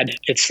sad.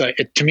 It's like,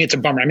 to me, it's a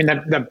bummer. I mean,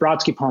 that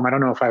Brodsky poem, I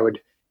don't know if I were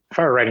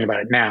writing about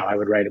it now, I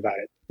would write about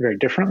it very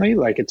differently.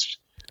 Like it's,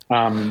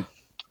 and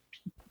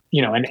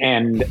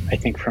I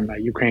think from a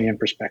Ukrainian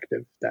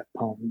perspective, that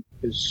poem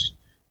is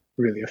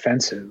really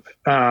offensive.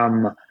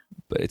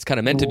 But it's kind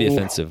of meant to be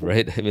offensive,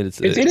 right? I mean, it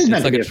is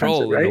meant like to be a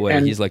troll right? in a way.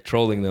 And, he's like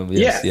trolling them.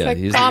 Yes, like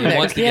he comic,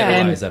 wants to get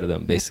a rise out of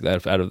them, basically,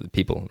 out of the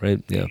people,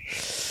 right? Yeah.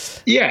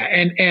 Yeah,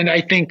 and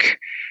I think,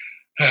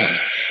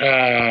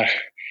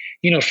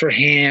 for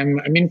him,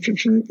 I mean,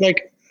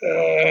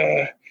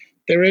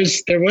 there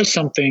was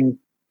something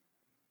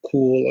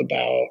cool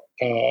about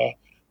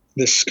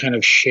this kind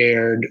of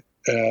shared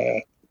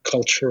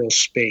cultural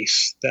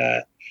space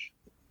that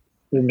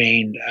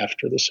remained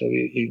after the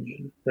Soviet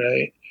Union,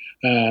 right?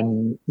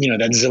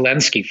 That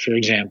Zelensky, for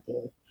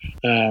example,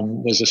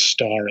 was a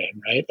star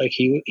in, right? Like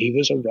he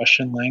was a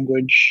Russian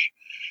language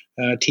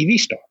TV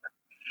star.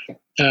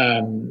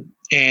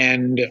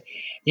 And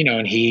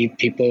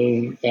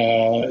people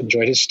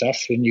enjoyed his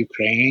stuff in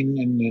Ukraine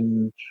and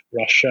in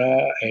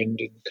Russia and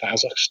in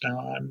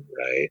Kazakhstan,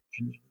 right?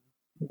 And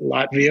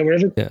Latvia,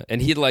 wherever. Yeah,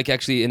 and he'd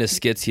actually in his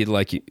skits, he'd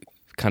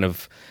kind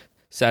of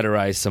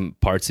satirize some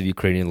parts of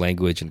Ukrainian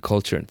language and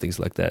culture and things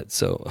like that.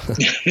 So,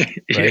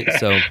 right? Yeah.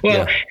 So,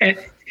 well, and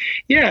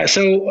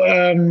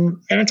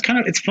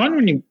it's fun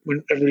when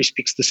everybody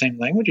speaks the same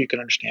language, you can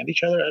understand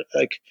each other.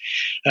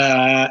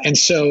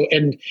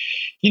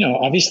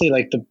 Obviously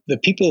the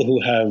people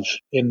who have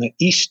in the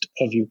east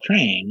of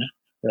Ukraine,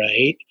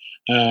 right,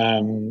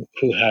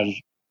 who have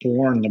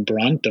borne the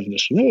brunt of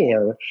this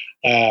war,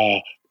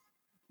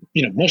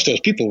 most of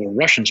those people were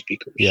Russian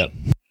speakers. Yeah.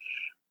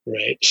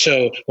 Right.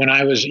 So when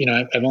I was,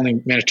 I've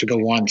only managed to go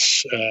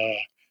once,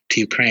 to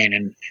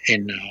Ukraine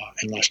in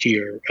last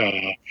year,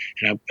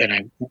 and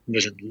I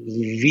was in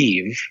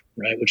Lviv,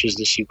 right, which is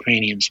this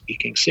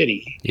Ukrainian-speaking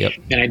city. Yep.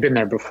 And I'd been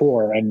there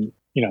before, and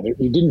you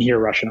didn't hear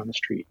Russian on the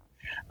street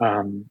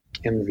in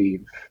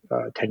Lviv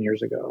 10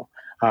 years ago,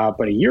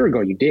 but a year ago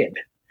you did,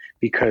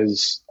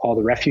 because all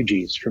the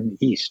refugees from the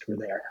east were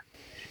there,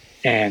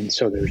 and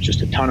so there was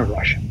just a ton of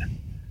Russian.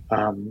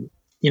 And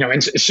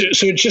so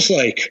it's just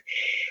like,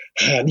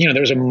 there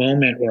was a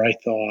moment where I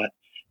thought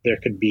there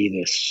could be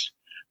this.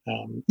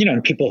 And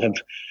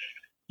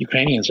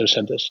Ukrainians have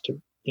said this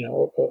to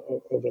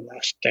over the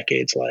last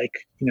decades,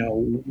 like,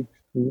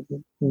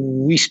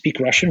 we speak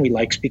Russian, we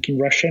like speaking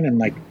Russian, and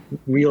like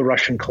real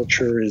Russian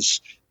culture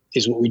is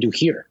what we do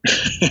here,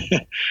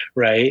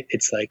 right?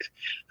 It's like,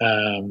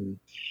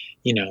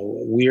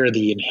 we're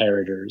the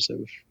inheritors of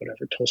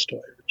whatever Tolstoy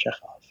or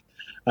Chekhov.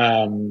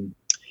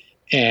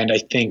 And I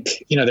think,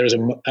 there was I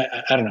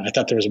don't know, I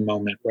thought there was a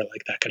moment where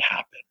like that could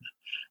happen.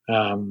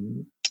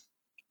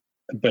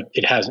 But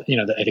it hasn't,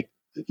 I think,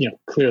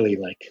 clearly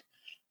like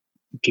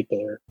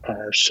people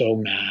are so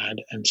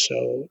mad and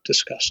so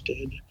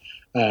disgusted,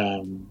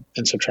 and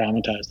so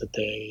traumatized that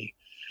they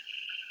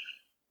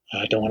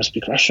don't want to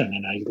speak Russian.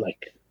 And I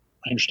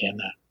understand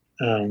that.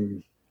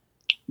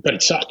 But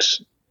it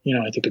sucks.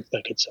 I think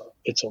it's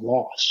a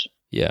loss.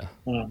 Yeah.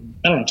 I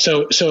don't know.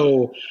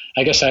 So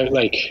I guess I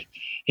like,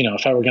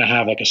 if I were going to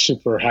have like a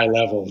super high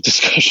level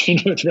discussion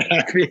with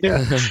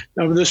Rafi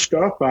of this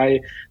stuff,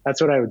 that's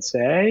what I would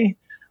say.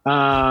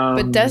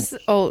 But does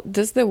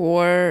the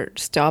war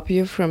stop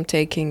you from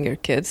taking your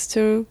kids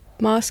to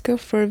Moscow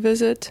for a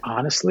visit?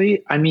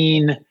 Honestly, I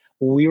mean,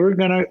 we were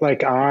gonna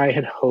I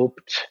had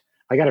hoped.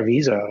 I got a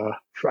visa.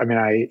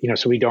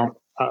 So we don't.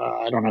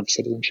 I don't have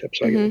citizenship,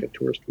 so I get a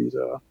tourist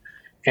visa,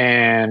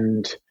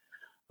 and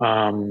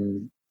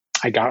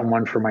I got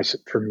one for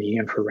me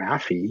and for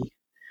Rafi,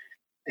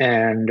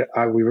 and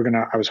I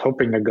was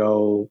hoping to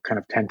go kind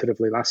of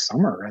tentatively last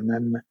summer, and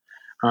then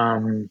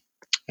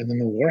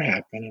the war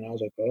happened, and I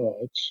was like,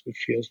 oh, it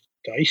feels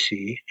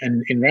dicey.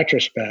 And in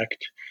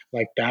retrospect,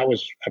 like that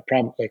was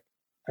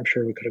I'm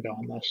sure we could have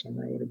gone last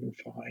summer; it would have been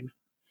fine,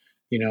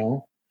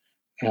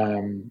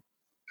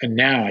 And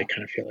now I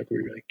kind of feel like we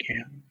really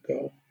can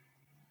go.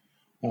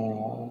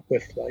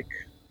 With like,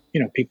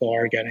 people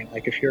are getting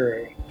like, if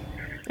you're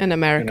an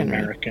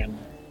American,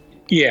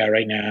 yeah,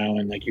 right now,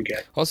 and like you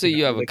get. Also,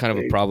 you have a kind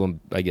of a problem,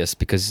 I guess,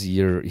 because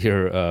your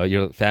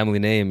family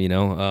name,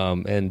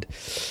 and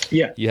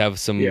yeah, you have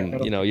some,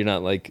 you're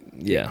not like,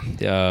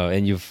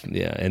 and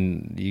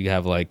you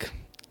have like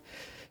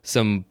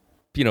some,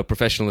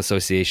 professional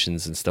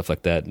associations and stuff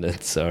like that, and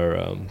that's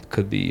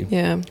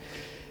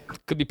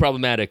could be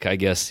problematic, I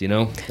guess.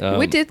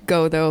 We did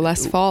go though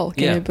last fall.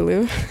 Can you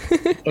believe?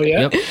 Oh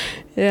yeah. Yep.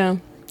 Yeah.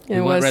 We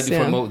went right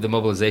before the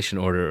mobilization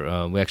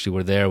order. We actually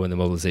were there when the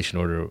mobilization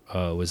order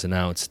was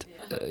announced.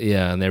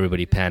 And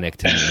everybody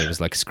panicked, and it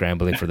was like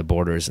scrambling for the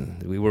borders.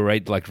 And we were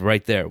right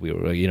there. We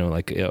were,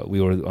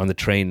 we were on the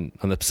train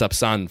on the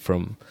Sapsan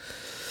from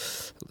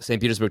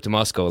St. Petersburg to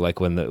Moscow, like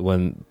when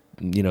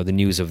the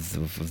news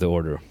of the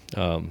order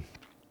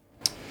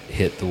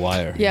hit the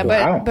wire. Yeah,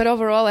 Wow. but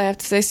overall, I have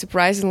to say,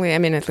 surprisingly, I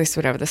mean, at least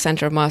whatever the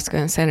center of Moscow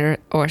and center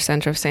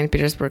of St.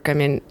 Petersburg, I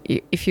mean,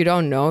 if you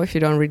don't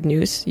read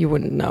news, you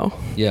wouldn't know.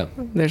 Yeah.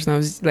 There's no,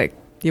 like,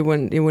 you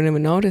wouldn't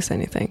even notice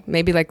anything.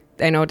 Maybe, like,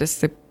 I noticed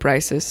the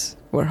prices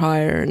were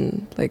higher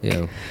and, like,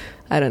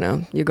 I don't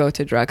know, you go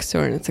to a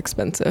drugstore and it's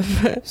expensive.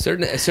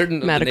 Certain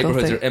of the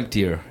neighborhoods are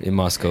emptier in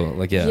Moscow.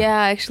 Like, yeah. Yeah,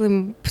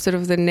 actually, sort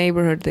of the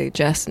neighborhood,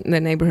 Gessen, the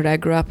neighborhood I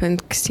grew up in,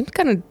 seemed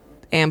kind of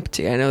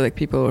empty. I know like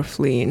people were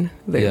fleeing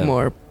the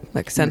more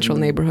like central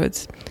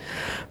neighborhoods,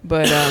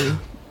 but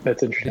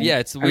that's interesting. Yeah,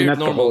 it's weird.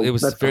 Normal. It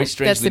was very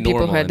strangely that's the people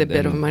normal, who had a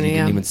bit of money. You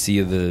didn't even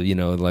see the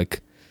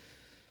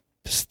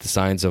the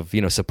signs of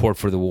support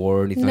for the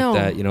war or anything like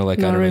that. Like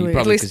I don't really. know. You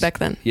probably, at least back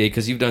then. Yeah,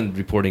 because you've done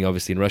reporting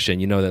obviously in Russia,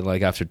 and you know that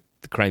like after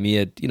the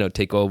Crimea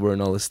take over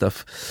and all this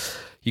stuff,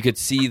 you could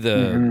see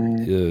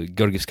the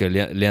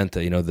Georgievskaya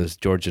Lenta, those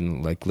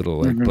Georgian like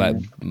little like black.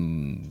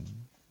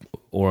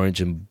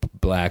 Orange and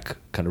black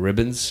kind of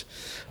ribbons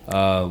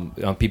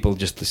on people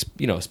just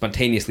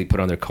spontaneously put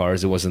on their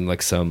cars. It wasn't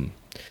like some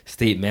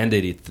state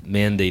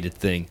mandated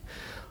thing,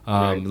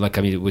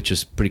 right. Which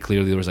is pretty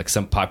clearly there was like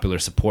some popular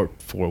support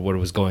for what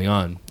was going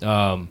on,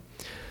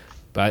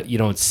 but you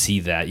don't see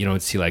that. You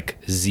don't see like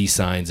Z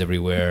signs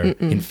everywhere.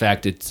 Mm-mm. In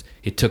fact, it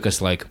took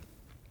us like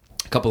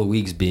a couple of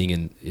weeks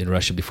being in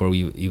Russia before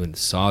we even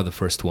saw the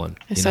first one.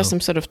 I saw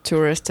some sort of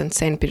tourist in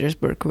St.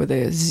 Petersburg with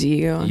a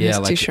Z on his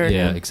t-shirt.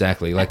 Yeah,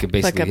 exactly. Like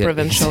basically like a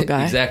provincial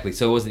guy. Exactly.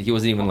 So he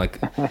wasn't even like,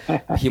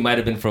 he might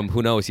have been from,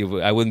 who knows?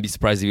 I wouldn't be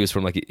surprised if he was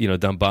from like,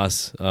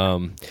 Donbass.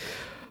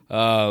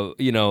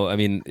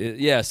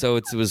 So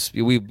it was,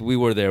 we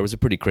were there. It was a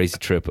pretty crazy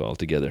trip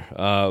altogether.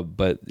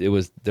 But it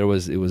was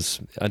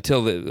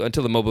until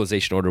the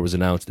mobilization order was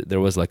announced,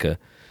 there was like a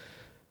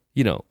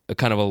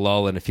kind of a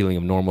lull and a feeling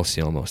of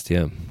normalcy almost.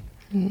 Yeah.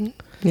 Mm-hmm.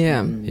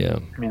 Yeah. Yeah.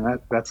 I mean,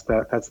 that's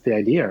the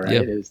idea, right?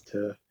 Yep. Is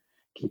to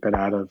keep it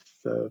out of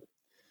the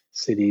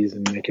cities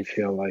and make it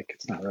feel like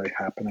it's not really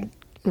happening.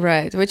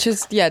 Right. Which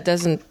is, it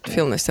doesn't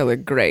feel necessarily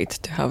great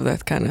to have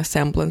that kind of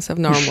semblance of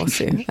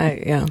normalcy.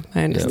 I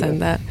understand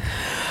that.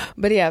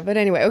 But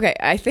anyway, okay.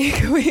 I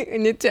think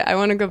I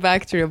want to go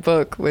back to your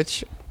book,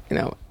 which,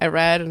 I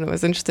read and I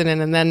was interested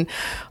in, and then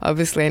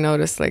obviously I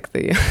noticed like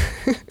the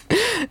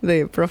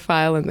the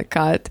profile and the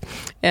cut,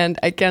 and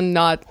I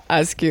cannot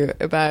ask you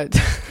about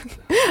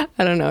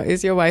I don't know,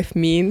 is your wife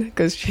mean?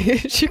 Because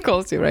she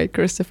calls you, right,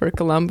 Christopher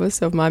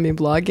Columbus of mommy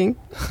blogging.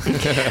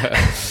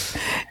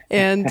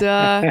 And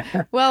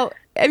well,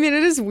 I mean,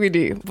 it is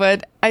witty,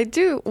 but I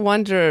do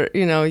wonder,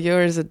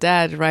 you're as a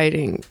dad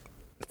writing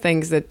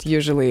things that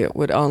usually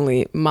would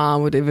only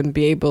mom would even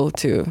be able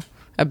to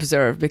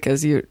observe,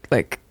 because you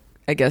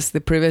I guess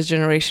the previous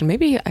generation,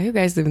 maybe are you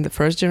guys even the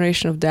first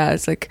generation of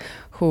dads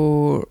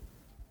who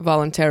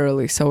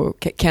voluntarily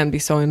can be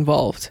so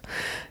involved,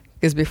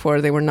 because before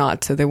they were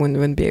not, so they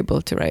wouldn't be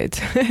able to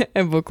write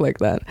a book like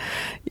that.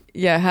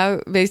 Yeah, how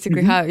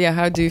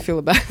do you feel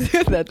about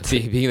that?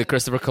 Being the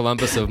Christopher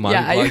Columbus of mind.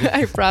 Yeah,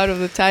 I'm proud of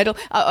the title.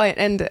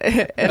 And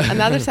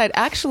another side,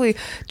 actually,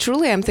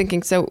 truly, I'm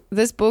thinking. So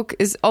this book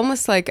is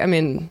almost like,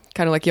 kind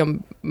of like your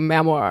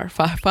memoir,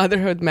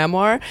 fatherhood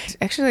memoir.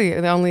 Actually,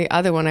 the only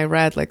other one I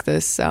read like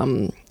this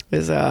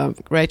is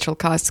Rachel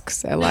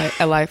Cusk's A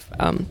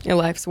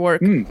Life's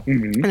Work,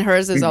 and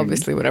hers is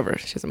obviously whatever.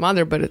 She's a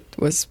mother, but it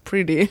was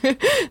pretty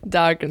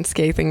dark and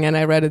scathing. And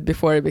I read it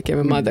before I became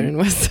a mother, and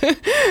was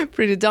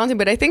pretty daunting.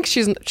 But I think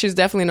she's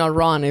definitely not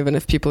wrong, even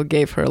if people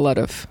gave her a lot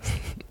of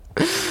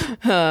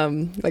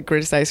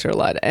criticized her a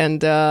lot.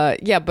 And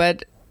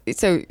but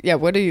so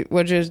what do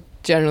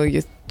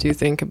you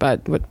think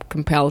about what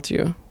compelled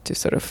you to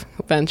sort of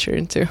venture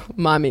into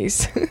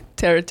mommy's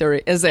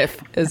territory, as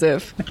if?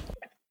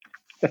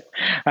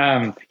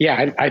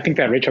 I think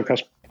that Rachel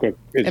Cusk book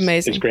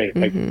is great.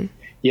 I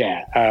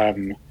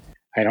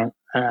don't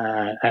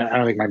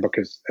think my book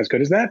is as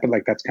good as that, but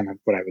that's kind of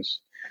what I was,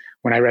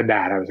 when I read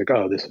that, I was like,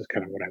 oh, this is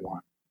kind of what I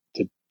want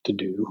to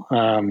do.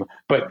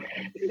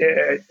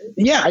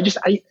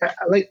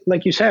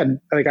 Like you said,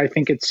 I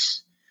think it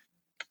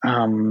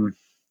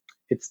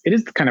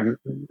is kind of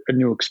a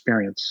new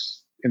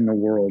experience in the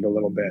world a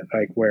little bit,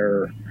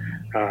 where,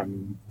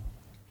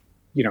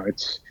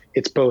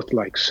 it's both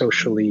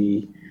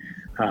socially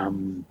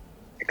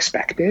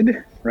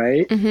expected,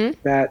 right?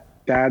 That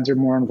dads are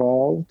more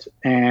involved,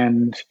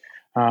 and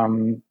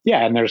and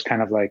there's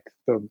kind of the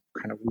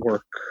kind of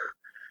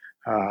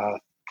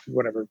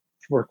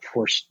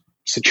workforce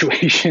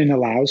situation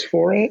allows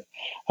for it.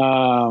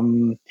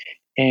 I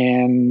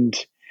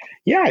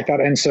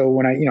thought, and so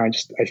when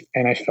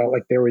I felt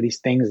like there were these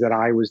things that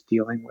I was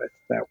dealing with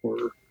that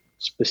were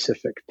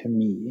specific to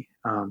me.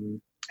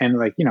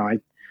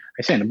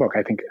 I say in the book,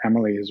 I think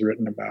Emily has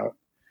written about,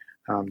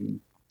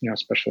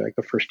 especially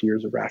the first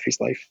years of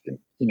Rafi's life,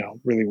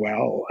 really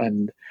well.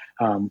 And,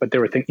 but there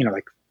were things,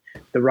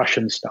 the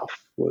Russian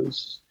stuff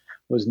was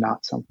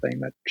not something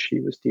that she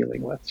was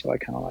dealing with. So I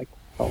kind of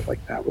felt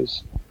like that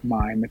was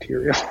my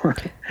material.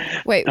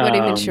 Wait, what do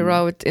you mean she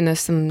wrote in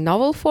some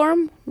novel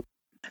form?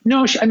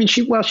 No, she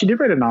did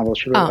write a novel.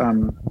 She wrote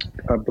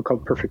a book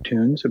called Perfect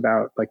Tunes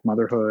about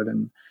motherhood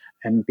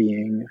and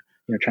being,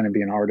 trying to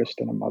be an artist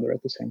and a mother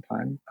at the same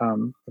time,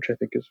 which I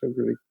think is a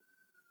really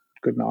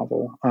good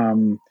novel.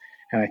 And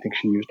I think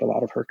she used a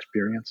lot of her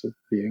experience of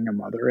being a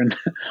mother and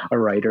a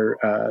writer,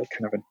 and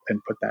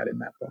put that in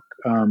that book.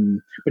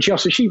 But she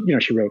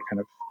wrote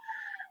kind of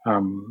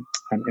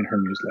in her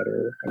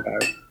newsletter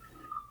about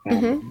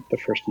the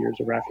first years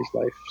of Rafi's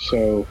life.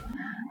 So,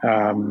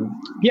 but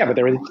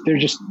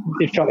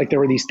it felt like there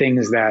were these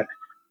things that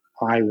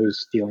I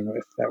was dealing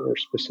with that were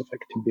specific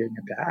to being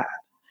a dad.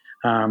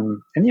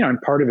 And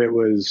part of it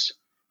was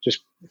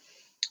just,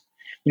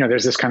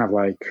 there's this kind of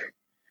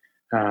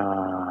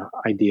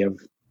idea of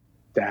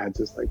dads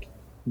as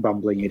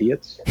bumbling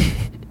idiots.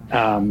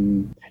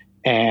 And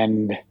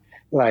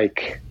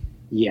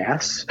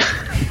yes,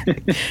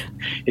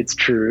 it's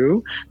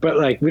true,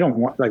 but we don't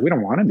want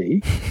to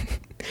be,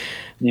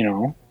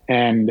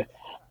 and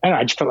I don't know,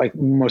 I just felt like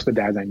most of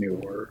the dads I knew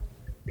were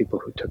people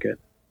who took it,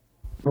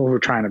 who were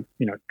trying to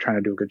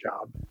do a good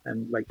job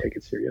and take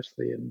it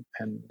seriously and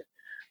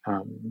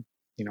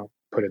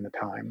put in the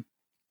time.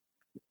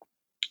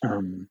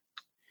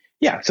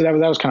 So that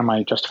was kind of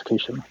my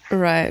justification.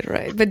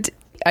 Right. But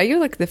are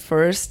you the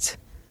first,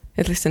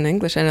 at least in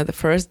English, I know, the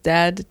first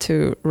dad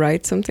to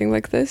write something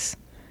like this?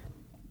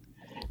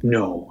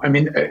 No, I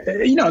mean,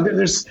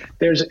 there's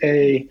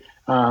a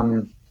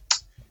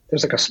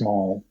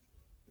small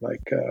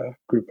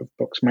group of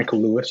books.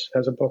 Michael Lewis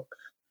has a book.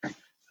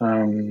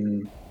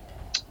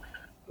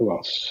 Who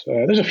else?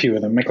 There's a few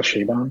of them. Michael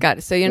Chabon. Got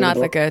it. So you're not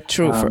a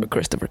true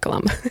Christopher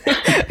Columbus.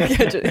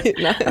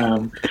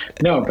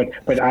 No,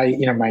 but I,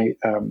 my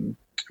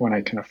when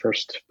I kind of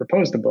first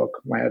proposed the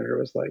book, my editor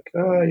was like,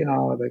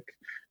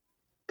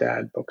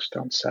 dad books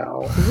don't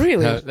sell.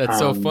 Really? That's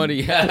so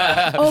funny.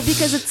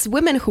 Because it's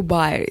women who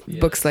buy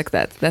books like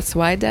that. That's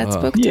why dad's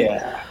book.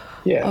 Yeah.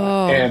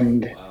 Oh.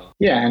 And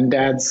and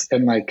dads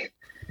and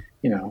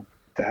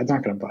dad's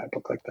not going to buy a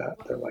book like that.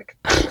 They're like,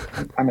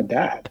 I'm a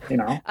dad,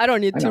 I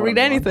don't need to read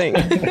anything.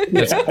 I don't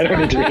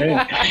need to read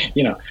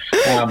anything,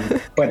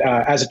 But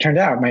as it turned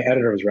out, my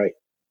editor was right.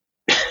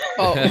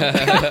 Oh,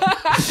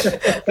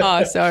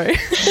 sorry.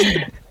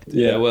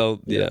 Well,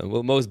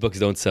 most books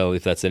don't sell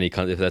if that's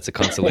if that's a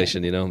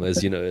consolation,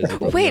 as you know.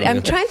 Wait,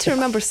 I'm trying to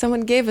remember.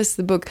 Someone gave us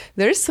the book.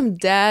 There is some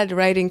dad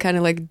writing kind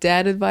of like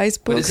dad advice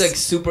books. But it's like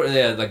super,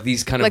 like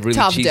these kind of like really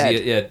top cheesy,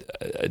 dad.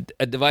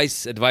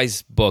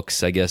 Advice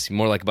books, I guess.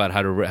 More like about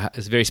how to.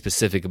 It's very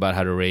specific about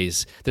how to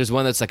raise. There's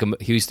one that's like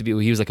he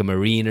was like a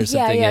Marine or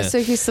something. Yeah.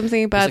 So he's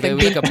something about it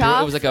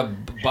was like a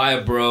buy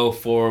a bro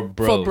for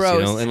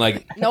bros, and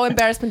like no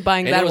embarrassment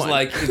buying and that it was one.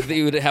 like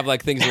they would have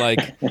like things like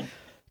it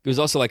was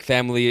also like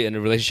family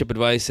and relationship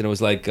advice, and it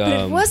was like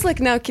but it was like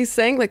now he's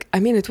saying like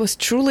it was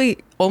truly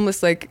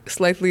almost like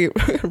slightly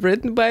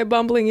written by a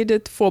bumbling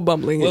idiot for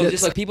bumbling idiots.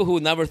 Just like people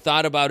who never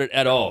thought about it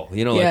at all,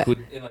 Yeah. like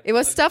it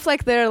was stuff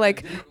like they're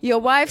like your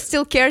wife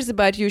still cares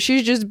about you,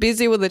 she's just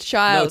busy with a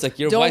child. No, it's like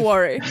don't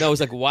worry. No,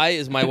 it's like, why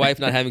is my wife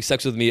not having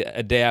sex with me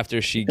a day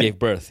after she gave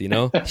birth?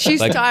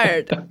 She's like,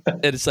 tired.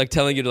 And it's like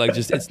telling you to like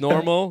just it's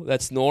normal.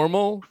 That's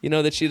normal.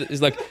 That she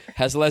is like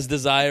has less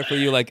desire for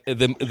you like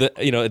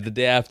the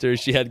day after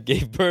she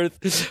gave birth.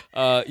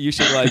 You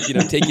should like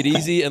take it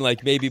easy and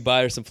like maybe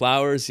buy her some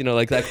flowers.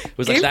 Like that. It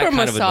was like that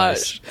kind of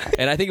advice.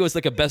 And I think it was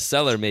like a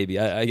bestseller. Maybe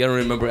I don't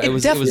remember. It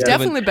was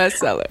definitely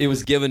bestseller. It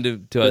was given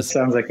to us. That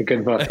sounds like a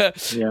good book.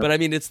 Yeah. But I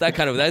mean, it's that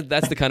kind of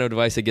that's the kind of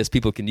advice I guess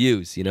people can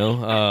use. Like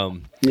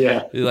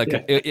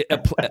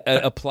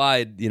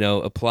applied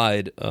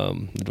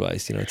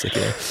advice. It's like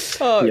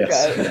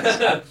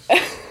God.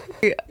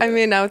 I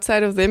mean,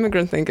 outside of the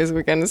immigrant thing, because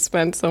we're going to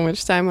spend so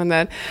much time on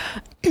that.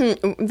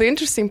 The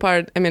interesting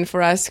part,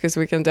 for us, because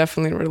we can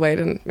definitely relate,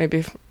 and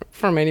maybe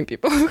for many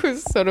people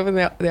who's sort of in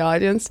the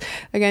audience,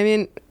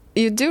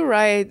 you do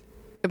write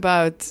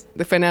about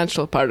the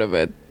financial part of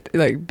it,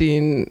 like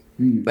being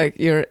like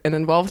you're an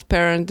involved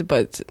parent,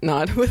 but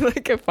not with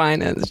like a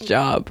finance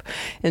job,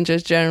 and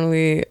just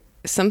generally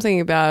something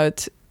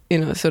about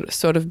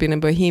sort of being a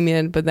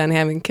bohemian, but then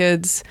having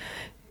kids.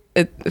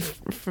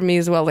 For me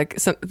as well, like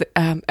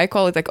I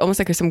call it like almost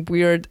like some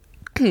weird,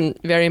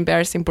 very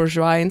embarrassing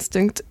bourgeois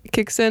instinct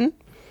kicks in,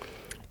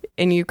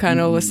 and you kind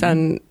of all of a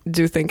sudden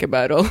do think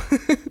about all,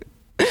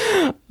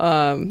 I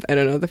don't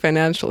know, the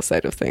financial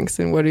side of things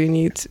and what do you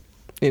need,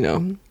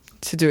 to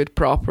do it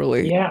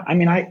properly. Yeah, I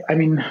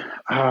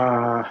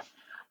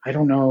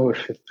don't know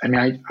if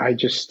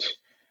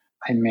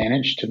I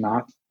managed to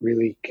not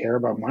really care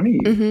about money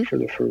for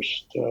the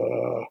first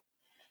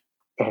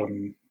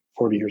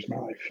 40 years of my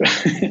life,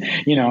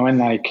 and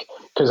like,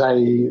 because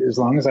as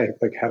long as I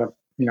like had I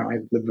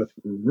lived with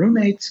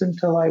roommates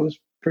until I was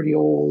pretty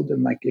old.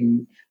 And like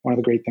one of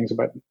the great things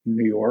about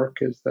New York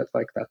is that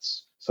like,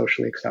 that's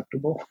socially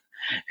acceptable.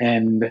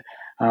 And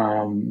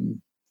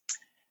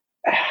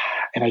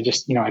I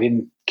just, I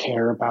didn't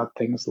care about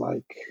things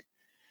like,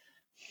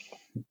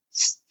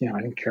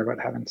 I didn't care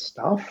about having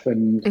stuff,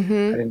 and I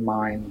didn't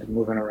mind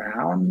moving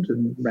around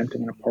and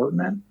renting an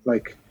apartment.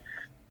 Like,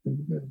 I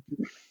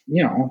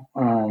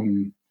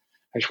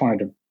just wanted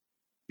to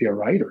be a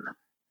writer.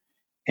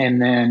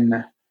 And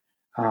then,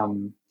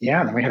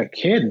 then we had a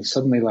kid, and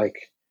suddenly like,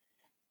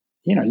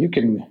 you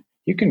can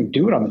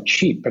do it on the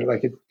cheap, but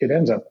like it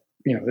ends up,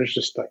 there's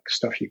just like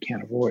stuff you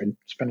can't avoid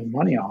spending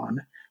money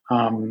on.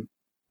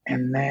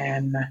 And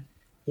then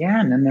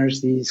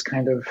there's these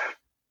kind of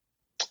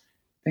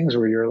things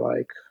where you're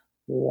like,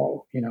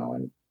 whoa,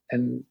 and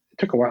it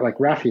took a while. Like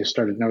Rafi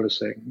started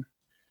noticing,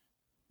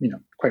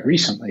 quite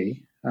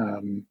recently,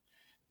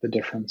 the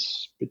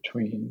difference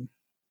between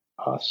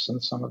us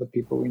and some of the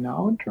people we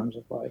know in terms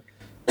of like,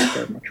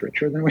 they're much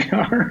richer than we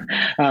are.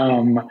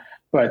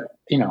 But,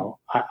 I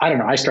don't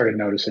know, I started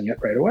noticing it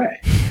right away.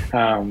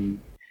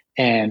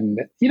 And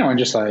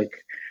just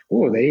like,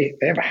 oh, they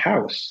have a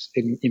house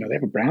in, they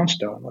have a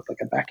brownstone with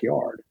like a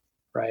backyard.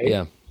 Right.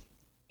 Yeah.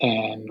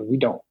 And we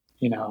don't,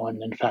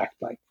 and in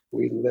fact, like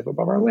we live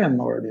above our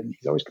landlord, and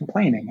he's always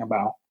complaining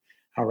about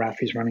how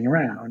Rafi's running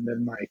around,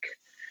 and like,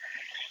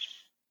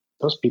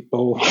 those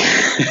people,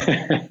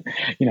 they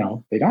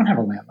don't have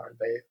a landlord.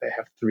 They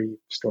have 3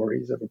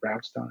 stories of a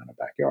brownstone and a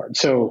backyard.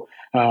 So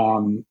I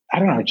don't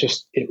know.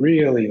 It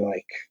really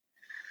like,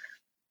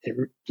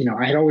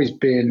 I had always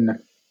been.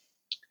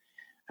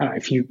 I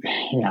don't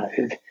know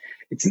if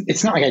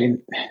it's not like I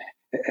didn't.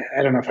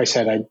 I don't know if I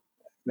said a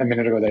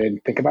minute ago that I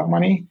didn't think about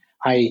money.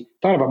 I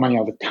thought about money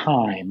all the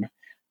time.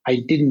 I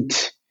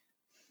didn't.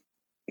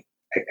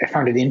 I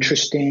found it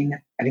interesting.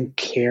 I didn't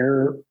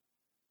care.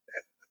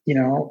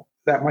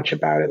 That much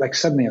about it. Like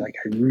suddenly, like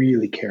I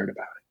really cared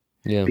about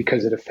it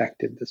because it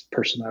affected this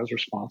person I was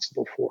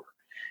responsible for.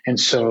 And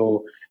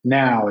so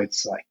now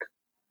it's like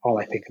all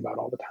I think about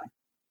all the time.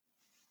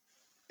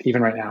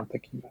 Even right now, I'm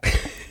thinking about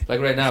it. Like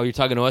right now, you're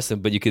talking to us,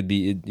 but you're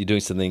doing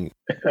something.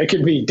 I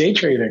could be day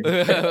trading.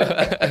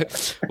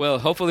 Well,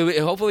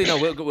 hopefully, no,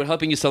 we're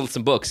helping you sell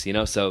some books.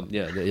 So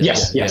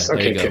Yes.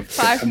 Okay, good.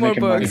 5 more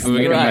books.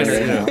 We're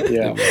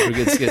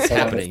It's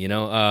happening.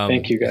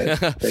 Thank you guys.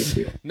 Thank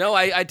you. No,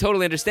 I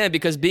totally understand,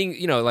 because being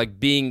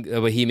being a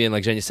bohemian,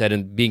 like Jenny said,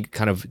 and being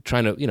kind of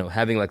trying to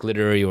having like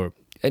literary or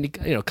any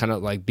kind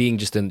of like being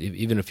just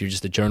even if you're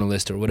just a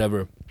journalist or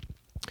whatever.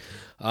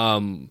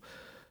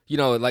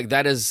 like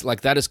that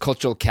is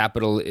cultural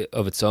capital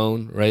of its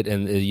own, right?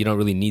 And you don't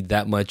really need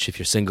that much if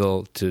you're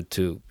single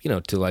to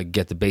like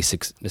get the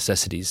basic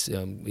necessities.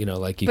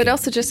 Like you. But can,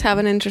 also just have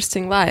an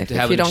interesting life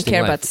if you don't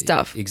care about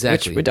stuff.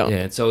 Exactly. Which we don't.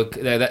 Yeah. And so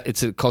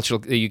it's a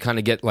cultural. You kind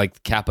of get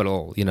like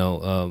capital,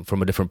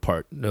 from a different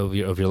part of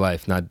your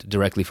life, not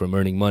directly from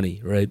earning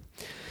money, right?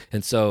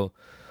 And so,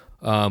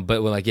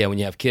 but when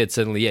you have kids,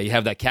 suddenly, you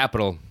have that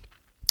capital.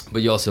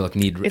 But you also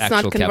need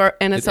actual capital,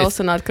 and it's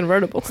also not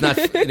convertible. It's not.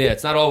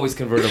 It's not always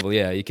convertible.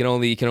 Yeah, you can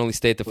only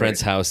stay at the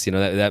friend's house.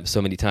 That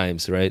so many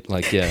times, right?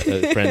 Like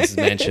a friend's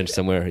mansion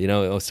somewhere.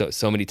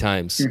 So many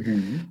times.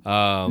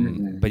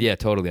 But yeah,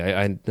 totally.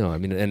 I know. I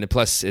mean, and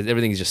plus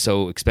everything is just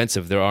so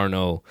expensive. There are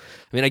no.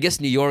 I mean, I guess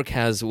New York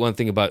has one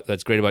thing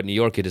that's great about New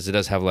York. It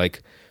does have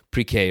like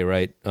pre-K,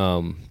 right?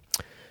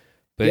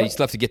 But you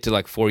still have to get to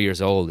like 4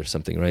 years old or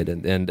something, right?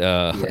 And you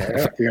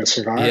gotta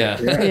survive.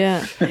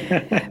 Yeah.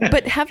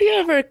 But have you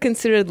ever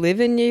considered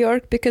living in New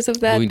York because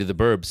of that? Moving to the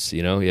burbs,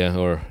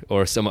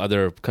 or some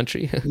other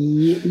country.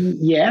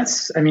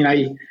 Yes, I mean,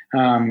 I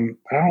don't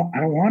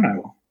want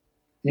to.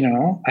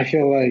 I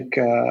feel like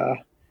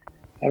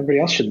everybody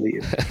else should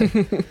leave.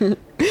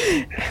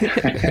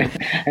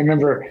 I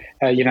remember,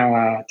 do you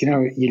know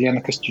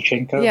Yelena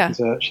Kostyuchenko? Yeah,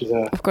 she's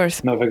a of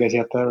course Nova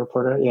Gazeta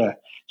reporter. Yeah,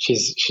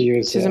 she's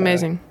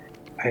amazing.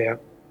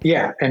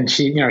 And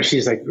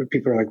she's like,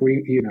 people are like,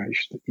 you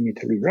need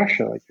to leave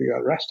Russia. Like, you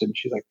got arrested. And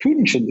she's like,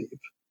 Putin should leave.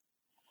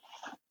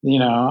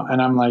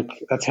 And I'm like,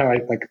 that's how I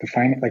like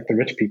define it. Like the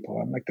rich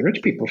people, I'm like, the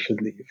rich people should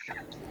leave.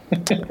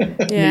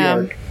 Yeah.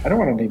 New York. I don't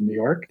want to leave New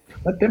York.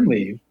 Let them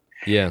leave.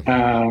 Yeah.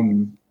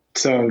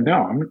 So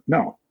I'm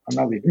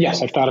not leaving.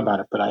 Yes, I've thought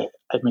about it, but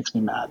it makes me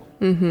mad.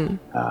 Mm-hmm.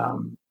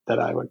 That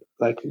I would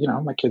like,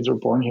 my kids were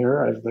born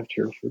here. I've lived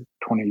here for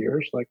 20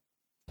 years. Like,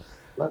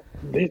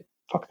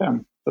 fuck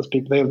them.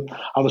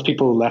 All those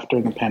people who left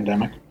during the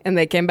pandemic. And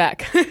they came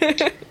back.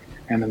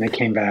 And then they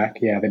came back.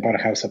 Yeah, they bought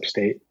a house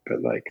upstate,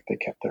 but like they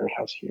kept their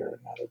house here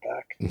and now they're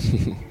back.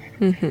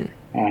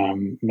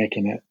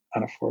 Making it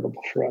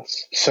unaffordable for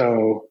us.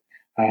 So,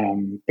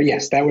 but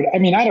yes, that would, I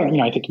mean, I don't,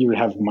 I think you would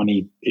have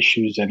money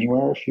issues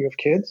anywhere if you have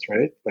kids,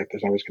 right? Like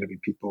there's always going to be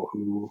people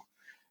who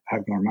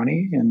have more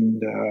money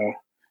and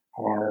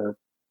are,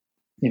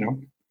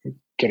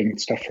 getting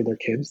stuff for their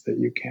kids that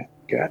you can't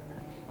get.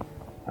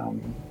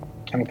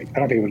 I don't think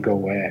it would go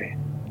away.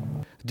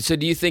 So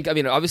do you think, I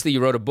mean, obviously you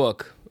wrote a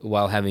book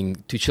while having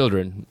 2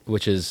 children,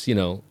 which is,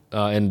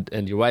 and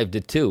your wife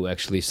did too,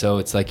 actually. So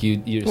it's like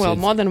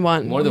more than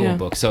one. More than one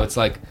book. So it's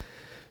like,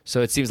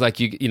 so it seems like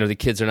the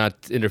kids are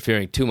not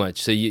interfering too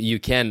much. So you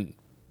can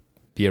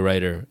be a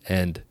writer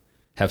and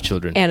have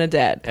children. And a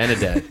dad.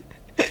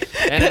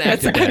 And an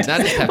active dad,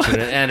 not just have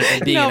children, and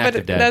being an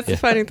active dad. That's the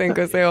funny thing,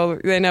 because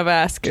they never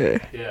ask a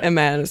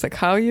man. It's like,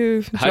 how do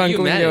you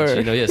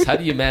manage? Yes, how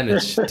do you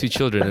manage 2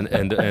 children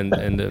and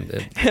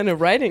a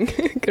writing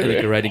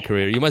career? A writing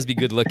career. You must be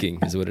good looking,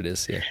 is what it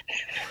is.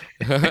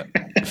 Yeah.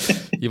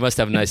 You must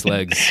have nice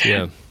legs.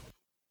 Yeah.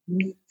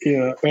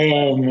 Yeah.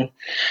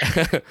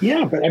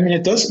 Yeah, but I mean,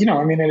 it does. It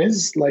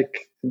is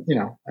like,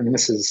 I mean,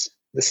 this is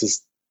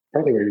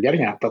partly where you're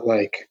getting at, but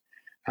like,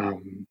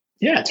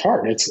 it's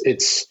hard.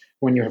 It's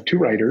when you have 2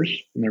 writers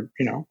and they're,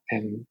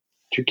 and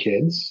 2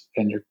 kids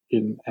and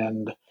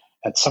and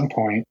at some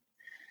point,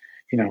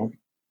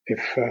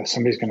 if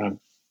somebody's going to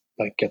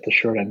like get the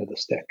short end of the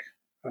stick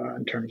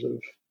in terms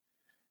of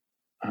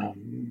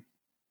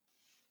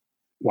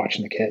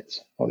watching the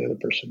kids while the other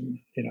person,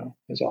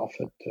 is off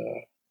at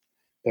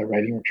the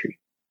writing retreat,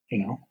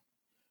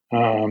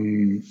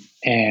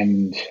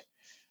 and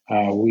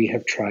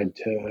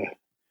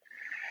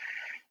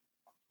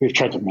we've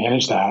tried to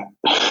manage that,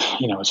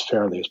 as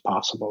fairly as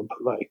possible.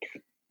 But like,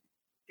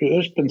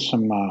 there's been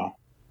some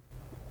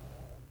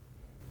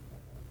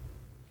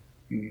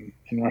in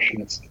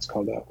Russian, it's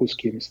called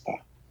 "узкие места."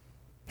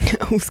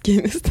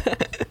 Узкие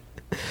места.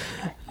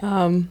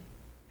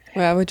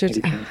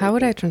 How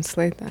would I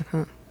translate that?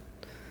 Huh?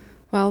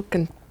 Well,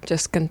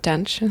 just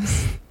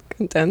contentious.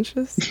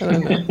 Contentious. I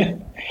don't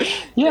know.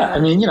 Yeah, I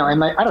mean, and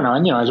like, I don't know,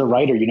 and as a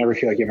writer, you never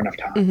feel like you have enough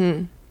time,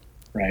 mm-hmm.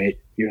 right?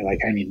 You're like,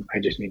 I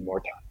just need more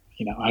time.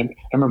 I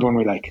remember when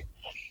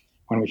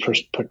we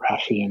first put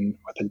Rafi in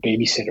with a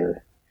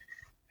babysitter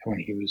when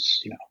he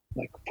was,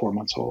 like 4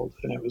 months old,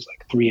 and it was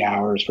like 3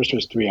 hours. First it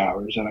was 3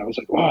 hours, and I was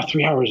like, wow,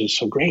 3 hours is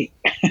so great.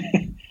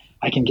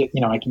 I can get,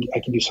 I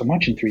can do so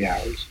much in 3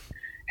 hours.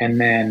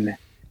 And then,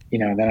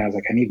 then I was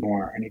like, I need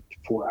more. I need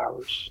 4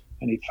 hours.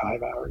 I need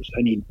 5 hours.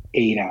 I need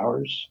 8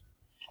 hours.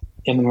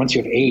 And then once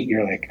you have 8,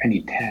 you're like, I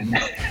need 10.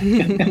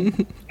 I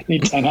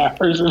need 10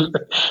 hours.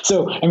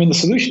 So, I mean, the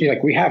solution,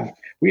 like we have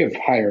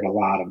hired a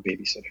lot of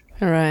babysitting.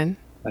 All right.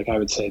 Like I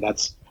would say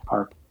that's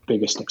our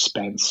biggest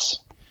expense,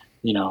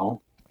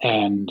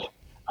 and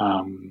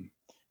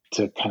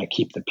to kind of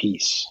keep the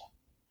peace.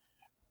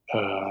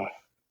 And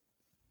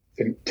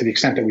to the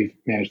extent that we've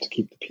managed to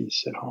keep the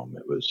peace at home,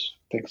 it was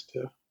thanks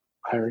to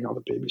hiring all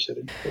the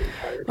babysitting that we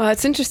hired. Well,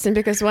 it's interesting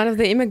because one of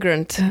the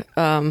immigrant,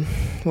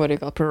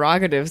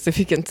 prerogatives, if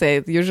you can say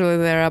it, usually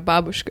there are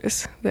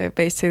babushkas. They're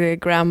basically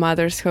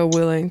grandmothers who are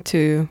willing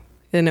to,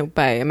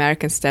 by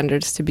American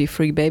standards, to be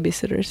free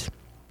babysitters.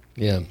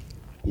 Yeah.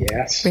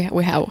 Yes.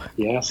 We have.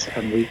 Yes,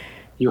 and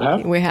you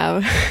have? We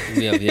have.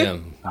 We have, yeah.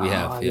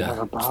 You have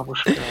a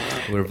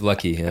babushka. We're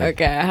lucky, yeah.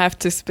 Okay, I have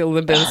to spill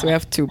the beans. We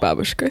have 2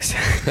 babushkas.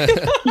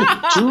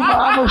 2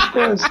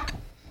 babushkas.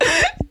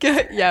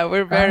 Yeah,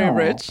 we're very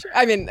rich.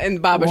 I mean, in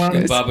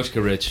babushkas.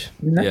 Babushka rich.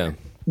 Yeah.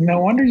 No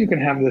wonder you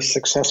can have this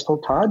successful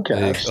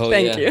podcast.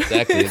 Thank you.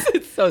 Exactly.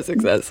 It's so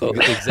successful.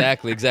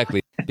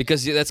 Exactly.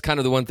 Because that's kind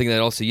of the one thing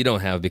that also you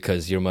don't have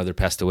because your mother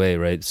passed away,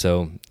 right?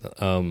 So,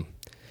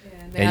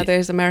 the other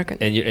is American.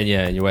 and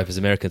your wife is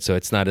American, so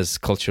it's not as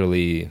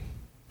culturally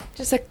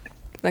Just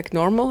like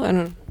normal. I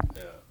don't know.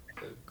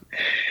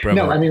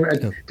 prevalent. No, I mean,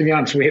 to be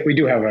honest, we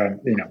do have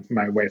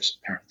my wife's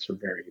parents are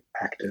very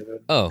active.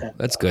 And,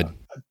 that's good.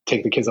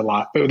 Take the kids a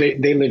lot, but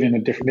they live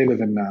in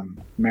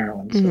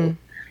Maryland, so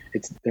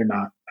they're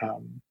not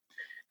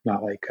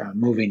like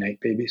movie night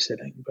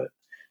babysitting, but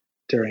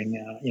during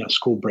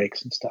school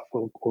breaks and stuff,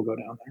 we'll go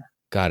down there.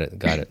 Got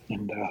it.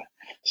 And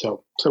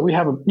so we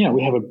have a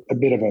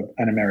bit of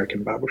an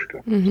American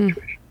babushka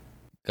situation.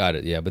 Got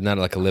it. Yeah, but not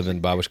like a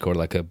live-in babushka or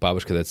like a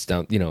babushka that's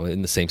down,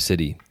 in the same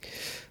city.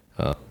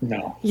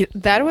 No. Yeah,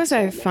 that was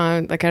I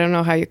found. I don't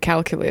know how you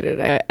calculated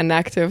it. An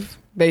active,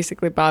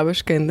 basically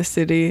babushka in the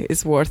city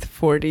is worth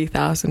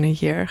 $40,000 a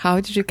year. How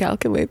did you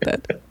calculate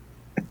that?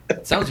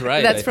 Sounds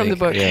right. That's from the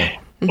book. Yeah.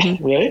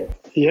 Right?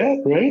 Yeah,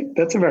 right.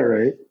 That's about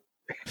right.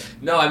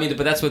 No, I mean,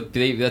 but that's what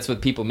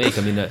people make.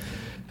 I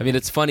mean,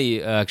 it's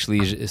funny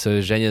actually. So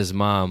Zhenya's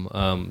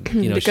mom,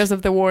 because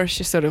of the war,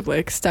 she sort of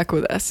stuck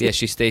with us. Yeah,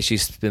 she's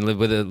been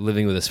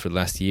living with us for the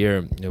last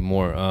year or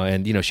more,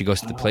 and she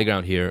goes to the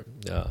playground here,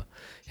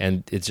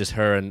 and it's just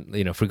her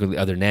and frequently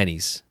other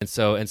nannies, and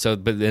so,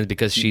 but then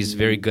because she's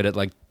very good at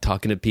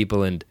talking to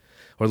people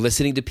or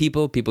listening to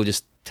people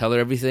just tell her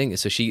everything,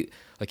 so she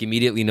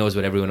immediately knows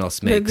what everyone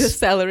else makes. The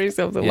salaries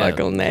of the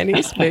local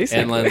nannies,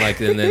 basically.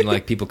 And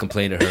then people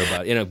complain to her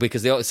about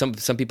because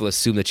some people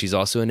assume that she's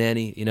also a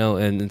nanny,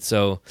 and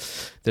so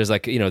there's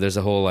there's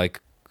a whole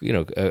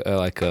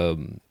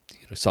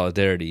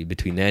solidarity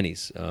between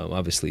nannies,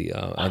 obviously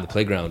on the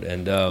playground,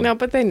 and no,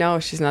 but they know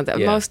she's not that.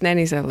 Yeah. Most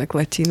nannies are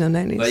Latino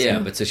nannies. But yeah,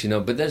 but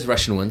so but there's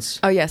Russian ones.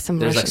 Oh yeah, some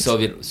there's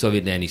Russians.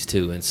 Soviet nannies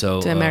too, and so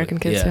the American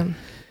kids. Yeah.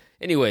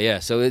 Anyway, yeah.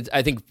 So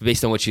I think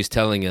based on what she's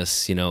telling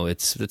us,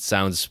 it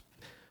sounds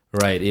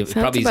right. It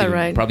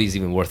probably is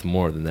even worth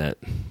more than that.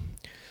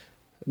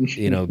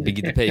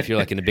 Big to pay if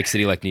you're in a big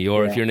city like New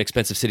York, if you're in an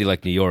expensive city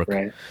like New York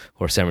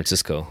or San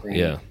Francisco,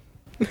 yeah.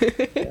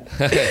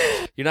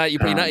 You're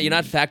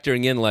not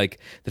factoring in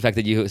the fact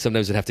that you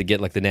sometimes would have to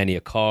get the nanny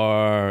a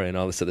car and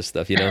all this other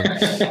stuff,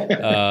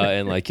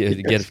 and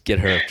get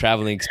her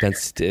traveling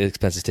expenses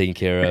taken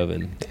care of,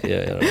 and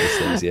these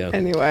things, yeah.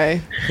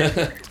 Anyway.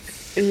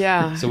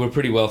 Yeah. So we're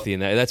pretty wealthy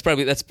in that. That's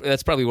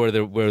probably where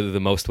they're the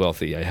most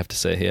wealthy, I have to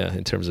say. Yeah,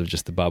 in terms of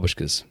just the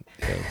babushkas.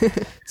 Yeah.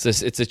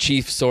 it's a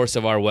chief source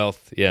of our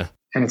wealth. Yeah.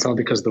 And it's all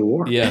because of the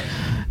war. Yeah.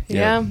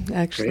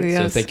 Actually.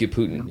 Yes. So thank you,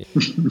 Putin.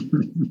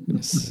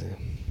 Yes.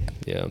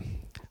 Yeah.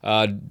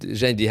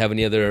 Zhen, do you have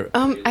any other?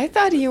 I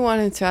thought you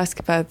wanted to ask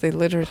about the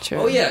literature.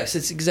 Oh yes,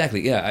 it's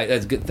exactly. Yeah,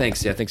 that's good.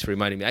 Thanks. Yeah, thanks for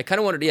reminding me. I kind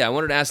of wanted. Yeah, I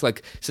wanted to ask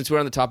since we're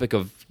on the topic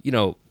of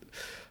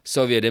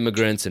Soviet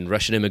immigrants and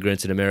Russian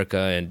immigrants in America,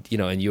 and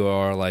you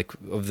are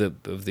of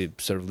the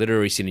sort of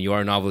literary scene, and you are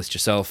a novelist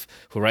yourself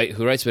who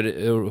writes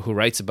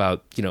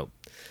about the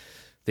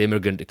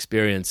immigrant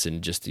experience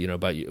and just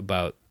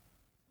about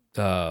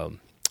all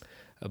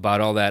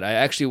that. I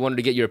actually wanted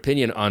to get your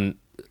opinion on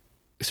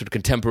sort of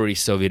contemporary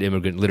Soviet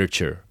immigrant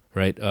literature,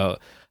 right? I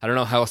don't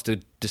know how else to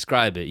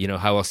describe it.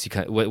 How else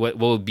what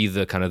would be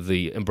the kind of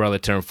the umbrella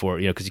term for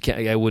because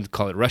I wouldn't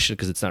call it Russian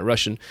because it's not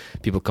Russian.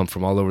 People come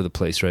from all over the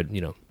place, right?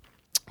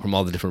 From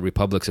all the different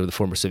republics of the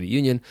former Soviet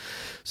Union.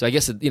 So I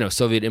guess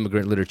Soviet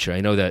immigrant literature. I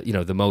know that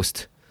the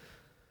most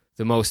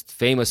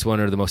famous one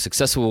or the most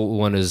successful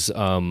one is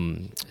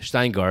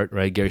Steingart,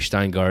 right? Gary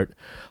Steingart,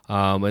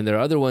 and there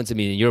are other ones. I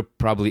mean,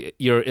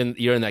 you're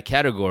in that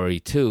category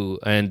too.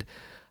 And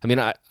I mean,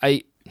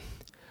 I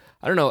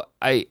don't know.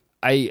 I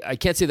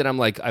can't say that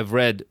I've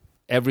read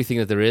everything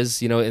that there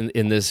is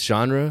in this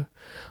genre.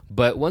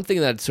 But one thing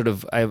that sort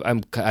of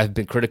I've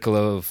been critical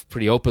of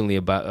pretty openly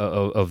about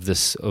of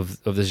this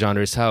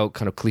genre is how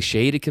kind of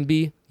cliched it can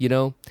be.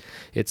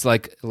 It's a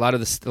lot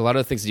of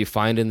the things that you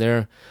find in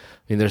there.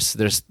 I mean, there's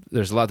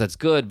a lot that's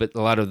good, but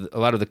a lot of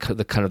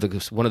the kind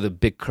of one of the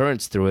big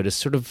currents through it is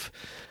sort of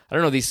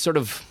these sort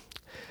of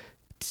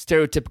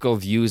stereotypical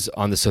views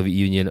on the Soviet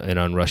Union and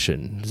on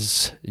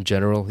Russians in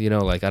general.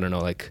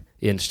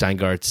 In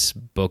Steingart's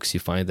books, you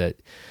find that.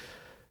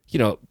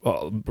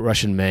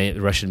 Russian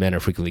men are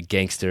frequently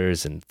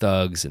gangsters and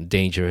thugs and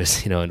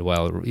dangerous, and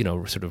while,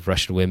 sort of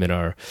Russian women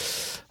are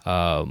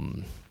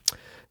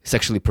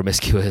sexually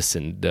promiscuous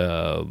and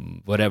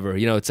whatever,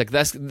 it's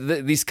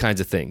these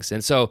kinds of things.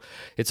 And so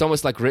it's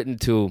almost written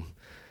to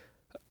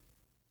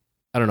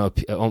I don't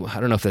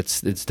know if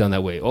it's done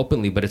that way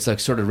openly, but it's like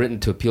sort of written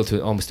to appeal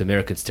to almost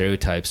American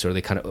stereotypes, or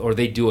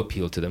they do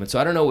appeal to them. And so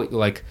I don't know what,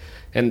 like,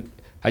 and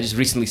I just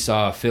recently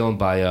saw a film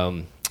by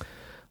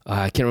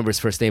I can't remember his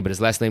first name, but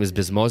his last name is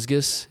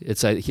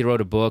Bizmozgis. He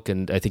wrote a book,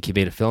 and I think he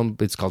made a film.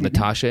 It's called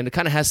Natasha, and it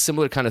kind of has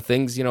similar kind of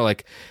things,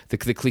 like the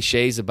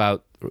cliches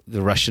about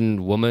the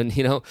Russian woman,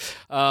 I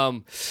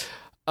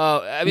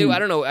mean, I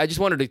don't know. I just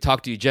wanted to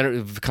talk to you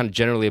kind of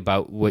generally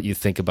about what you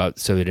think about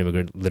Soviet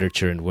immigrant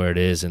literature and where it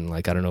is, and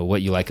like, I don't know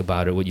what you like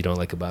about it, what you don't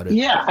like about it.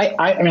 Yeah,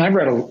 I mean, I've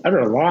read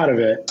a lot of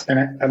it,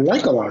 and I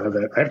like a lot of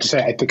it. I have to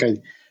say, I think I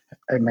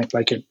might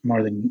like it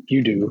more than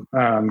you do.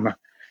 I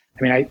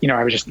mean,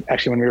 I was just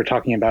actually, when we were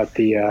talking about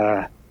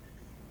the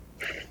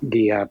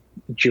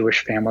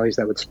Jewish families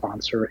that would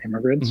sponsor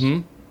immigrants.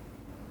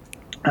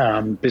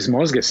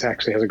 Bizmozgis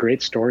actually has a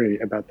great story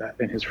about that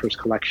in his first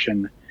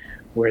collection,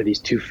 where these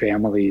two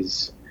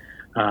families,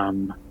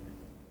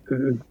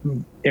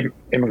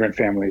 immigrant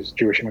families,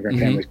 Jewish immigrant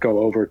families, go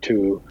over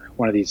to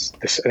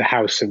the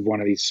house of one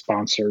of these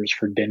sponsors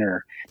for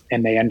dinner,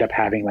 and they end up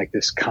having like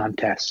this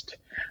contest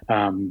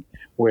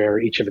where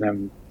each of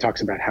them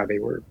talks about how they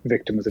were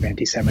victims of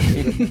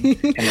anti-Semitism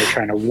and they're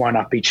trying to one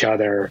up each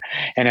other.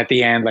 And at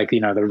the end, like, the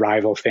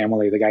rival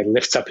family, the guy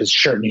lifts up his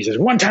shirt and he says,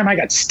 "One time I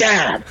got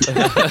stabbed."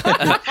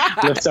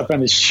 Lifts up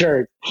on his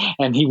shirt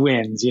and he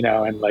wins,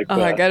 and like,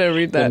 I gotta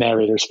read that. The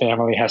narrator's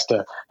family has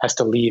to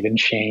leave in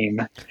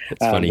shame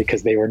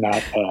because they were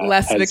not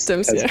less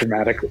victims. As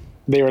dramatic.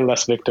 They were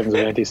less victims of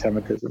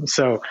anti-Semitism.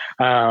 So,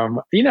 I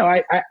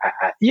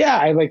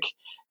like,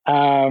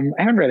 I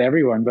haven't read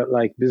everyone, but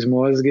like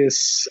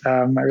Bizmozgis,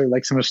 I really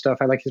like some of his stuff.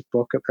 I like his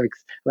book. I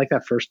like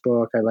that first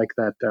book. I like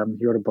that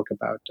he wrote a book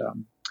about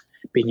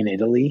being in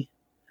Italy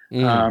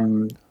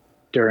during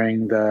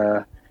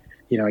the,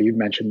 you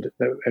mentioned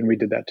that, and we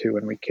did that too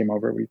when we came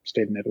over. We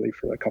stayed in Italy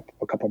for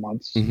a couple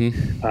months.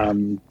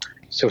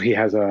 So he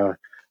has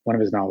one of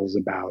his novels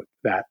about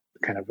that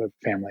kind of a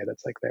family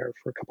that's like there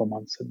for a couple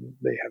months, and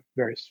they have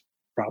various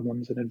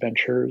problems and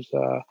adventures,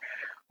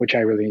 which I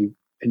really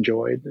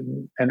enjoyed.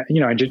 And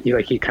I just,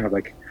 like, he kind of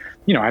like,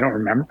 I don't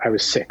remember, I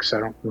was 6, so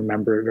I don't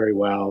remember it very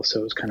well. So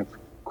it was kind of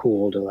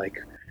cool to like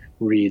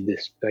read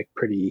this like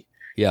pretty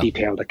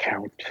detailed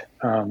account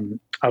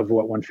of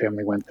what one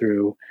family went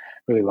through.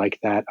 Really like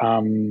that.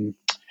 Anu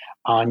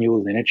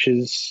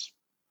Linich's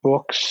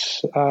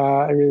books,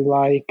 I really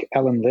like.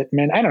 Ellen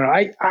Littman. I don't know.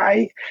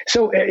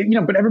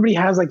 But everybody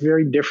has like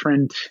very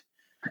different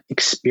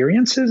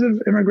experiences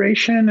of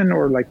immigration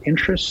or like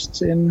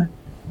interests in,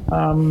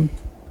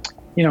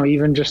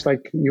 even just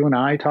like you and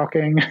I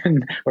talking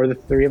or the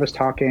three of us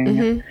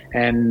talking.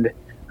 And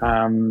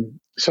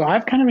so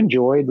I've kind of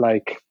enjoyed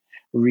like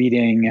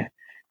reading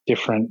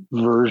different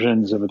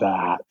versions of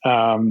that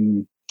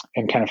and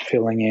kind of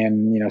filling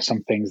in,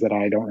 some things that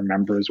I don't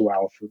remember as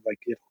well, for like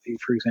Italy,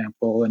 for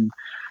example. And,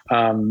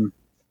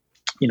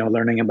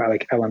 learning about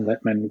like Ellen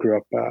Littman grew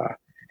up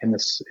in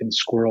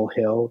Squirrel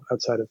Hill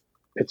outside of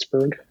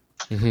Pittsburgh.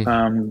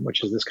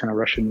 Which is this kind of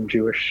Russian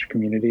Jewish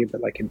community,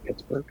 but like in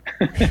Pittsburgh.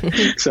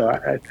 So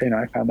I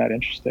found that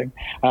interesting.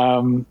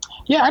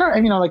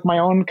 Like my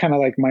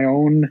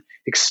own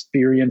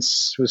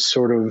experience was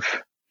sort of,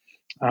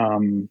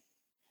 not,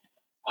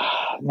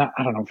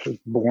 I don't know if it's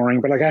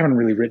boring, but like I haven't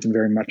really written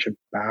very much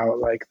about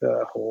like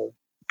the whole,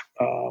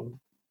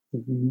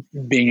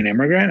 being an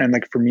immigrant. And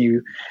like for me,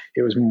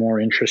 it was more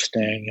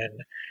interesting and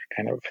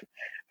kind of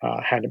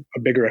had a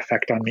bigger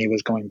effect on me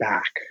was going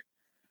back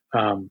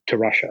to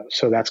Russia.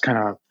 So that's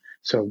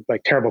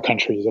like Terrible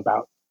Country is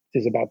about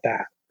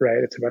that,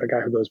 right? It's about a guy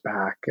who goes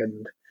back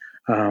and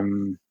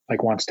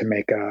like wants to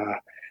make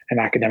an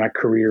academic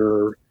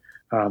career.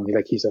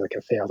 He's like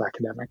a failed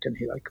academic, and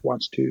he like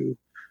wants to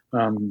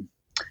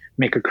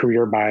make a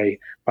career by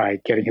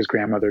getting his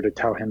grandmother to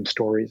tell him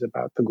stories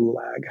about the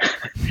Gulag.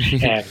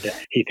 And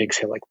he thinks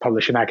he'll like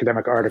publish an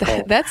academic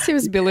article. That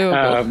seems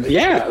believable.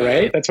 Yeah,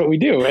 right. That's what we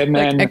do. And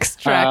like then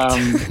extract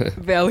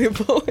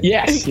valuable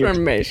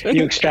information.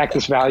 You extract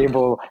this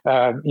valuable,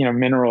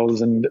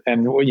 minerals and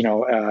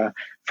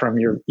from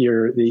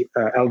the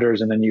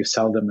elders, and then you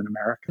sell them in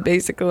America.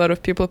 Basically, a lot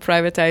of people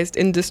privatized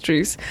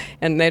industries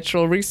and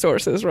natural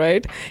resources,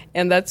 right?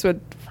 And that's what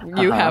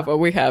you have, or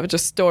we have,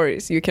 just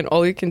stories.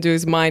 All you can do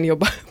is mine your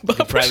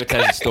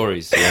privatize the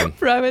stories. Yeah.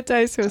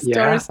 Privatize your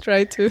stories,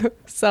 try to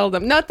sell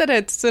them. Not that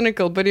it's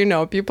cynical, but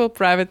people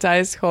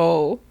privatize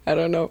whole,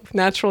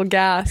 natural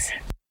gas.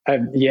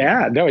 And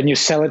you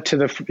sell it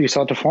to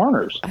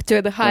foreigners.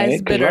 To the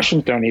highest bidder.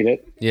 Russians don't eat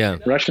it. Yeah.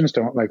 Russians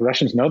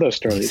know those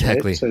stories.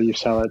 Exactly. Right? So you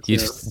sell it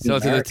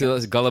to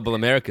those gullible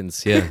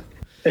Americans. Yeah.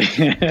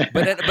 but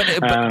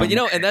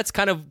and that's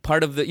kind of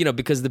part of the,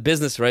 because the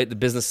business, right? The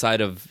business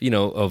side of, the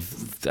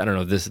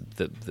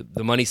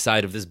money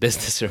side of this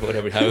business, or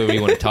whatever, however you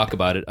want to talk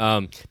about it,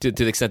 to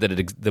the extent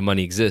that the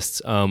money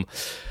exists.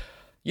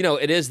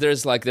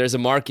 There's a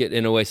market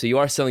in a way. So you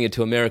are selling it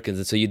to Americans.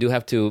 And so you do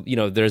have to,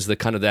 there's the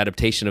kind of the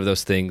adaptation of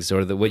those things,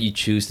 or what you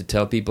choose to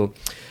tell people.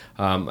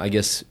 I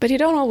guess. But you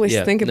don't always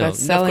think about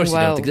selling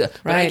well, But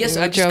right? I guess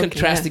I'm just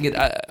contrasting it.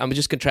 I'm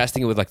just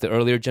contrasting it with like the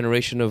earlier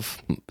generation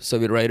of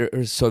Soviet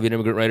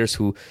immigrant writers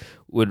who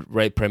would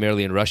write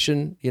primarily in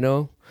Russian,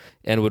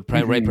 and would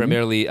write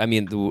primarily. I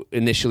mean,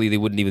 initially they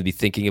wouldn't even be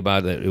thinking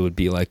about it. It would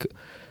be like,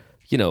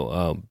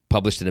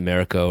 published in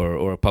America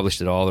or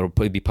published at all, or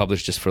be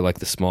published just for like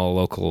the small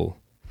local,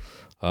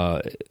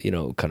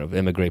 kind of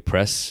emigre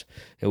press,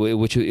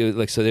 which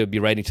like so they would be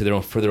writing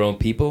to for their own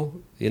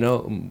people,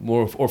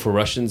 more or for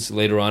Russians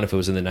later on if it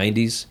was in the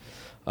 90s,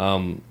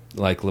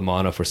 like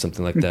Lemanov or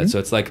something like that. So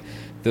it's like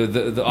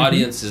the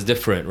audience is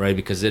different, right?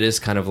 Because it is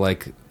kind of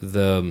like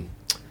the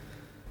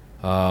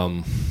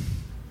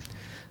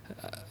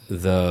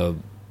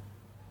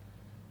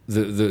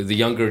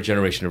younger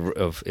generation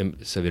of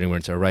Soviet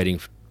immigrants are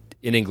writing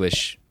in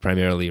English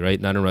primarily,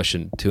 right? Not in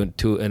Russian to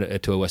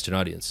a Western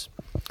audience,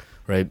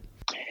 right?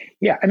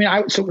 Yeah, I mean,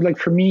 so like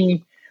for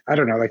me, I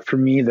don't know. Like for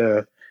me,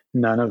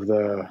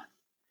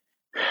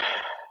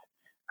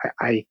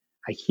 I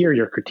hear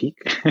your critique,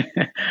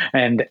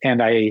 and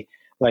I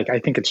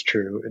think it's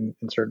true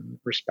in certain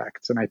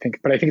respects, and I think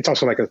it's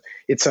also like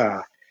it's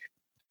a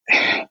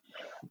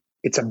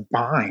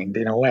bind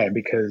in a way,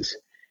 because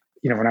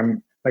when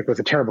I'm like with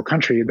A Terrible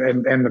Country,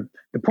 and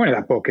the point of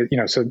that book is,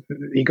 so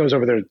he goes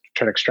over there to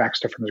try to extract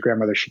stuff from his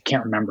grandmother. She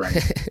can't remember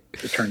anything,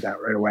 it turns out,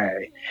 right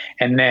away.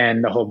 And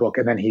then the whole book,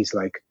 and then he's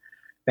like,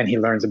 then he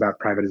learns about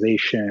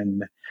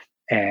privatization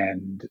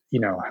and,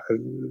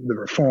 the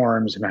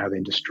reforms and how they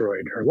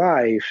destroyed her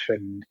life,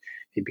 and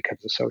he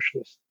becomes a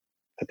socialist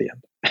at the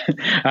end.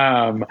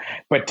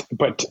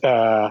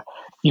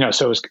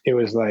 So it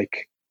was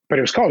like, but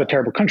it was called A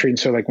Terrible Country. And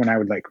so like when I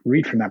would like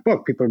read from that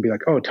book, people would be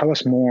like, oh, tell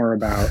us more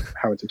about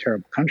how it's a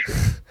terrible country,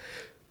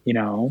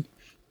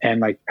 and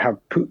like how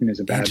Putin is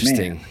a bad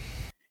man.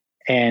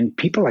 And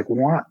people like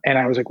and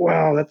I was like,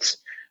 well, that's,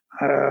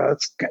 and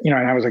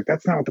I was like,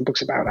 that's not what the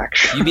book's about,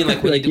 actually. You mean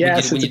like when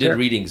you did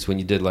readings, when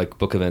you did like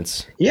book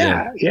events?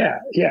 Yeah.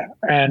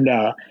 And,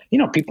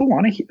 people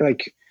want to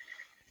like,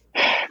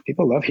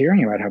 people love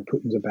hearing about how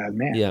Putin's a bad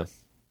man. Yeah.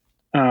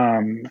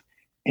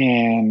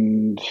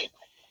 And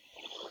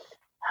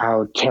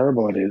how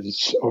terrible it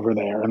is over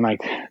there. And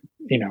like,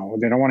 they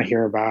don't want to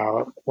hear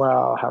about,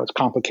 well, how it's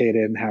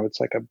complicated and how it's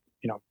like a,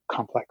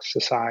 complex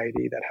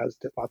society that has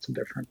lots of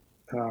different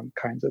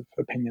kinds of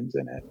opinions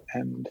in it.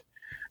 And,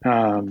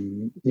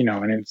 and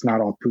it's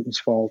not all Putin's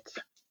fault,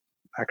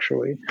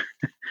 actually.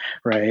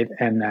 Right.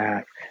 And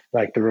that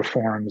like the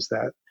reforms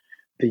that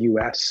the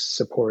US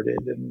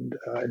supported and,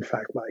 in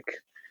fact, like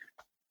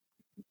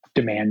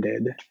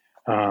demanded,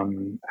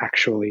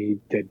 actually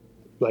did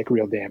like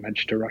real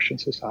damage to Russian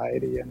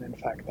society. And in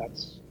fact,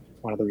 that's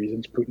one of the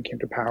reasons Putin came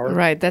to power.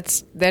 Right.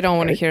 They don't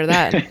want to hear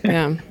that.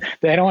 Yeah.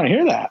 They don't want to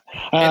hear that.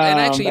 And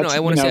actually, I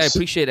want to say, I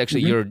appreciate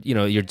actually your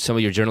some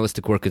of your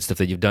journalistic work and stuff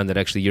that you've done, that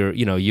actually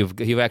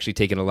you've actually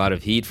taken a lot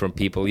of heat from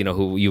people,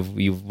 who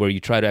where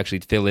you try to actually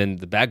fill in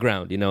the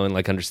background, and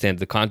like understand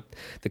the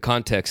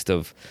context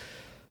of,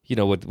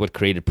 what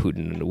created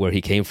Putin and where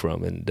he came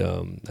from. And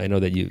I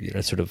know that you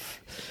sort of,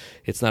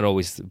 it's not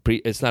always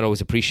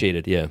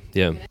appreciated. Yeah.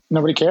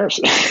 Nobody cares.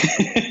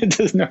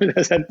 It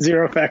has had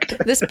zero effect.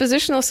 This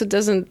position also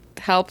doesn't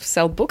help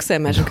sell books, I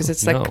imagine, because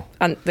it's like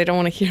they don't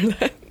want to hear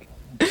that.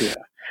 Yeah.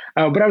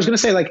 But I was going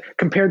to say, like,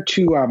 compared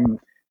to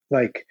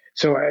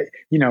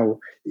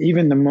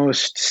even the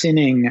most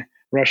sinning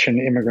Russian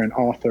immigrant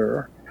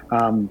author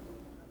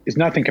is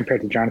nothing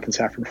compared to Jonathan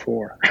Safran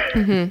Foer.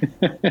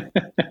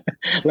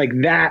 Like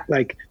that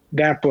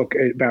book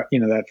about,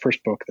 that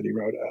first book that he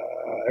wrote.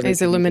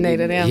 He's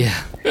Illuminated, yeah.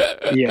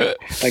 Yeah.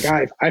 Like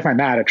I find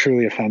that a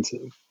truly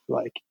offensive,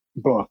 like,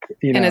 book,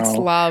 and it's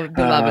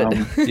beloved.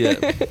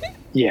 Yeah.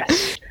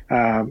 Yes.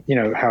 How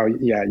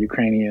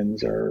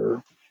Ukrainians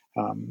are,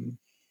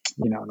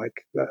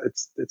 like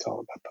it's all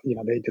about,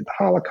 they did the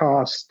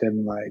Holocaust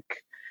and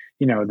like,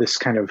 this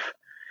kind of,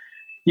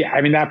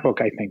 I mean, that book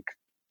I think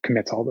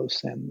commits all those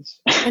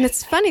sins. And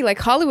it's funny, like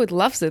Hollywood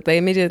loves it. They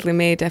immediately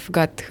made, I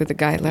forgot who the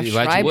guy, Lev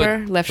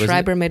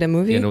Schreiber made a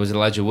movie. And it was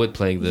Elijah Wood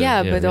playing the...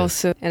 but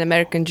also an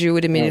American Jew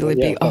would immediately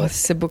be,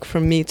 this is a book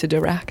from me to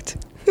direct.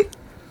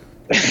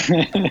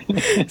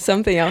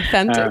 Something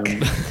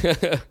authentic.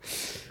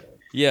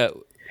 Yeah.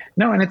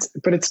 No, and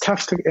it's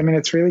tough to,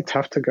 it's really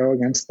tough to go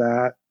against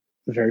that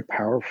very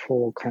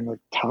powerful kind of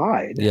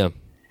tide. Yeah.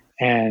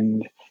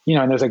 And,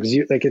 and there's like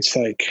it's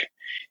like,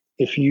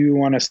 if you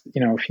want to say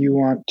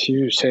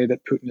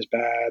that Putin is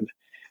bad,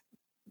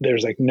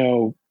 there's like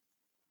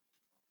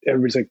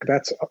everybody's like,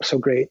 that's so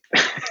great.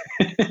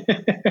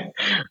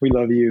 We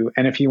love you.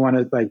 And if you want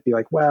to like be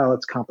like, well,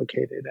 it's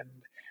complicated and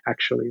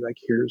actually like,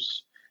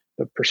 here's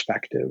the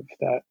perspective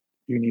that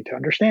you need to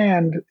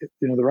understand,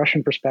 the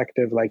Russian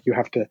perspective, like you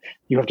have to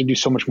do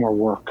so much more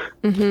work.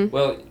 Mm-hmm.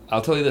 Well,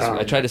 I'll tell you this.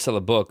 I tried to sell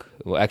a book.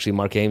 Well, actually,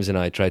 Mark Ames and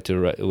I tried to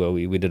write,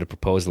 we did a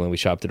proposal and we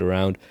shopped it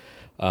around.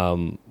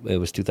 It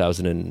was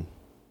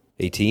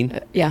 2018.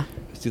 Yeah.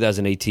 It was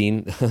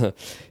 2018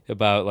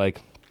 about like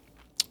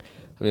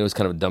I mean, it was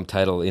kind of a dumb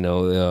title,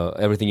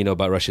 everything you know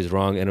about Russia is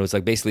wrong. And it was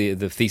like basically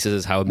the thesis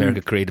is how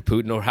America created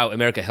Putin, or how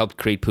America helped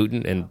create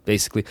Putin. And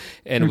basically,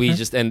 and we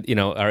just, and,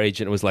 our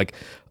agent was like,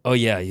 oh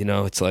yeah,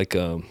 it's like,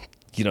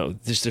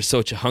 there's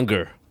such a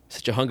hunger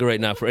right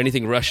now for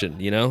anything Russian,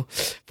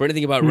 for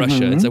anything about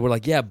Russia. And so we're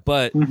like, yeah,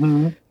 but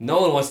no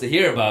one wants to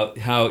hear about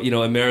how,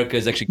 America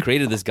has actually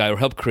created this guy or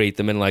helped create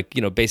them, and like,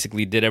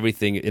 basically did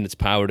everything in its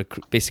power to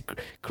basically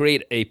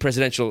create a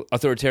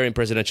authoritarian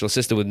presidential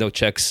system with no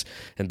checks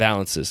and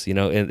balances,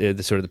 and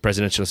the sort of the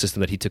presidential system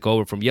that he took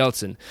over from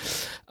Yeltsin.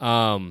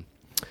 And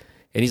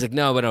he's like,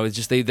 no, but no, it's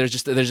just they're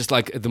just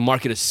like, the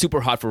market is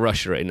super hot for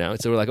Russia right now. And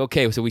so we're like,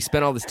 okay, so we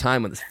spent all this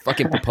time on this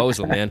fucking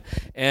proposal, man,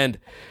 and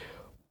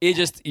he's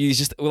just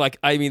like,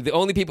 I mean, the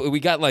only people we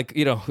got, like,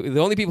 the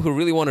only people who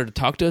really wanted to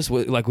talk to us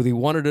were like, they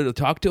wanted to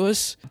talk to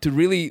us to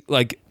really,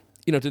 like,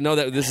 to know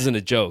that this isn't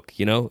a joke,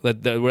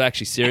 that we're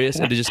actually serious,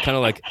 and to just kind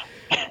of like,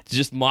 to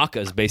just mock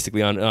us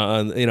basically on,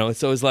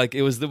 so it was like,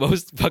 it was the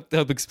most fucked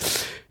up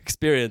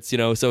experience, so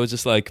it was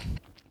just like,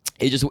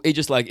 it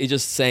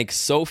just sank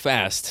so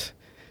fast,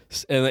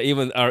 and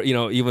even our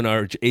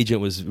agent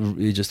was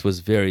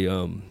very,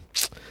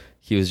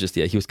 he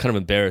was kind of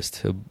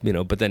embarrassed,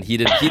 but then he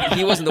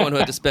wasn't the one who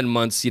had to spend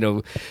months,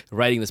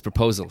 writing this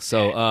proposal.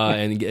 So,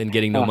 and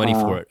getting no money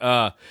for it.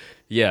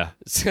 Yeah.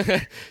 So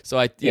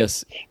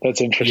yes.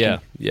 That's interesting.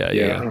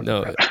 Yeah.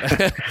 No.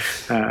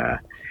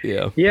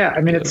 Yeah. Yeah.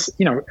 I mean, it's,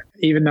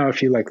 even though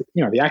if you like,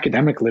 the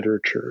academic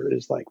literature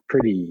is like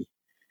pretty,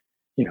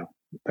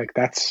 like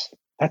that's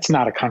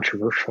not a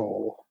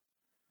controversial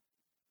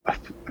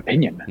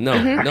opinion. No,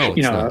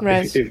 it's not.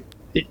 Right.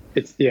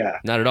 It's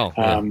not at all.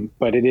 Yeah.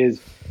 But it is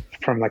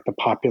from like the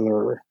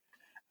popular,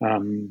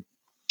 in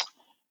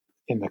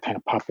the kind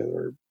of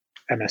popular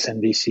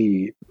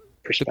MSNBC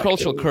perspective. The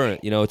cultural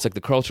current, it's like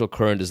the cultural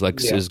current is like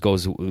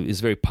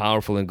is very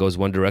powerful and goes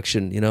one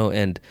direction,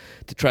 and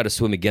to try to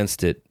swim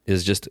against it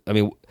is just, I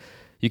mean,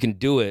 you can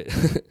do it.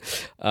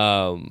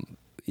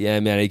 Yeah,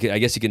 man, I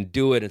guess you can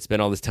do it and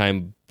spend all this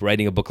time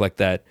writing a book like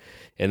that,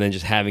 and then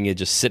just having it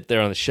just sit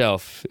there on the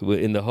shelf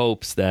in the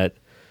hopes that,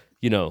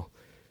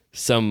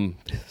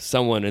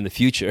 someone in the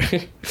future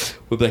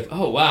would be like,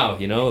 oh wow,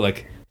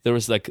 like there were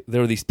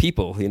these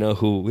people,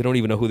 who we don't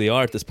even know who they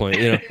are at this point,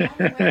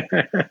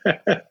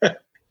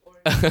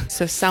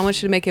 So someone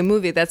should make a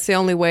movie. That's the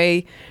only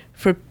way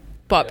for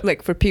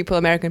people,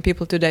 American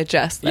people, to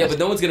digest that. Yeah, but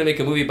no one's gonna make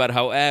a movie about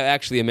how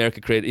actually America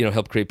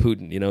helped create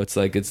Putin. It's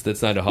like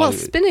that's not a Hollywood. Well,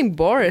 Spinning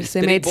Boris,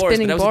 they made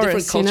Spinning Boris. But that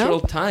was a different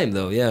cultural time,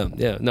 though. Yeah.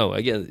 No,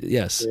 again,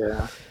 yes.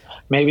 Yeah.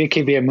 Maybe it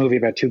could be a movie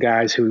about two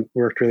guys who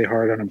worked really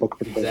hard on a book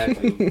proposal.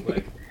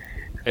 Exactly.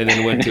 And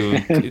then went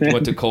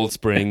to Cold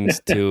Springs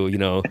to,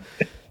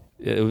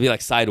 it would be like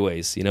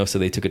Sideways, so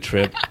they took a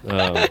trip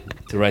to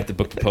write the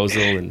book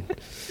proposal, and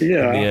in the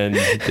end,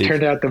 it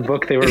turned out the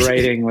book they were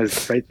writing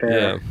was right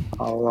there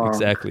all along.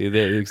 Exactly.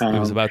 It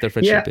was about their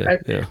friendship.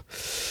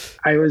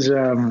 I was,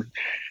 the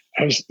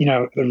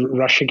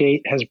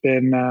Russiagate is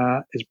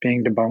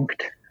being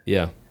debunked.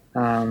 Yeah.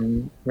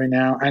 Right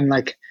now, and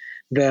like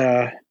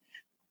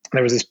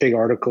there was this big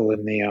article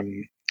in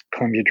the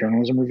Columbia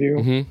Journalism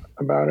Review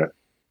about it a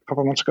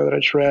couple months ago that I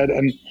just read.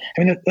 And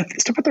I mean, the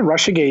stuff with the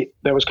Russiagate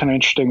that was kind of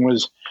interesting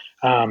was,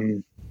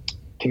 to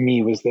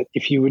me, was that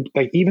if you would,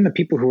 like, even the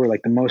people who were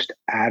like the most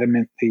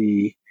adamant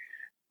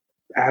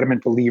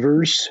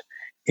believers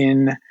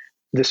in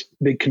this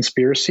big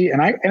conspiracy,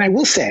 and I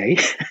will say,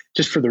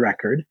 just for the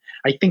record,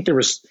 I think there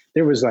was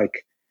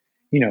like,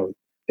 there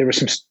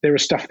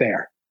was stuff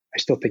there. I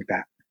still think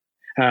that.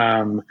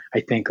 I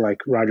think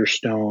like Roger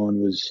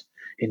Stone was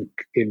in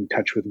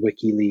touch with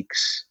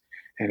WikiLeaks,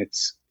 and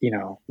it's,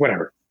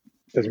 whatever,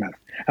 doesn't matter.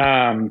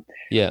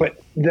 But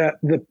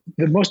the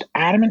most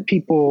adamant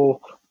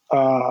people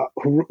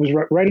who was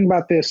writing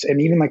about this,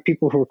 and even like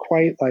people who were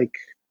quite like,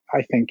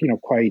 I think,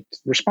 quite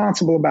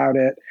responsible about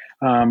it,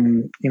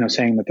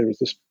 saying that there was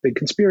this big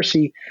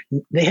conspiracy,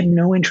 they had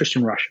no interest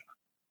in Russia.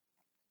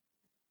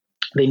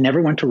 They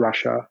never went to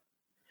Russia.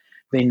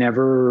 They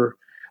never,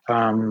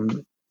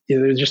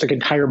 there's just like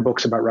entire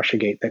books about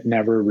Russiagate that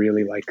never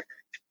really like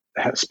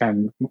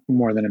spend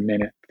more than a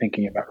minute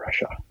thinking about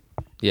Russia.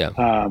 Yeah.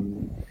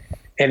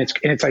 And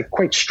it's like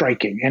quite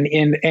striking.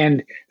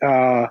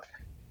 So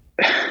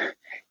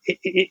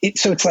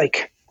it's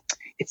like,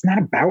 it's not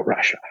about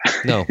Russia.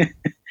 No.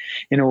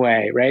 In a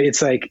way, right?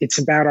 It's like, it's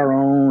about our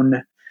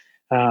own,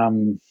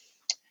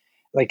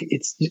 like,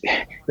 it's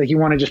like, you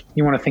want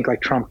to think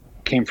like Trump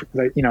came from,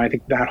 like, I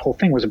think that whole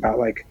thing was about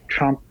like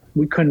Trump.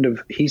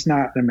 He's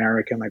not an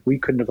American. Like, we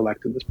couldn't have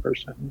elected this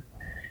person.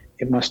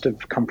 It must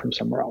have come from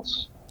somewhere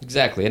else.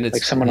 Exactly. And it's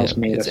like someone else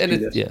made us do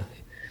this. Yeah.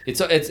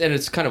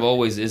 It's kind of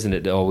always, isn't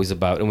it? Always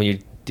about, and when you're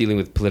dealing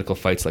with political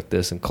fights like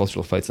this and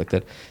cultural fights like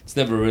that, it's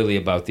never really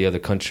about the other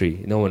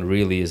country. No one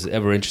really is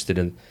ever interested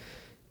in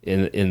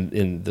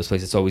this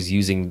place. It's always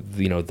using,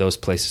 those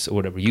places or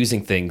whatever,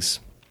 using things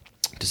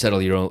to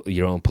settle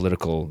your own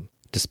political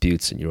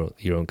disputes and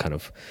your own kind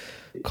of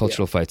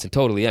cultural fights. And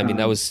totally, I mean,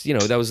 that was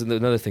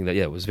another thing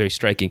that was very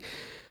striking.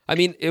 I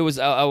mean, it was.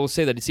 I will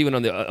say that it's even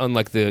on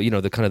like the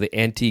the kind of the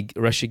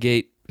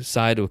anti-Russiagate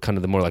side, or kind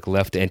of the more like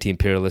left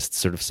anti-imperialist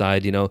sort of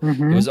side. It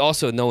was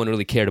also no one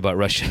really cared about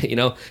Russia.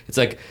 It's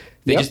like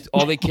they just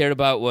all they cared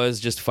about was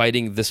just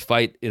fighting this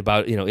fight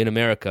about in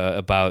America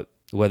about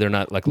whether or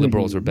not like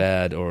liberals are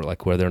bad, or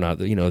like whether or not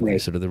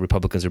sort of the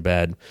Republicans are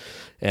bad,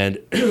 and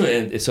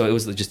and so it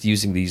was just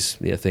using these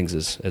things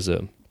as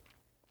a.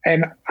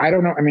 And I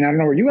don't know. I mean, I don't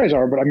know where you guys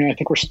are, but I mean, I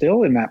think we're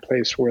still in that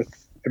place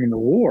with the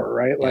war,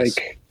 right? Yes.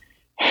 Like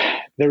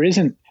there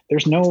doesn't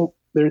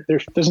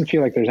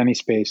feel like there's any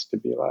space to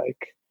be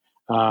like,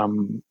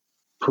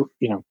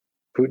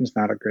 Putin's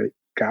not a great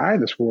guy.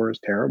 This war is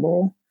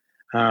terrible.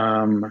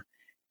 And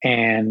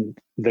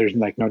there's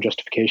like no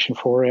justification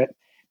for it.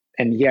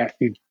 And yet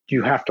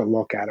you have to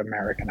look at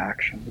American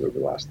actions over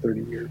the last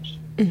 30 years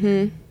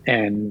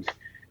and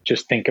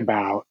just think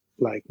about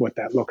like what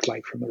that looked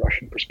like from the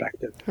Russian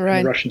perspective.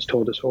 Right. The Russians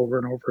told us over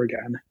and over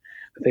again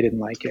that they didn't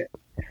like it.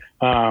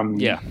 And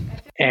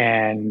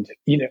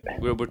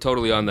we're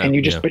totally on that. And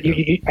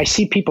I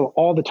see people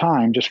all the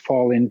time just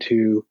fall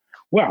into,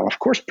 well, of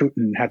course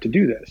Putin had to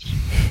do this.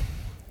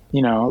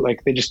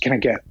 Like they just they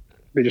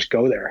just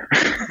go there.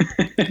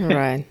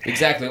 Right.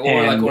 Exactly. Or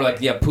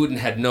Putin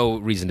had no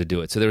reason to do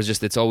it. So there was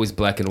it's always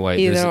black and white.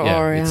 Either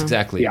or. It's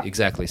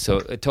exactly. So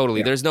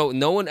totally. There's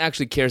no one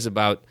actually cares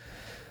about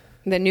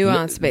the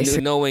nuance,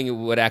 basically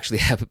knowing what actually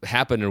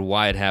happened or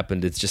why it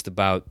happened. I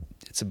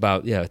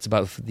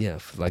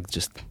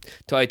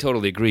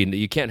totally agree.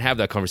 You can't have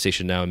that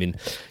conversation now. I mean,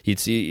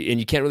 and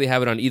you can't really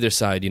have it on either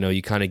side.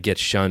 You kind of get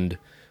shunned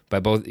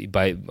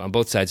on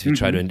both sides if you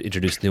try to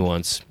introduce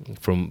nuance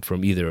from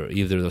either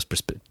of those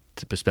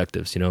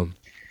perspectives. You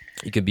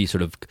could be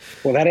sort of.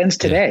 Well, that ends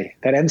today.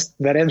 That ends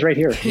right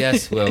here.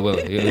 Yes. Well.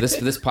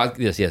 This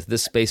podcast. Yes.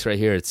 This space right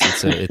here. It's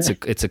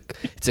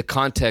a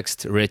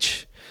context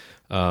rich.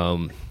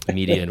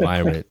 Media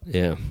environment,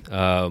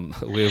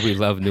 we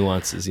love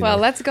nuances.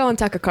 Let's go on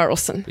Tucker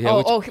Carlson.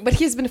 Yeah, but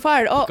he's been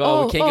fired. We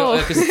can't go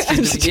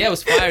because he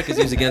was fired because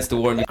he was against the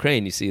war in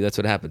Ukraine. You see, that's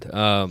what happened.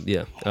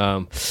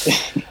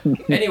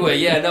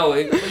 Anyway,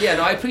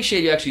 I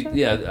appreciate you actually.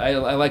 Yeah,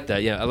 I like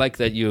that. Yeah, I like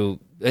that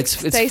you.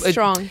 Stay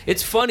strong.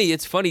 It's funny.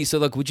 So,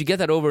 like, would you get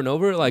that over and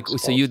over? Like,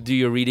 so you do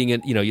your reading,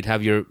 and you'd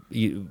have your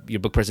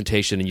book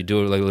presentation, and you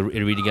do like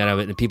a reading out of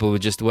it, and people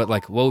would just what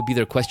would be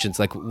their questions?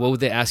 Like, what would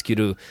they ask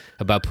you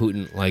about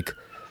Putin? Like,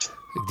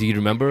 do you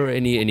remember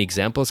any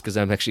examples? Because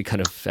I'm actually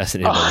kind of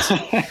fascinated by this.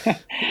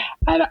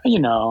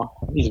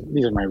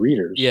 These are my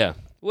readers. Yeah.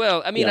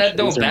 Well, I mean, I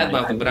don't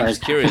badmouth them, but I'm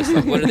just curious.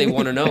 Like, what do they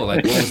want to know?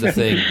 Like, what was the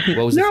thing?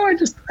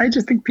 I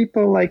just think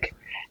people like,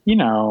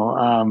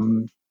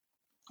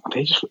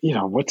 they just,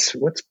 what's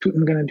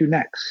Putin going to do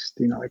next?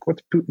 Like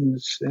what are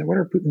Putin's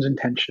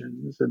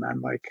intentions? And I'm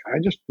like, I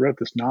just wrote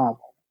this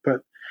novel, but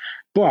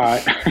no,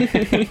 I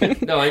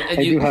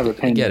do have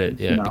opinions. I get it,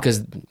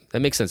 because that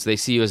makes sense. They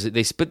see you as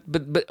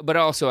but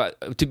also,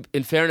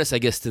 in fairness, I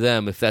guess to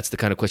them, if that's the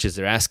kind of questions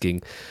they're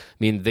asking, I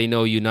mean, they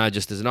know you not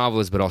just as a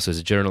novelist, but also as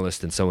a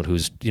journalist and someone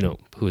who's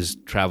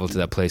traveled to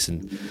that place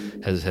and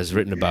has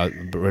written about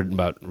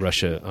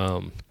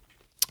Russia.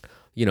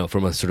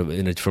 From a sort of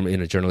in a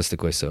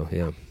journalistic way. So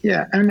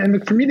yeah,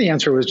 and for me the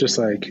answer was just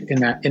like in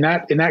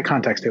that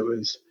context, it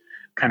was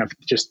kind of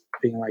just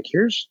being like,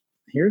 here's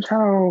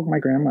how my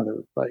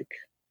grandmother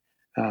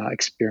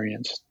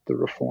experienced the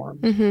reform.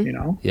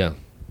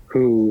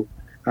 Who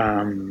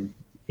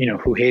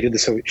who hated the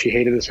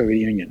Soviet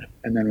Union,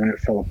 and then when it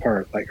fell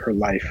apart, like her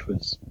life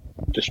was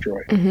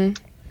destroyed.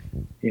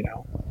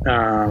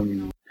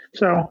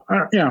 So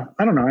I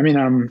don't know. I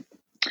mean,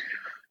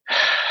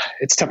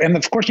 it's tough. And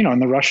of course,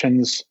 and the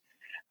Russians,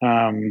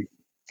 my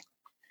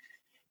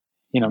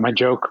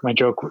joke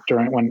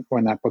during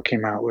when that book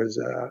came out was,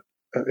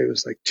 it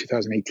was like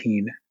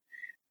 2018.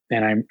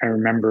 And I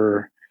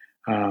remember,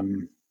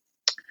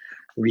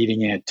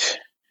 reading it.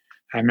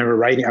 I remember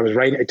writing,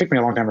 it took me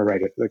a long time to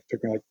write it. It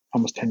took me like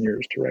almost 10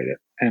 years to write it.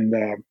 And,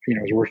 I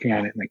was working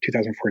on it in like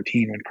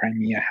 2014 when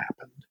Crimea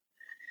happened.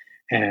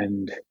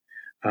 And,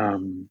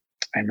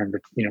 I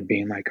remember,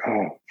 being like,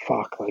 oh,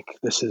 fuck, like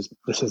this is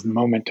the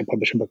moment to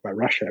publish a book about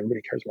Russia.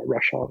 Everybody cares about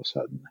Russia all of a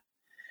sudden,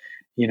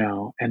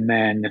 and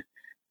then,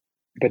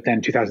 but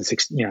then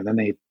 2016, then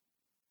they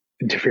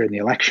interfered in the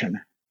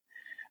election.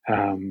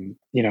 So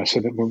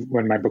that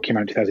when my book came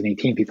out in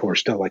 2018, people were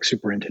still like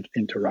super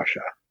into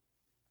Russia.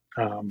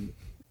 And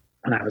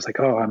I was like,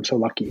 oh, I'm so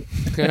lucky.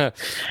 Should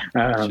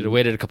have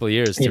waited a couple of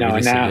years to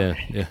release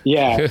it.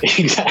 Yeah,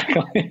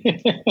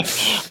 exactly.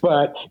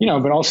 But,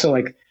 but also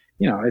like,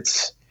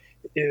 it's,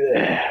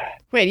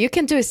 wait, you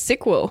can do a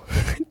sequel.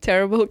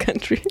 Terrible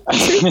country.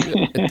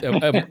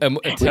 Return of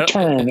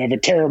a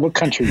terrible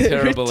country.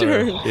 Terrible.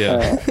 Even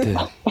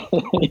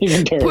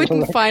terrible.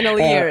 Putin final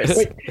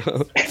years.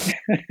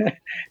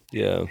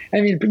 Yeah.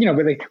 I mean, but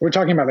we're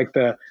talking about like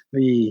the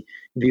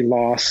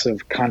loss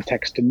of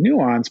context and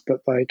nuance,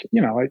 but like,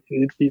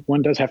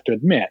 one does have to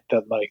admit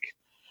that like,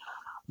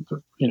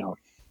 the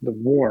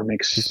war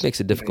makes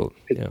it difficult.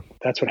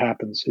 That's what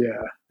happens.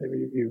 Yeah.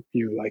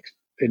 You like,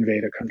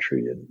 invade a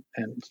country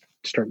and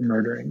start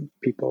murdering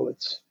people,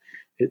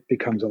 it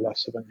becomes a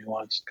less of a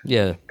nuanced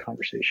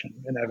conversation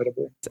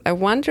inevitably. I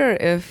wonder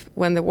if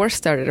when the war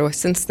started, or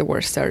since the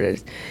war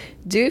started,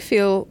 do you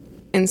feel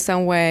in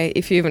some way,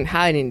 if you even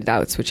had any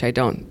doubts, which I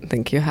don't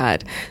think you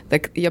had,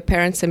 like your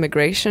parents'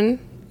 immigration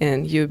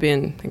and you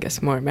being, I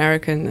guess, more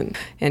American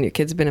and your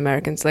kids being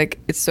Americans, like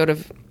it's sort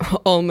of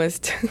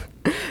almost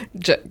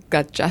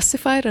got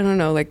justified? I don't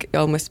know, like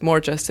almost more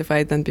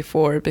justified than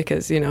before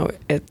because,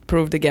 it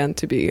proved again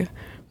to be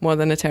more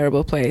than a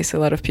terrible place. A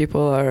lot of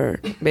people are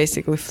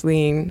basically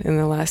fleeing in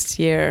the last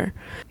year,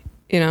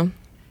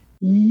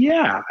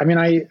 Yeah, I mean,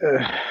 I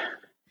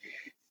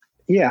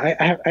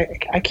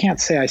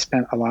can't say I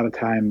spent a lot of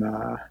time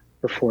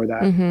before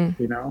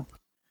that,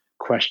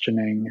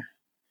 questioning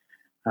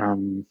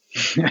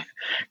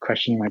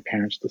my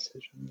parents'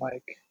 decision.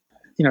 Like,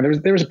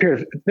 there was a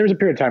period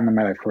of time in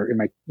my life where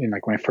like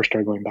when I first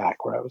started going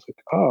back, where I was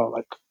like, oh,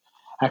 like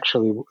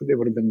actually, I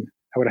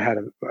would have had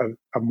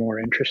a more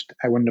interest.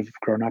 I wouldn't have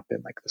grown up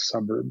in like the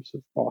suburbs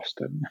of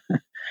Boston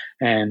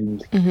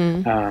and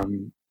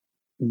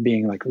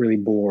being like really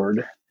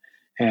bored.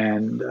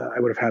 And I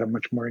would have had a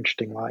much more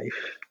interesting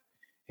life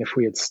if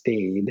we had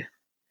stayed.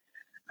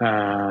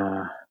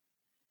 I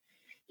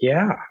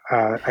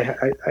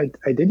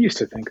did used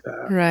to think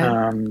that.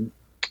 Right.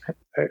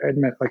 I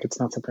admit, like, it's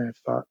not something I've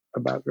thought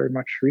about very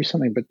much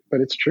recently, but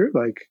it's true.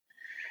 Like,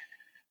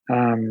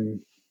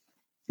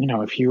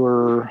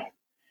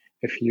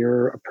 if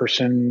you're a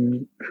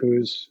person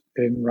who's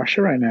in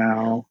Russia right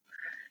now,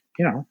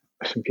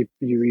 some people,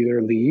 you either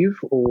leave,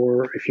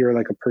 or if you're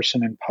like a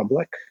person in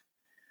public,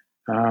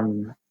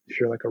 if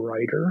you're like a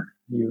writer,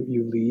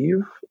 you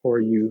leave, or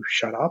you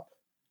shut up,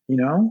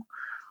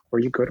 or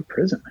you go to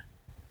prison.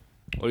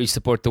 Or you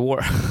support the war.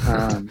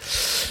 Or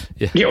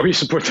you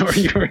support the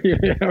war,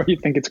 or you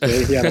think it's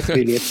great. Yeah, that's the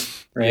idiot,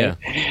 right?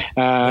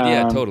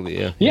 Yeah. Totally.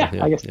 Yeah.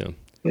 I guess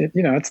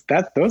it's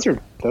that. Those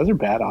are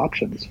bad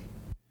options.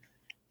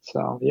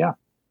 So yeah,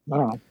 I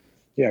don't know.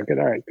 Yeah, good.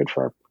 All right, good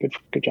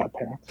job,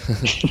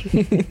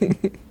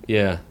 parents.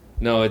 Yeah,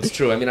 no, it's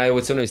true. I mean, I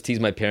would sometimes tease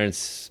my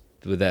parents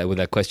with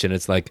that question.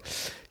 It's like,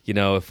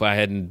 if I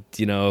hadn't,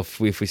 if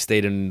we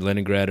stayed in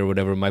Leningrad or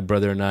whatever, my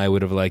brother and I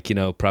would have like,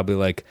 probably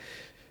like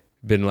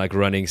been like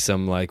running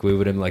some, like we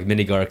would have like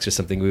minigarks or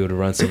something. We would have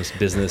run some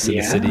business in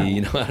the city.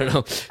 I don't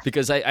know,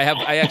 because I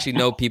actually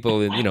know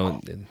people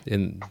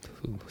in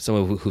some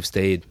of who've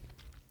stayed,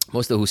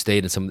 most of who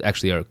stayed, and some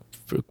actually are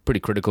pretty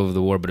critical of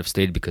the war, but have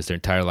stayed because their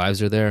entire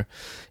lives are there,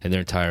 and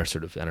their entire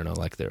sort of, I don't know,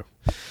 like the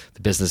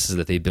businesses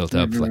that they built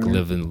up, like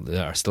live and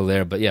are still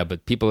there. But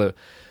the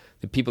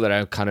people that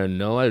I kind of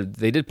know,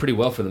 they did pretty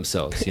well for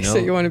themselves, So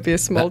you want to be a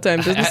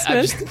small-time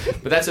businessman?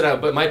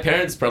 But my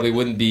parents probably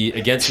wouldn't be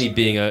against me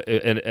being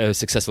a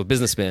successful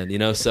businessman,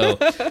 So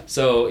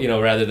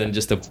rather than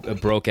just a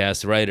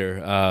broke-ass writer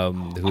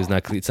who's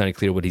it's not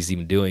clear what he's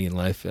even doing in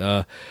life.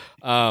 So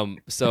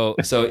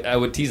I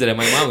would tease that, and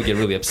my mom would get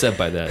really upset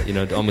by that,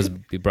 to almost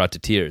be brought to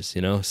tears,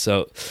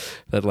 So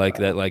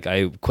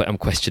I'm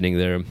questioning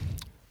their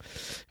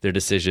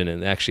decision,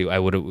 and actually I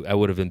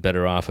would have been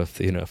better off if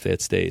they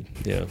had stayed.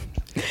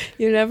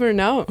 You never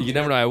know. You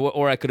never know.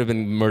 Or I could have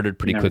been murdered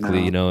pretty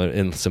quickly,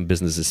 in some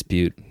business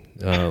dispute.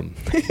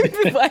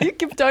 Why you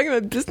keep talking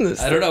about business?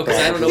 I don't know, because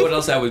I don't know what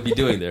else I would be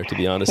doing there, to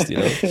be honest.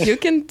 You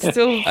can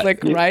still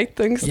write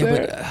things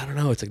there. But I don't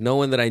know. It's like no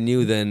one that I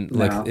knew then,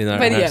 like in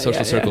our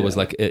social circle, was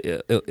like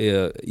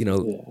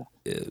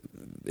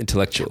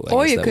intellectual.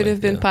 Or you could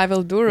have been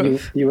Pavel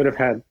Durov. You would have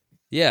had.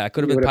 Yeah, I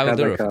could have been Pavel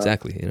Durov.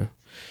 Exactly.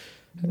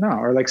 No,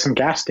 or like some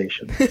gas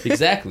station.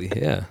 Exactly.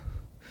 Yeah.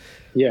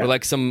 Yeah. Or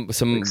like some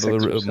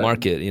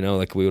market.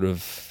 Like we would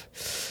have.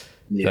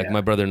 Yeah. Like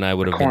my brother and I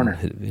would have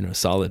been,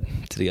 solid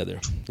together.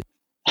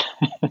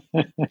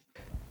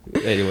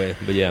 Anyway,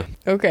 but yeah.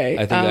 Okay.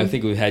 I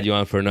think we've had you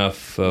on for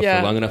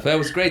long enough. That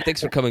was great.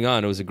 Thanks for coming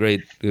on. It was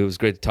great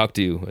to talk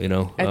to you.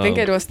 I think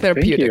it was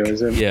therapeutic. Thank you.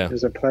 It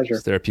was a pleasure.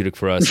 It's therapeutic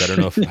for us. I don't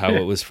know how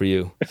it was for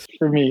you.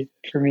 For me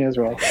as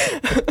well.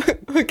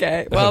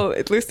 Okay. Well,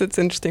 at least it's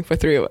interesting for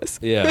three of us.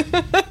 Yeah.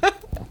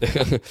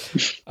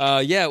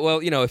 Well,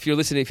 if you're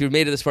listening, if you've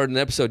made it this far in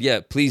the episode,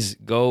 please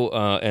go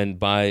and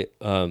buy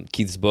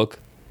Keith's book.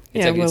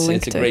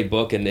 It's a great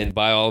book, and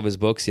buy all of his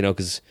books,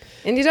 because.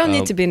 And you don't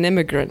need to be an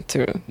immigrant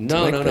to.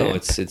 No.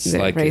 It's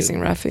like raising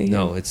Rafi.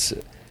 No, it's.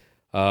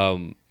 Or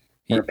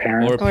a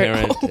parent. Or a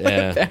parent.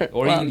 Yeah.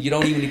 Or you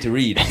don't even need to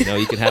read.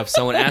 You can have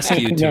someone ask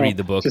you to read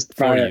the book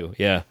for you.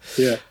 Yeah.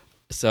 Yeah.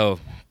 So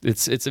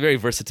it's a very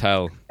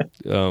versatile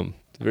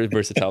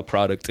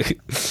product.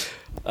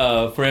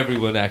 For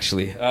everyone,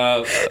 actually.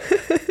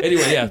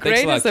 Anyway,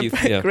 thanks a lot,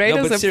 Keith. Great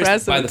as a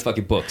present. Buy the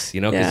fucking books,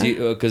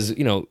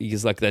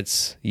 because like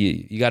that's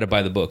you got to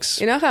buy the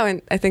books. You know how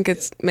I think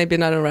it's maybe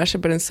not in Russia,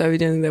 but in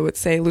Soviet Union they would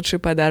say "Лучший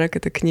подарок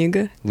это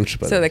книга."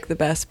 So like the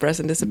best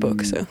present is a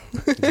book. So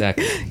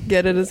exactly,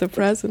 get it as a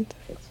present.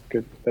 That's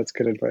good. That's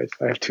good advice.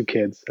 I have 2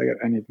 kids.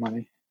 I need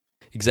money.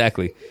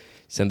 Exactly.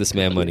 Send this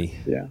man money.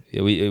 Yeah.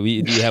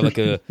 We do you have like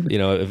a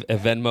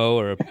Venmo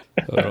or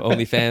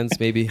OnlyFans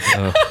maybe?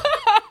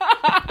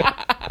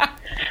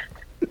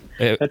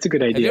 That's a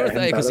good idea.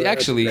 Because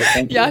actually,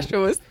 Yasha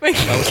was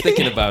thinking. I was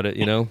thinking about it,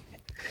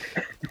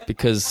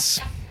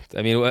 because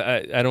I mean,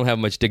 I don't have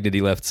much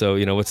dignity left, so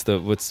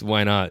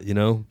why not?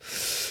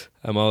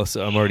 I'm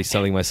already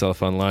selling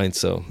myself online,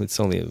 so it's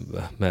only a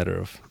matter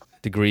of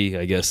degree,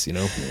 I guess.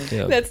 Yeah.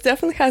 That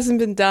definitely hasn't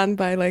been done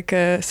by like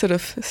a sort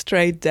of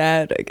straight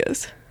dad, I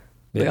guess.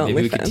 Maybe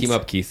we could team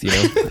up, Keith.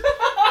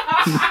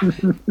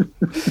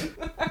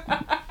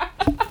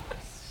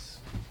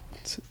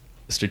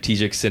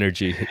 Strategic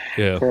synergy,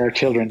 for our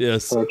children.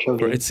 Yes, for our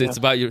children. It's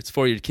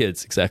for your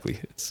kids, exactly.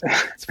 It's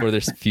for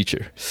their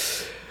future.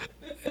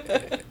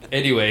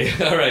 Anyway,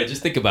 all right,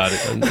 just think about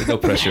it. No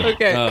pressure.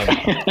 Okay.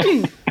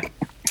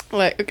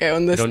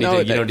 On this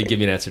note, you don't need to give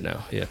me an answer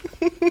now. Yeah.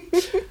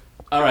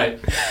 All right.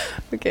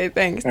 Okay,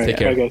 thanks. All right, take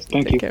care. Bye, guys.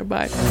 Thank you. Take care.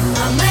 Bye.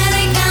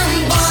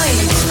 American boy,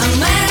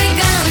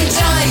 American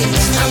joy,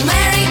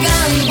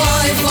 American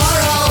boy.